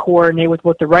doesn't always coordinate with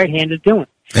what the right hand is doing.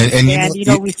 And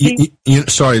we see.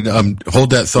 Sorry, hold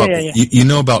that thought. Yeah. You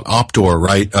know about Optor,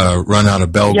 right? Run out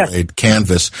of Belgrade,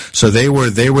 Canvas. So they were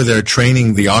there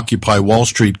training the Occupy Wall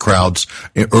Street crowds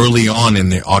early on in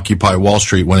the Occupy Wall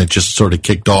Street when it just sort of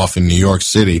kicked off in New York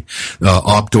City.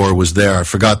 Optor was there. I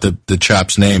forgot the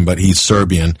chap's name, but he's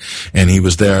Serbian, and he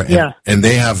was there. And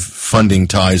they have funding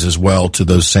ties as well to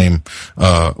those same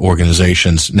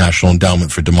organizations: National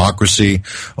Endowment for Democracy,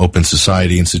 Open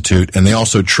Society Institute, and they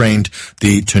also trained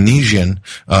the Tunisian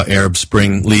Arab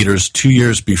Spring leaders 2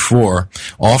 years before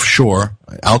offshore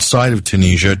outside of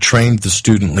Tunisia, trained the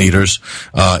student leaders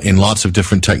in lots of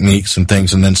different techniques and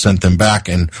things, and then sent them back,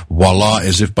 and voila,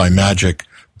 as if by magic,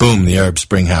 boom, the Arab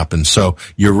Spring happened. So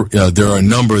there are a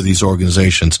number of these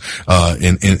organizations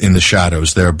in the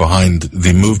shadows. They're behind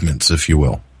the movements, if you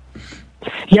will.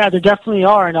 Yeah, there definitely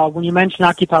are. And when you mention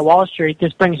Occupy Wall Street,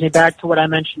 this brings me back to what I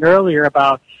mentioned earlier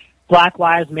about Black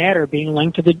Lives Matter being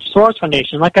linked to the Soros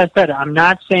Foundation. Like I said, I'm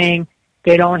not saying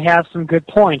they don't have some good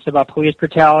points about police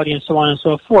brutality and so on and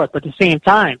so forth, but at the same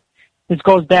time, this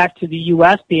goes back to the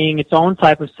U.S. being its own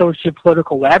type of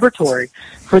socio-political laboratory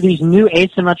for these new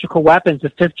asymmetrical weapons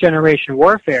of fifth-generation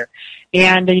warfare.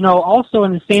 And, also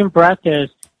in the same breath as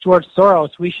George Soros,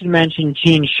 we should mention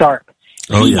Gene Sharp.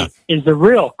 He is the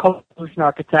real color-revolution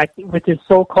architect with his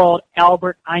so-called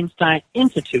Albert Einstein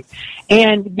Institute.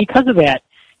 And because of that,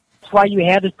 that's why you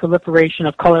have this proliferation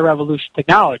of color revolution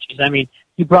technologies. I mean,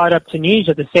 you brought up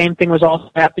Tunisia. The same thing was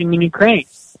also happening in Ukraine.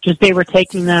 Just they were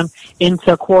taking them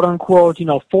into quote-unquote,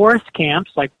 forest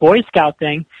camps, like Boy Scout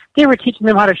thing. They were teaching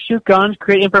them how to shoot guns,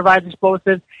 create improvised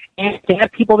explosives, and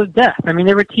stab people to death. I mean,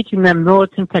 they were teaching them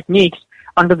militant techniques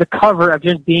under the cover of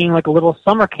just being like a little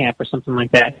summer camp or something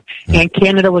like that. And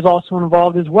Canada was also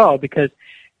involved as well because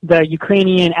the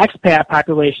Ukrainian expat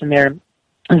population there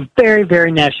is very,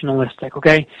 very nationalistic,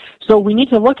 okay? So we need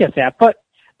to look at that. But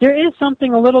there is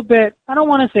something a little bit, I don't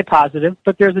want to say positive,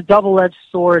 but there's a double-edged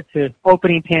sword to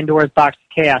opening Pandora's box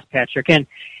of chaos, Patrick. And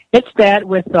it's that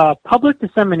with public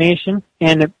dissemination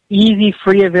and the easy,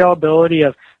 free availability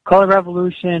of Color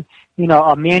Revolution,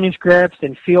 manuscripts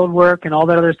and field work and all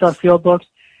that other stuff, field books,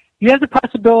 you have the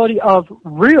possibility of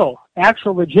real,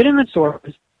 actual, legitimate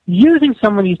sources using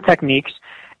some of these techniques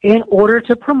in order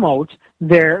to promote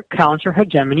their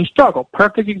counter-hegemony struggle.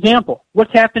 Perfect example.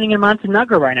 What's happening in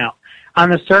Montenegro right now? On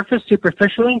the surface,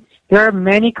 superficially, there are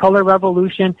many color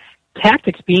revolution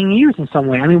tactics being used in some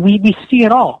way. I mean, we see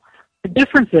it all. The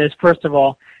difference is, first of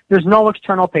all, there's no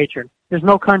external patron. There's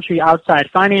no country outside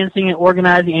financing it,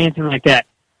 organizing, anything like that.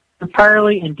 It's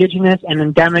entirely indigenous and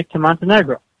endemic to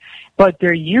Montenegro. But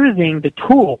they're using the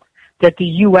tool that the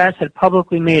U.S. had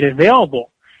publicly made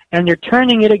available, and they're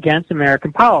turning it against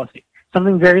American policy.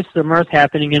 Something very similar is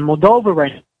happening in Moldova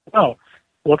right now.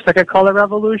 Looks like a color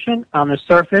revolution on the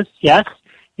surface, yes.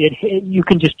 You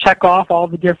can just check off all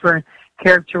the different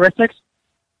characteristics,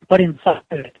 but inside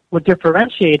of it, what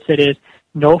differentiates it is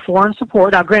no foreign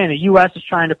support. Now, granted, the U.S. is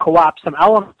trying to co-opt some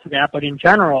elements of that, but in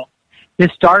general, this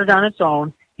started on its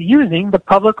own using the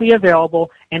publicly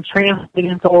available and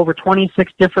translated into over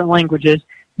 26 different languages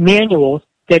manuals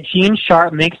that Gene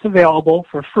Sharp makes available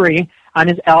for free on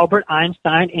his Albert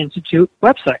Einstein Institute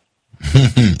website.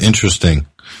 Interesting.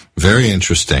 Very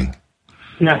interesting.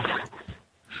 Yes.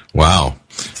 Wow.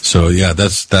 So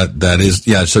that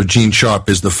is so Gene Sharp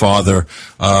is the father,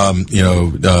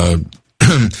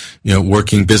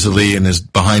 working busily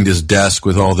behind his desk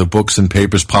with all the books and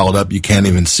papers piled up. You can't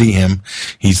even see him.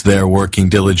 He's there working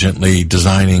diligently,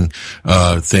 designing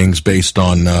things based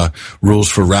on rules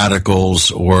for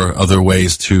radicals or other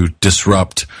ways to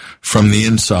disrupt from the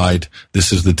inside.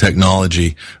 This is the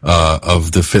technology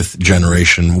of the fifth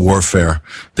generation warfare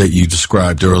that you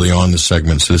described early on in the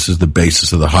segment. So this is the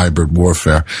basis of the hybrid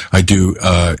warfare. I do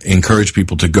encourage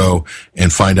people to go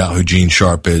and find out who Gene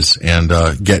Sharp is and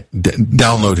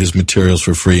download his materials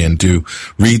for free and do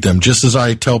read them, just as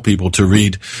I tell people to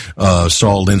read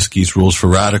Saul Alinsky's Rules for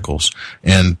Radicals.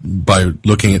 And by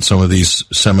looking at some of these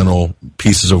seminal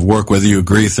pieces of work, whether you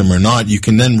agree with them or not, you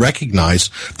can then recognize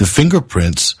the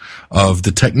fingerprints of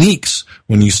the techniques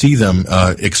when you see them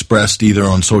expressed either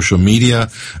on social media.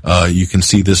 You can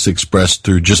see this expressed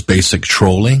through just basic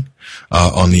trolling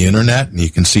on the internet, and you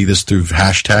can see this through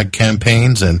hashtag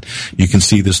campaigns, and you can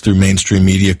see this through mainstream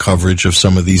media coverage of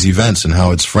some of these events and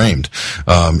how it's framed.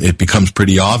 It becomes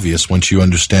pretty obvious once you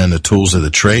understand the tools of the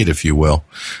trade, if you will.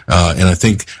 And I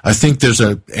think there's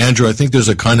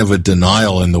a kind of a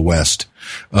denial in the West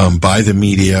by the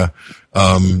media.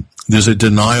 There's a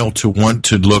denial to want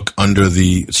to look under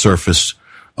the surface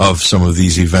of some of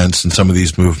these events and some of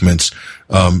these movements.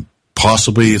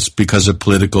 Possibly it's because of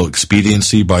political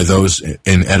expediency by those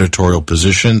in editorial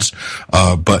positions,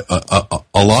 but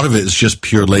a lot of it is just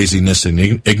pure laziness and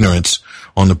ignorance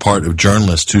on the part of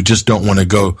journalists who just don't want to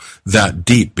go that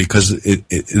deep, because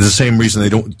the same reason they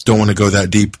don't want to go that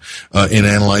deep in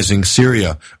analyzing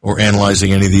Syria or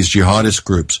analyzing any of these jihadist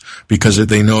groups, because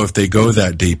they know if they go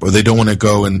that deep, or they don't want to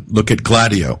go and look at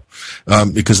GLADIO,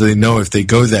 because they know if they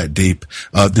go that deep,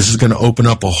 this is going to open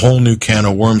up a whole new can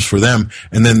of worms for them,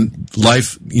 and then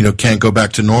life, can't go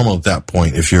back to normal at that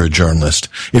point if you're a journalist,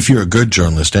 if you're a good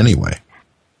journalist anyway.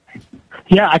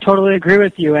 Yeah, I totally agree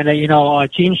with you. And,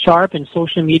 Gene Sharp and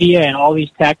social media and all these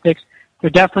tactics, they're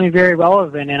definitely very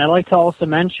relevant. And I'd like to also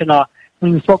mention,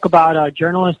 when you spoke about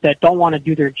journalists that don't want to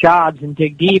do their jobs and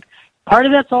dig deep, part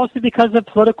of that's also because of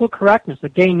political correctness.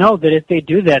 Like, they know that if they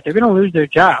do that, they're going to lose their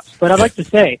jobs. But I'd like to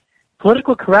say,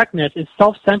 political correctness is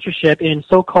self-censorship in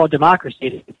so-called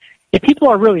democracies. If people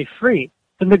are really free,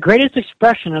 then the greatest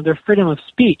expression of their freedom of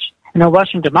speech in a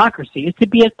Russian democracy is to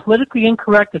be as politically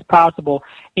incorrect as possible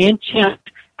and challenge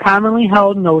commonly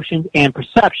held notions and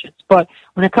perceptions. But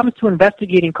when it comes to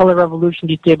investigating color revolution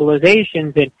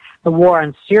destabilizations and the war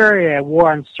on Syria,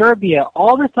 war on Serbia,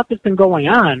 all this stuff that's been going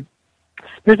on,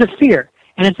 there's a fear.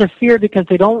 And it's a fear because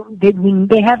they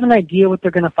have an idea what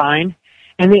they're going to find,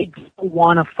 and they don't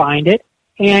want to find it.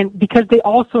 And because they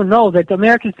also know that the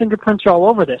American fingerprints are all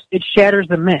over this. It shatters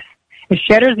the myth. It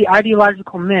shatters the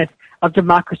ideological myth of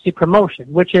democracy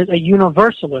promotion, which is a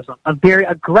universalism, a very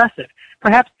aggressive,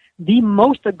 perhaps the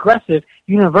most aggressive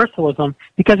universalism,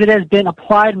 because it has been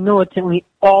applied militantly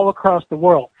all across the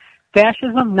world.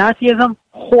 Fascism, Nazism,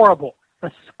 horrible,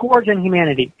 a scourge on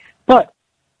humanity. But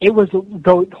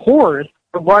the horrors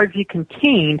were largely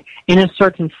contained in a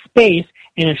certain space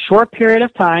in a short period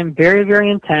of time, very,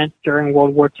 very intense during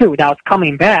World War II. Now it's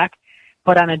coming back,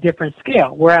 but on a different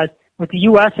scale, whereas what the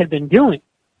U.S. had been doing,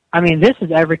 this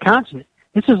is every continent.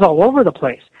 This is all over the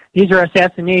place. These are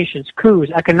assassinations, coups,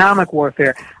 economic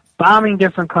warfare, bombing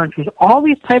different countries, all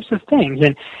these types of things.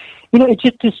 And, it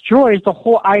just destroys the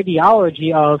whole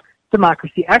ideology of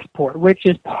democracy export, which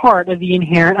is part of the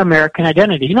inherent American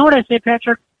identity. You know what I say,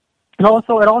 Patrick? It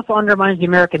also undermines the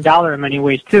American dollar in many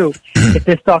ways, too, if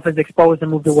this stuff is exposed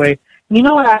and moved away. And you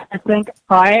know what I think?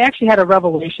 I actually had a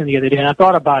revelation the other day, and I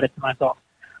thought about it to myself.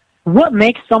 What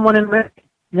makes someone in America?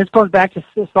 And this goes back to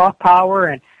soft power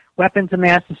and weapons of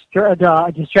mass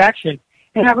distraction.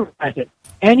 And I realize it.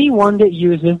 Anyone that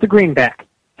uses the greenback,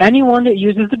 anyone that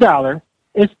uses the dollar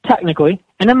is technically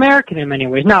an American in many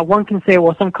ways. Now, one can say,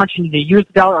 well, some countries need to use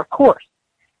the dollar, of course.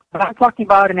 But I'm talking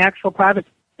about an actual private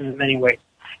system in many ways.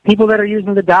 People that are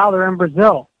using the dollar in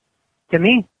Brazil, to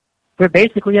me, they're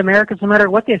basically Americans no matter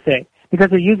what they say, because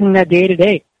they're using that day to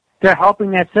day. They're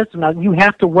helping that system. Now, you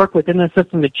have to work within the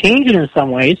system to change it in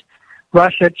some ways.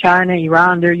 Russia, China,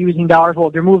 Iran, they're using dollars. Well,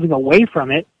 they're moving away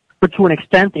from it, but to an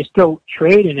extent, they still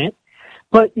trade in it.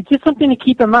 But it's just something to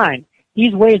keep in mind.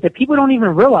 These ways that people don't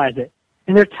even realize it,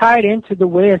 and they're tied into the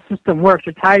way a system works.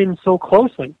 They're tied in so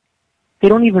closely. They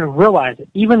don't even realize it.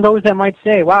 Even those that might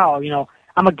say, wow,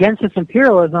 I'm against this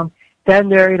imperialism, then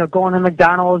they're, going to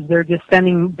McDonald's, they're just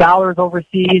sending dollars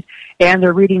overseas, and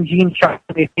they're reading Gene Sharp.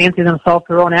 They fancy themselves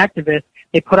their own activists.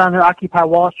 They put on their Occupy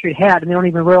Wall Street hat, and they don't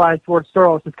even realize George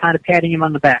Soros is kind of patting him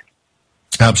on the back.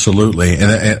 Absolutely.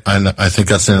 And I think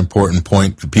that's an important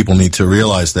point that people need to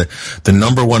realize, that the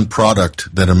number one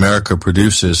product that America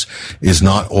produces is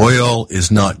not oil, is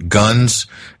not guns,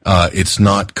 it's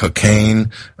not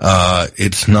cocaine,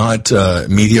 it's not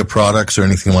media products or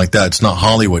anything like that. It's not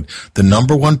Hollywood. The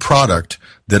number one product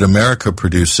that America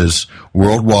produces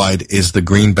worldwide is the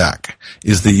greenback,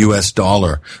 is the U.S.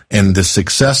 dollar. And the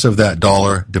success of that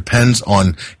dollar depends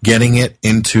on getting it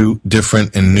into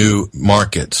different and new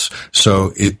markets.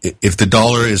 So if the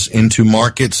dollar is into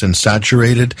markets and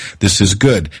saturated, this is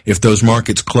good. If those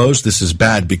markets close, this is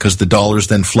bad, because the dollars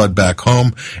then flood back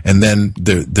home, and then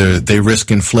they risk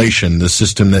inflation, the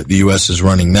system that the U.S. is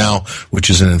running now, which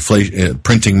is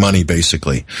printing money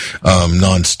basically,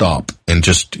 nonstop, and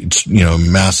just,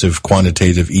 massive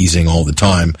quantitative easing all the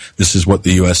time. This is what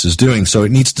the U.S. is doing. So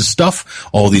it needs to stuff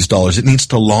all these dollars. It needs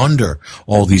to launder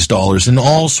all these dollars in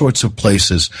all sorts of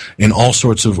places, in all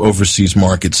sorts of overseas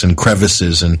markets and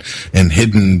crevices and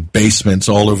hidden basements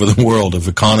all over the world of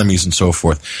economies and so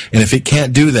forth. And if it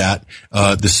can't do that,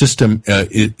 the system,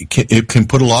 it can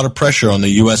put a lot of pressure on the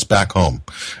U.S. back home.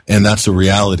 And that's a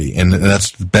reality. And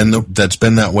that's been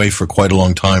that way for quite a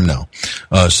long time now.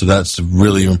 So that's a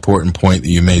really important point that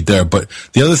you made there. But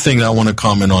the other thing that I want to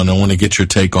comment on, I want to get your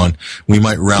take on, we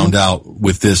might round out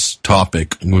with this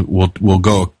topic. We'll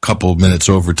go a couple of minutes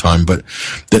over time, but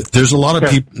there's a lot of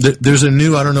people, there's a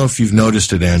new, I don't know if you've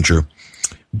noticed it, Andrew,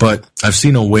 but I've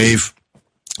seen a wave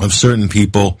of certain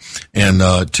people, and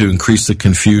to increase the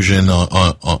confusion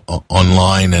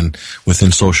online and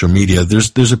within social media,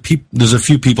 there's a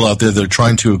few people out there that are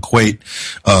trying to equate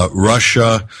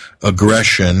Russia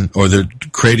aggression, or they're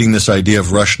creating this idea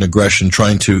of Russian aggression,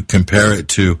 trying to compare it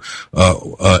to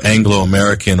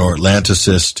Anglo-American or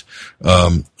Atlanticist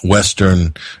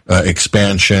Western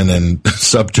expansion and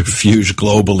subterfuge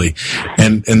globally,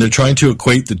 and they're trying to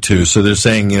equate the two. So they're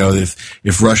saying,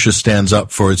 if Russia stands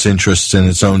up for its interests in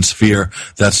its own sphere,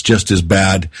 that's just as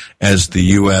bad as the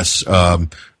U.S.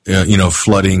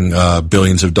 Flooding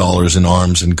billions of dollars in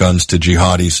arms and guns to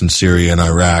jihadis in Syria and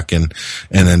Iraq, and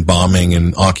then bombing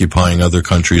and occupying other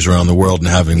countries around the world and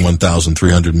having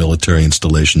 1,300 military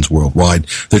installations worldwide.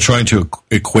 They're trying to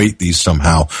equate these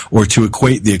somehow, or to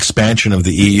equate the expansion of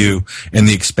the EU and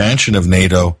the expansion of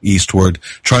NATO eastward,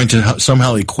 trying to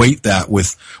somehow equate that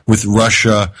with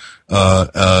Russia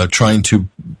trying to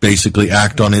basically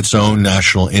act on its own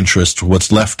national interest,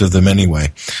 what's left of them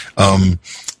anyway.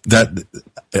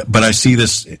 But I see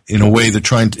this in a way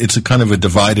it's a kind of a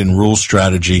divide and rule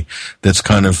strategy that's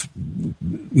kind of,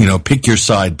 pick your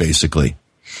side basically.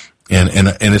 And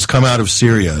it's come out of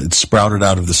Syria. It's sprouted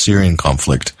out of the Syrian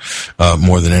conflict,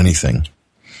 more than anything.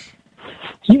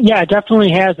 Yeah, it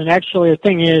definitely has. And actually the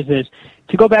thing is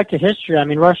to go back to history, I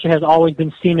mean, Russia has always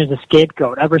been seen as a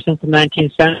scapegoat ever since the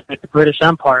 19th century, the British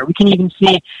Empire. We can even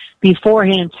see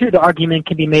beforehand, too, the argument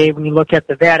can be made when you look at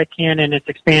the Vatican and its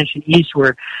expansion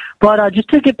eastward. But just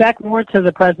to get back more to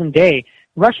the present day,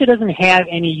 Russia doesn't have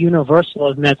any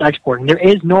universalism that's exporting. There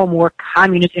is no more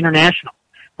communist international,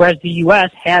 whereas the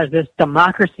U.S. has this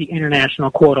democracy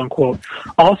international, quote-unquote.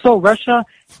 Also, Russia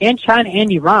and China and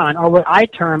Iran are what I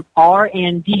term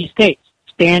R&D states,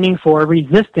 standing for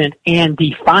resistant and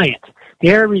defiant.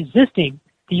 They are resisting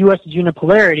the U.S.'s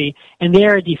unipolarity, and they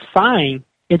are defying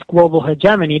its global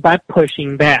hegemony by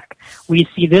pushing back. We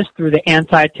see this through the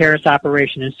anti-terrorist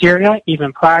operation in Syria.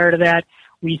 Even prior to that,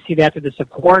 we see that through the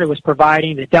support it was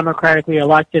providing the democratically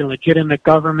elected and legitimate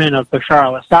government of Bashar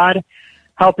al-Assad,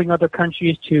 helping other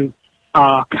countries to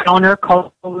counter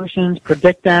coalitions,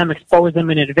 predict them, expose them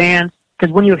in advance.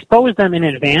 Because when you expose them in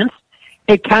advance,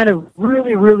 it kind of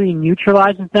really, really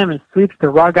neutralizes them and sweeps the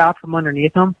rug out from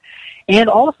underneath them. And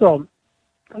also,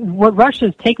 what Russia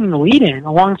is taking the lead in,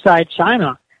 alongside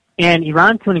China and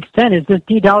Iran to an extent, is this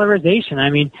de-dollarization. I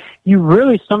mean, you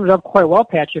really summed it up quite well,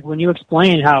 Patrick, when you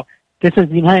explained how this is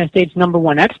the United States' number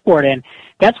one export. And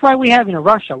that's why we have,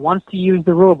 Russia wants to use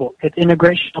the ruble. Its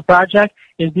integrational project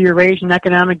is the Eurasian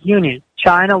Economic Union.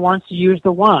 China wants to use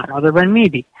the yuan or the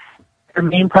renminbi. Their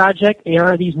main project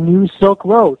are these new Silk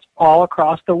Roads all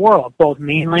across the world, both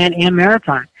mainland and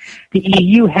maritime. The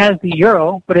EU has the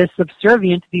euro, but is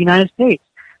subservient to the United States.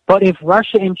 But if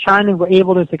Russia and China were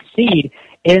able to succeed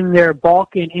in their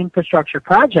Balkan infrastructure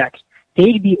projects,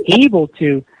 they'd be able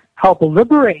to help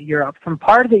liberate Europe from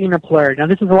part of the unipolarity. Now,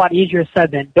 this is a lot easier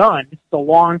said than done. This is a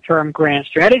long-term grand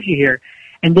strategy here.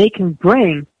 And they can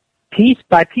bring, piece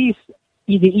by piece,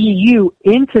 the EU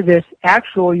into this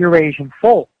actual Eurasian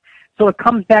fold. So it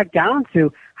comes back down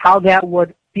to how that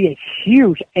would be a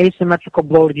huge asymmetrical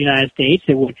blow to the United States.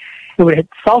 It would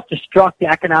self-destruct the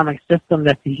economic system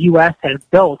that the U.S. has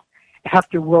built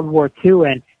after World War II,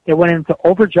 and they went into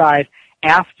overdrive.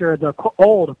 after the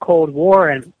old Cold War,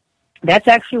 and that's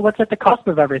actually what's at the cusp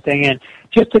of everything. And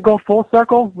just to go full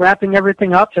circle, wrapping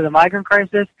everything up to the migrant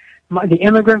crisis, the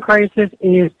immigrant crisis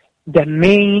is the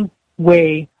main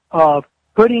way of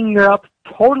putting Europe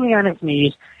totally on its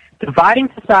knees, dividing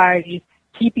societies,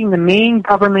 keeping the main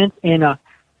governments in a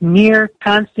near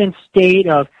constant state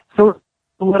of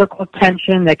political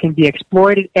tension that can be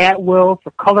exploited at will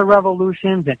for color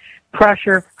revolutions and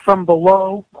pressure from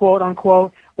below, quote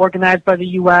unquote, organized by the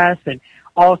U.S. and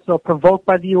also provoked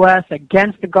by the U.S.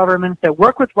 against the governments that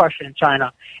work with Russia and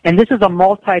China. And this is a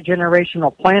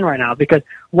multi-generational plan right now because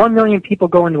 1 million people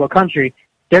go into a country.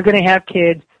 They're going to have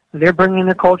kids. They're bringing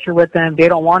their culture with them. They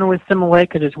don't want to assimilate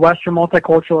because it's Western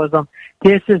multiculturalism.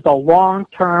 This is a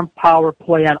long-term power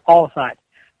play on all sides,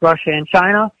 Russia and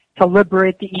China, to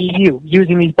liberate the EU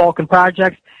using these Balkan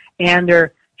projects and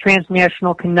their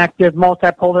transnational connective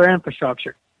multipolar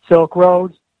infrastructure, Silk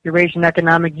Roads, Eurasian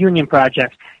Economic Union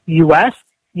projects. U.S.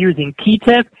 using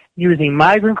TTIP, using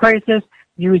migrant crisis,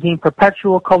 using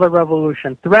perpetual color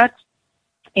revolution threats,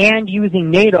 and using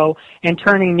NATO and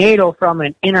turning NATO from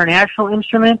an international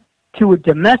instrument to a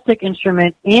domestic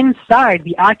instrument inside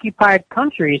the occupied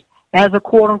countries as a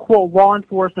quote-unquote law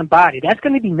enforcement body. That's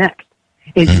going to be next,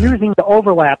 is using the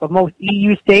overlap of most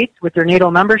EU states with their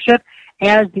NATO membership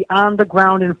as the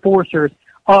on-the-ground enforcers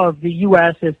of the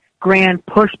U.S.'s grand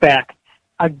pushback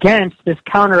against this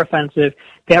counteroffensive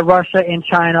that Russia and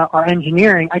China are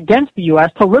engineering against the U.S.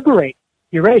 to liberate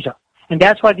Eurasia. And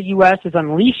that's why the U.S. is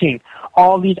unleashing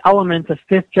all these elements of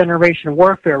fifth-generation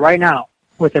warfare right now,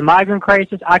 with the migrant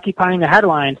crisis occupying the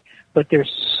headlines, but there's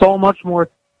so much more.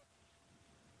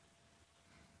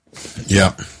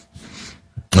 Yeah.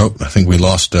 Oh, I think we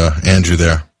lost Andrew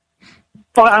there.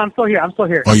 Oh, I'm still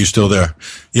here. Oh, you're still there?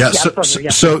 Yeah. Is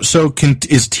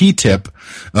TTIP,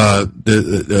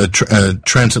 the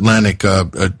transatlantic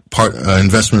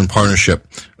investment and partnership,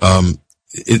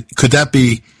 could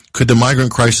the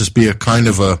migrant crisis be a kind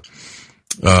of a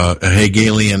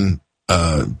Hegelian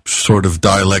sort of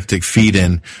dialectic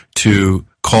feed-in to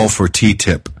call for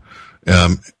TTIP?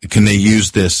 Can they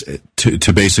use this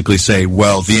to basically say,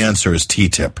 well, the answer is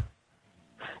TTIP?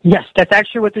 Yes, that's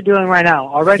actually what they're doing right now.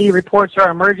 Already reports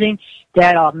are emerging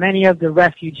that many of the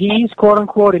refugees, quote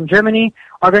unquote, in Germany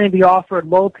are going to be offered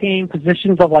low-paying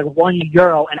positions of like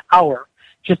 €1 an hour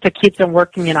just to keep them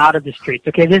working and out of the streets.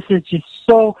 Okay, this is just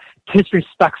so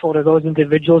disrespectful to those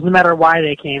individuals, no matter why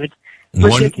they came. It's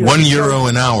ridiculous. €1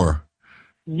 an hour.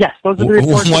 Yes, those are the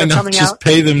reports that are coming out. Why not just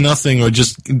pay them nothing or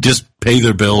just pay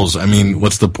their bills? I mean,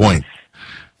 what's the point?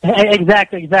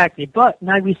 Exactly. But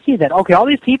now we see that, okay, all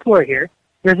these people are here.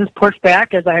 There's this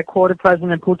pushback, as I had quoted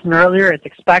President Putin earlier. It's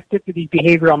expected through these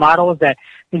behavioral models that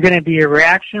there's going to be a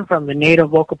reaction from the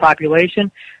native local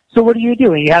population. So what do?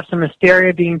 You have some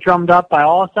hysteria being drummed up by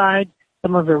all sides,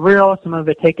 some of it real, some of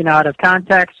it taken out of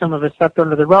context, some of it swept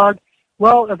under the rug.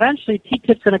 Well, eventually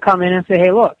TTIP's going to come in and say,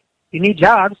 hey, look, you need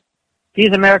jobs.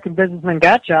 These American businessmen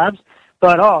got jobs,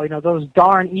 but those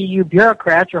darn EU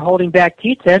bureaucrats are holding back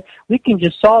TTIP. We can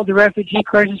just solve the refugee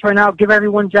crisis right now, give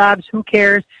everyone jobs, who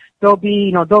cares? They'll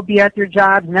be at their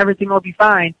jobs and everything will be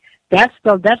fine. That's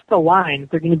the line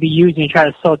they're going to be using to try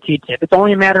to sell TTIP. It's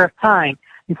only a matter of time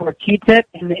before TTIP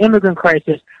and the immigrant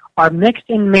crisis are mixed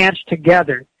and matched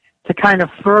together to kind of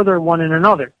further one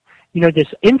another. This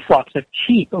influx of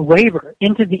cheap labor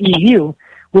into the EU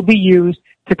will be used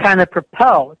to kind of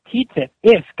propel TTIP,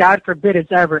 if, God forbid,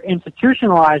 it's ever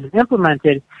institutionalized and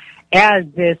implemented as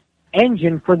this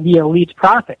engine for the elite's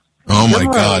profits. Oh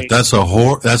my God, that's a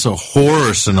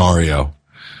horror scenario.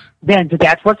 Then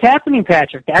that's what's happening,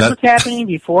 Patrick. That's what's happening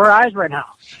before our eyes right now.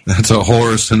 That's a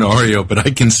horror scenario, but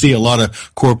I can see a lot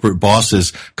of corporate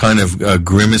bosses kind of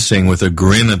grimacing with a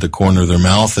grin at the corner of their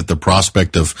mouth at the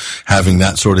prospect of having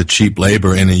that sort of cheap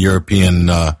labor in a European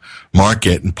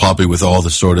market, and probably with all the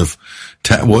sort of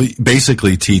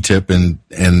basically TTIP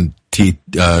and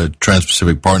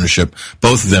Trans-Pacific Partnership,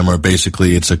 both of them are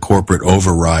basically, it's a corporate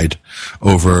override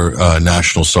over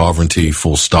national sovereignty,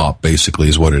 full stop, basically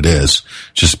is what it is.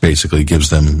 Just basically gives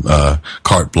them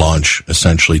carte blanche,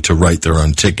 essentially, to write their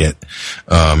own ticket,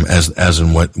 as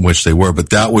in which they were.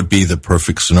 But that would be the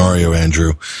perfect scenario,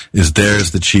 Andrew, is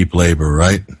there's the cheap labor,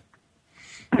 right?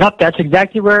 Yep, that's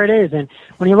exactly where it is. And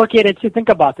when you look at it, too, think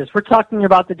about this. We're talking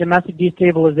about the domestic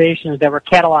destabilizations that were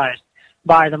catalyzed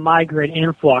by the migrant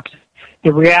influx,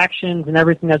 the reactions and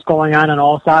everything that's going on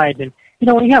all sides. And,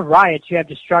 when you have riots, you have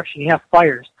destruction, you have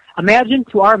fires. Imagine,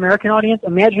 to our American audience,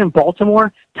 imagine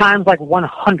Baltimore times like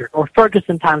 100, or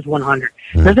Ferguson times 100.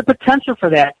 There's a potential for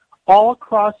that all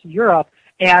across Europe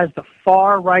as the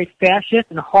far-right fascists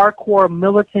and hardcore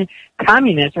militant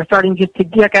communists are starting just to,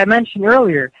 like I mentioned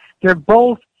earlier, they're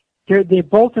both in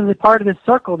the part of the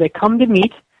circle. They come to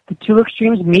meet. The two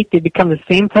extremes meet. They become the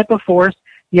same type of force.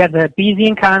 You have the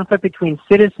Bayesian conflict between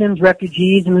citizens,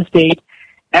 refugees, and the state.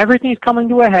 Everything's coming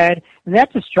to a head, and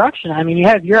that destruction. I mean, you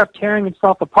have Europe tearing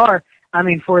itself apart. I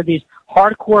mean, for these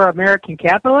hardcore American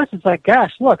capitalists, it's like,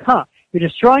 gosh, look, you're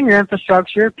destroying your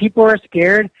infrastructure. People are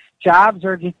scared. Jobs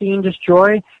are just being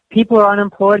destroyed. People are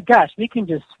unemployed. Gosh, we can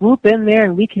just swoop in there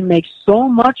and we can make so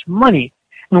much money.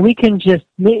 And we can just,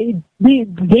 they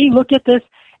look at this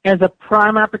as a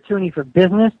prime opportunity for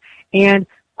business and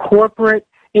corporate.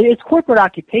 It's corporate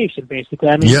occupation, basically.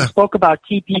 I mean, you spoke about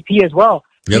TPP as well.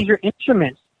 Yep. These are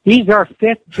instruments. These are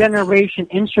fifth-generation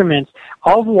instruments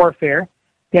of warfare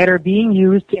that are being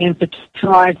used to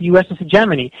institutionalize the U.S.'s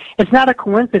hegemony. It's not a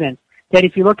coincidence that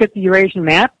if you look at the Eurasian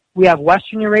map, we have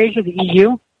Western Eurasia, the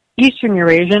EU, Eastern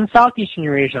Eurasia, and Southeastern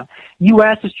Eurasia.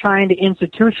 U.S. is trying to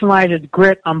institutionalize its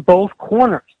grip on both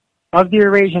corners of the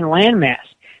Eurasian landmass,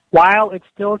 while it's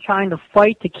still trying to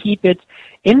fight to keep its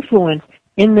influence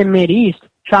in the Mideast,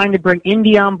 trying to bring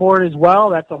India on board as well.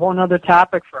 That's a whole other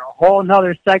topic for a whole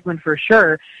other segment for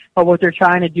sure, of what they're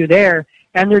trying to do there.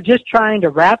 And they're just trying to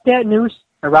wrap that noose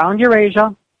around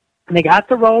Eurasia, and they got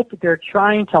the rope. They're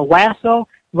trying to lasso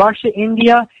Russia,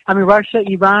 Iran,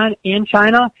 and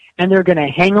China, and they're going to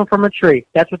hang them from a tree.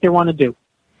 That's what they want to do.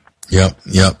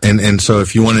 Yep. And so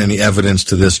if you want any evidence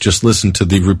to this, just listen to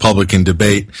the Republican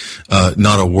debate.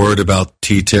 Not a word about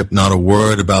TTIP, not a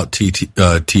word about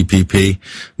TPP,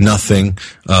 nothing.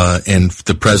 And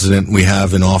the president we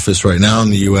have in office right now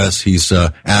in the U.S., he's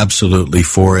absolutely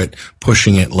for it,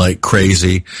 pushing it like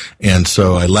crazy. And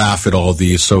so I laugh at all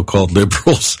these so-called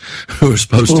liberals who are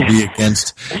supposed to be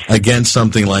against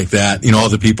something like that. You know, all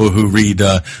the people who read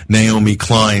Naomi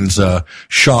Klein's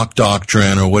shock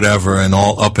doctrine or whatever and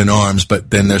all up in arms, but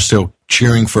then they're still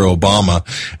cheering for Obama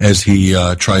as he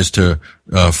tries to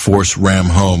force ram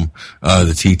home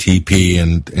the TTP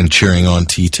and cheering on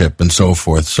TTIP and so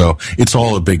forth. So it's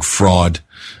all a big fraud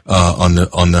on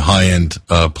the high end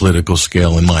political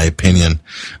scale, in my opinion.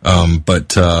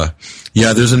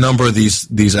 Yeah, there's a number of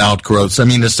these outgrowths. I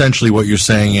mean, essentially what you're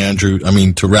saying, Andrew, I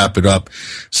mean, to wrap it up,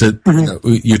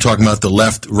 you're talking about the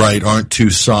left, right aren't two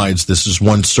sides. This is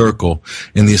one circle.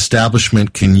 And the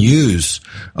establishment can use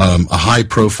a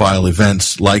high-profile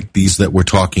events like these that we're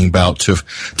talking about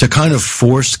to kind of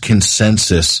force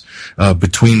consensus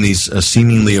between these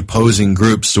seemingly opposing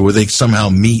groups, so where they somehow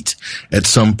meet at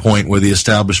some point where the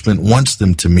establishment wants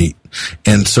them to meet.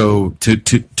 And so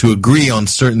to agree on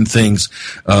certain things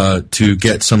to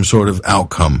get some sort of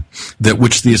outcome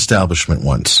which the establishment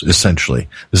wants, essentially.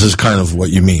 This is kind of what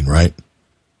you mean, right?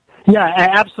 Yeah,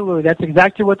 absolutely. That's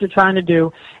exactly what they're trying to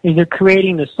do, is they're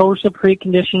creating the social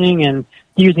preconditioning and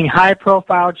using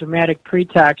high-profile dramatic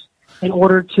pretext in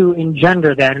order to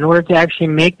engender that, in order to actually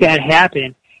make that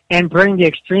happen and bring the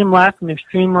extreme left and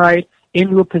extreme right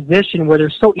into a position where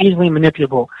they're so easily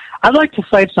manipulable. I'd like to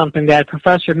cite something that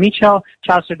Professor Michal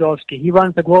Chossudovsky, he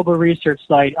runs the global research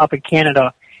site up in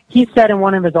Canada, he said in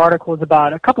one of his articles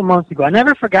about a couple months ago. I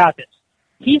never forgot this.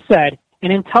 He said,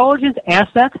 an intelligence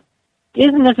asset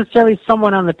isn't necessarily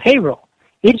someone on the payroll.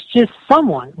 It's just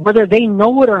someone, whether they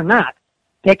know it or not,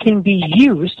 that can be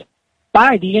used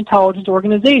by the intelligence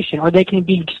organization, or they can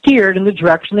be steered in the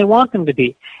direction they want them to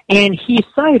be. And he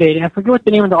cited, and I forget what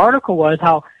the name of the article was,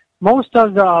 how most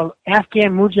of the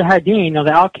Afghan mujahideen,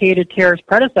 the al-Qaeda terrorist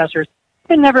predecessors,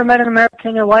 they never met an American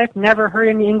in their life, never heard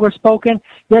any English spoken,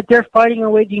 yet they're fighting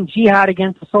and waging jihad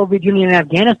against the Soviet Union and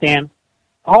Afghanistan.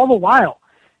 All the while,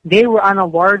 they were on a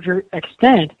larger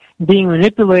extent being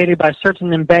manipulated by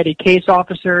certain embedded case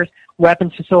officers,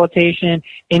 weapons facilitation,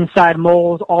 inside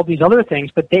moles, all these other things.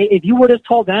 But if you would have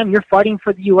told them you're fighting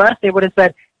for the U.S., they would have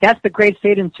said, that's the great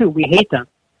Satan too, we hate them.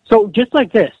 So just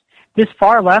like this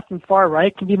far left and far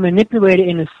right can be manipulated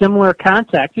in a similar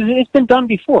context. It's been done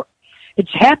before. It's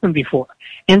happened before.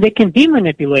 And they can be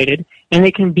manipulated, and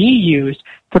they can be used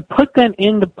to put them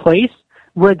in the place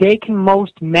where they can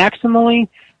most maximally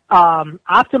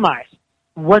optimize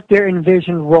what their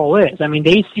envisioned role is. I mean,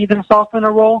 they see themselves in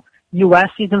a role. U.S.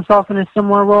 sees themselves in a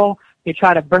similar role. They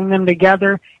try to bring them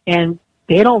together, and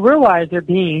they don't realize they're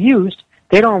being used.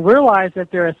 They don't realize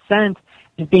that their ascent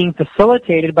is being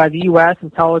facilitated by the U.S.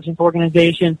 intelligence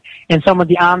organizations and some of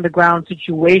the on-the-ground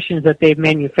situations that they've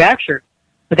manufactured.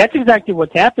 But that's exactly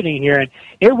what's happening here, and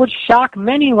it would shock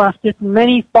many leftists,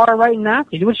 many far-right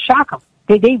Nazis. It would shock them.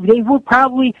 They would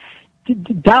probably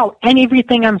doubt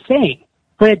everything I'm saying,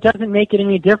 but it doesn't make it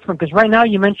any different, because right now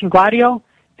you mentioned GLADIO.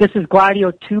 This is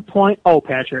GLADIO 2.0,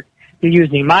 Patrick. You're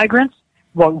using migrants,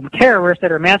 terrorists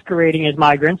that are masquerading as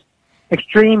migrants,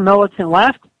 extreme militant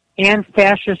left, and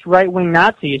fascist right-wing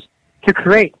Nazis to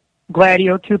create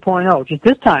GLADIO 2.0, just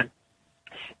this time.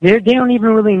 They don't even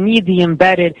really need the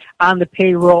embedded on the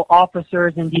payroll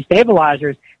officers and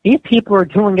destabilizers. These people are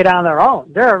doing it on their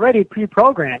own. They're already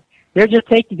pre-programmed.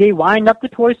 They wind up the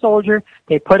toy soldier,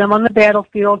 they put him on the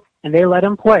battlefield, and they let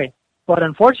him play. But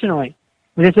unfortunately,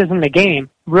 this isn't a game.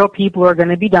 Real people are going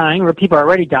to be dying. Real people are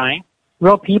already dying.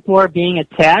 Real people are being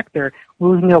attacked. They're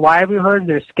losing their livelihoods.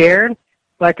 They're scared.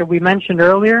 Like we mentioned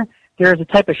earlier, there's a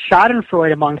type of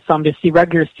schadenfreude among some to see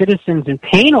regular citizens in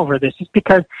pain over this just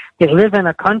because they live in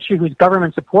a country whose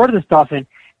government supported this stuff, and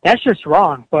that's just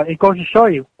wrong. But it goes to show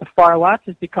you, the far left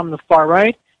has become the far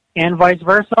right, and vice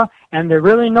versa, and they're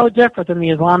really no different than the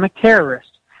Islamic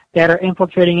terrorists that are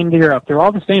infiltrating into Europe. They're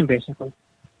all the same, basically.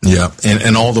 Yeah,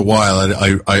 and all the while,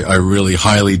 I really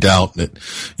highly doubt that,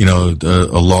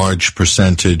 a large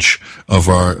percentage of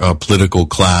our political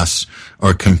class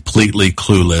are completely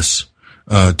clueless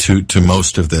to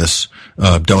most of this,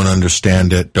 don't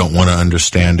understand it, don't want to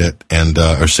understand it, and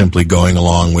are simply going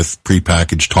along with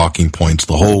prepackaged talking points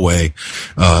the whole way,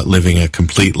 living a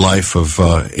complete life of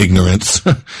ignorance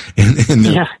in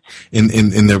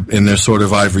their sort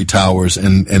of ivory towers,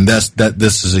 and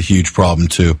this is a huge problem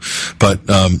too. But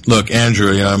look,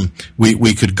 Andrew,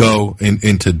 we could go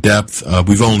into depth.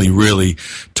 We've only really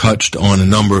touched on a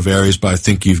number of areas, but I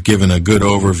think you've given a good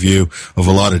overview of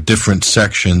a lot of different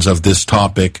sections of this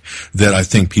topic that I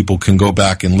think people can go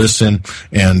back and listen,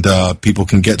 and people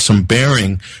can get some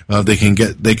bearing. They can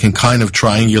kind of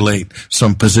triangulate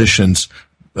some positions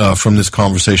from this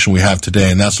conversation we have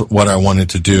today, and that's what I wanted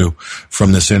to do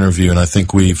from this interview, and I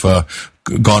think we've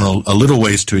gone a little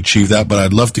ways to achieve that, but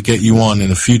I'd love to get you on in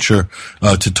the future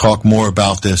to talk more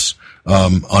about this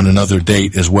on another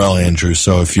date as well, Andrew.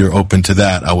 So if you're open to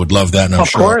that, I would love that. And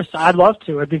Of course, I'd love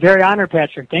to. I'd be very honored,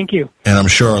 Patrick. Thank you. And I'm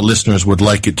sure our listeners would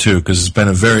like it too, because it's been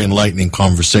a very enlightening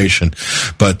conversation.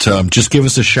 But just give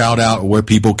us a shout out where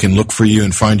people can look for you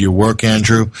and find your work,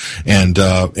 Andrew, and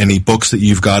any books that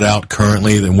you've got out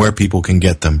currently, and where people can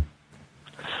get them.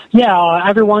 Yeah,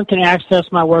 everyone can access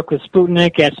my work with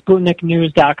Sputnik at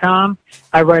SputnikNews.com.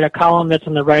 I write a column that's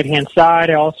on the right-hand side.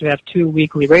 I also have 2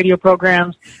 weekly radio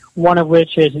programs, one of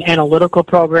which is an analytical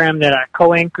program that I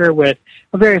co-anchor with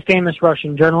a very famous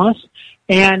Russian journalist.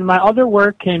 And my other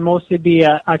work can mostly be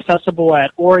accessible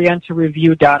at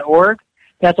orientalreview.org.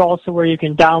 That's also where you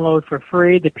can download for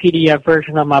free the PDF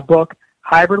version of my book,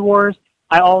 Hybrid Wars.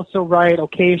 I also write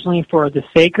occasionally for The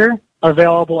Saker,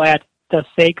 available at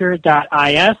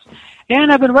thesaker.is.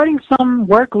 And I've been writing some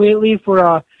work lately for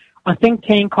a think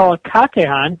tank called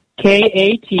Katehan,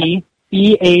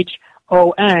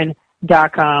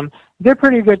 KATEHON.com. They're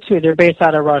pretty good too. They're based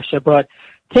out of Russia. But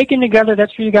taken together,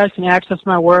 that's where you guys can access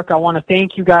my work. I want to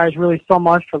thank you guys really so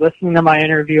much for listening to my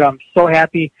interview. I'm so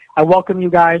happy. I welcome you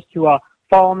guys to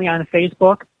follow me on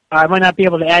Facebook. I might not be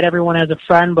able to add everyone as a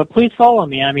friend, but please follow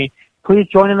me. I mean, please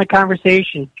join in the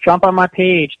conversation. Jump on my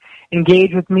page.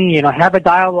 Engage with me, have a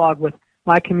dialogue with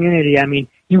my community. I mean,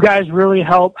 you guys really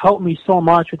help me so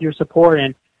much with your support,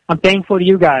 and I'm thankful to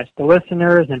you guys, the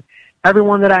listeners, and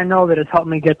everyone that I know that has helped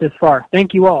me get this far.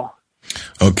 Thank you all.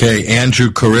 Okay, Andrew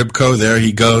Korybko, there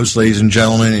he goes, ladies and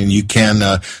gentlemen, and you can,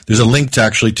 there's a link to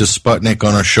Sputnik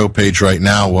on our show page right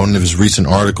now, one of his recent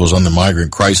articles on the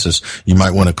migrant crisis. You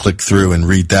might want to click through and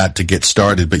read that to get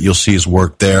started, but you'll see his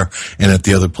work there and at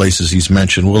the other places he's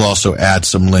mentioned. We'll also add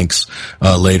some links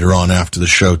later on after the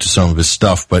show to some of his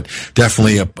stuff, but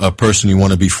definitely a person you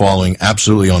want to be following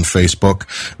absolutely on Facebook.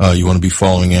 You want to be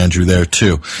following Andrew there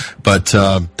too. But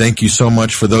thank you so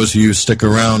much for those of you who stick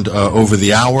around over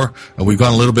the hour. We've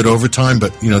gone a little bit over time,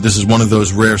 but, this is one of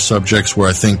those rare subjects where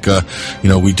I think,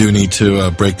 we do need to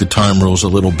break the time rules a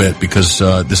little bit, because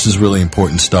this is really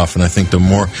important stuff. And I think the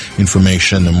more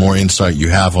information, the more insight you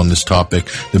have on this topic,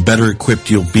 the better equipped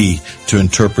you'll be to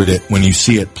interpret it when you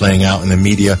see it playing out in the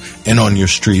media and on your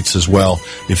streets as well,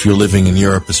 if you're living in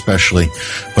Europe especially.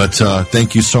 But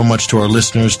thank you so much to our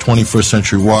listeners, 21st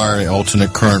Century Wire,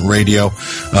 Alternate Current Radio,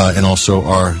 and also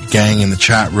our gang in the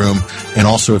chat room. And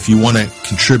also, if you want to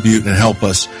contribute and help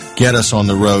us get us on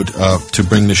the road to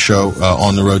bring the show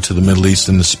on the road to the Middle East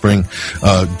in the spring,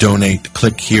 donate.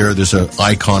 Click here. There's an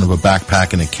icon of a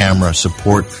backpack and a camera.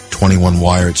 Support 21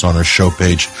 Wire. It's on our show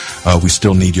page. We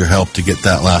still need your help to get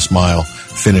that last mile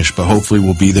finished, but hopefully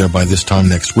we'll be there by this time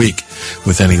next week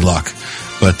with any luck.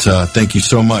 But thank you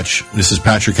so much. This is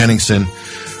Patrick Henningsen,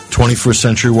 21st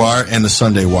Century Wire and the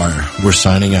Sunday Wire. We're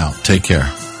signing out. Take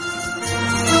care.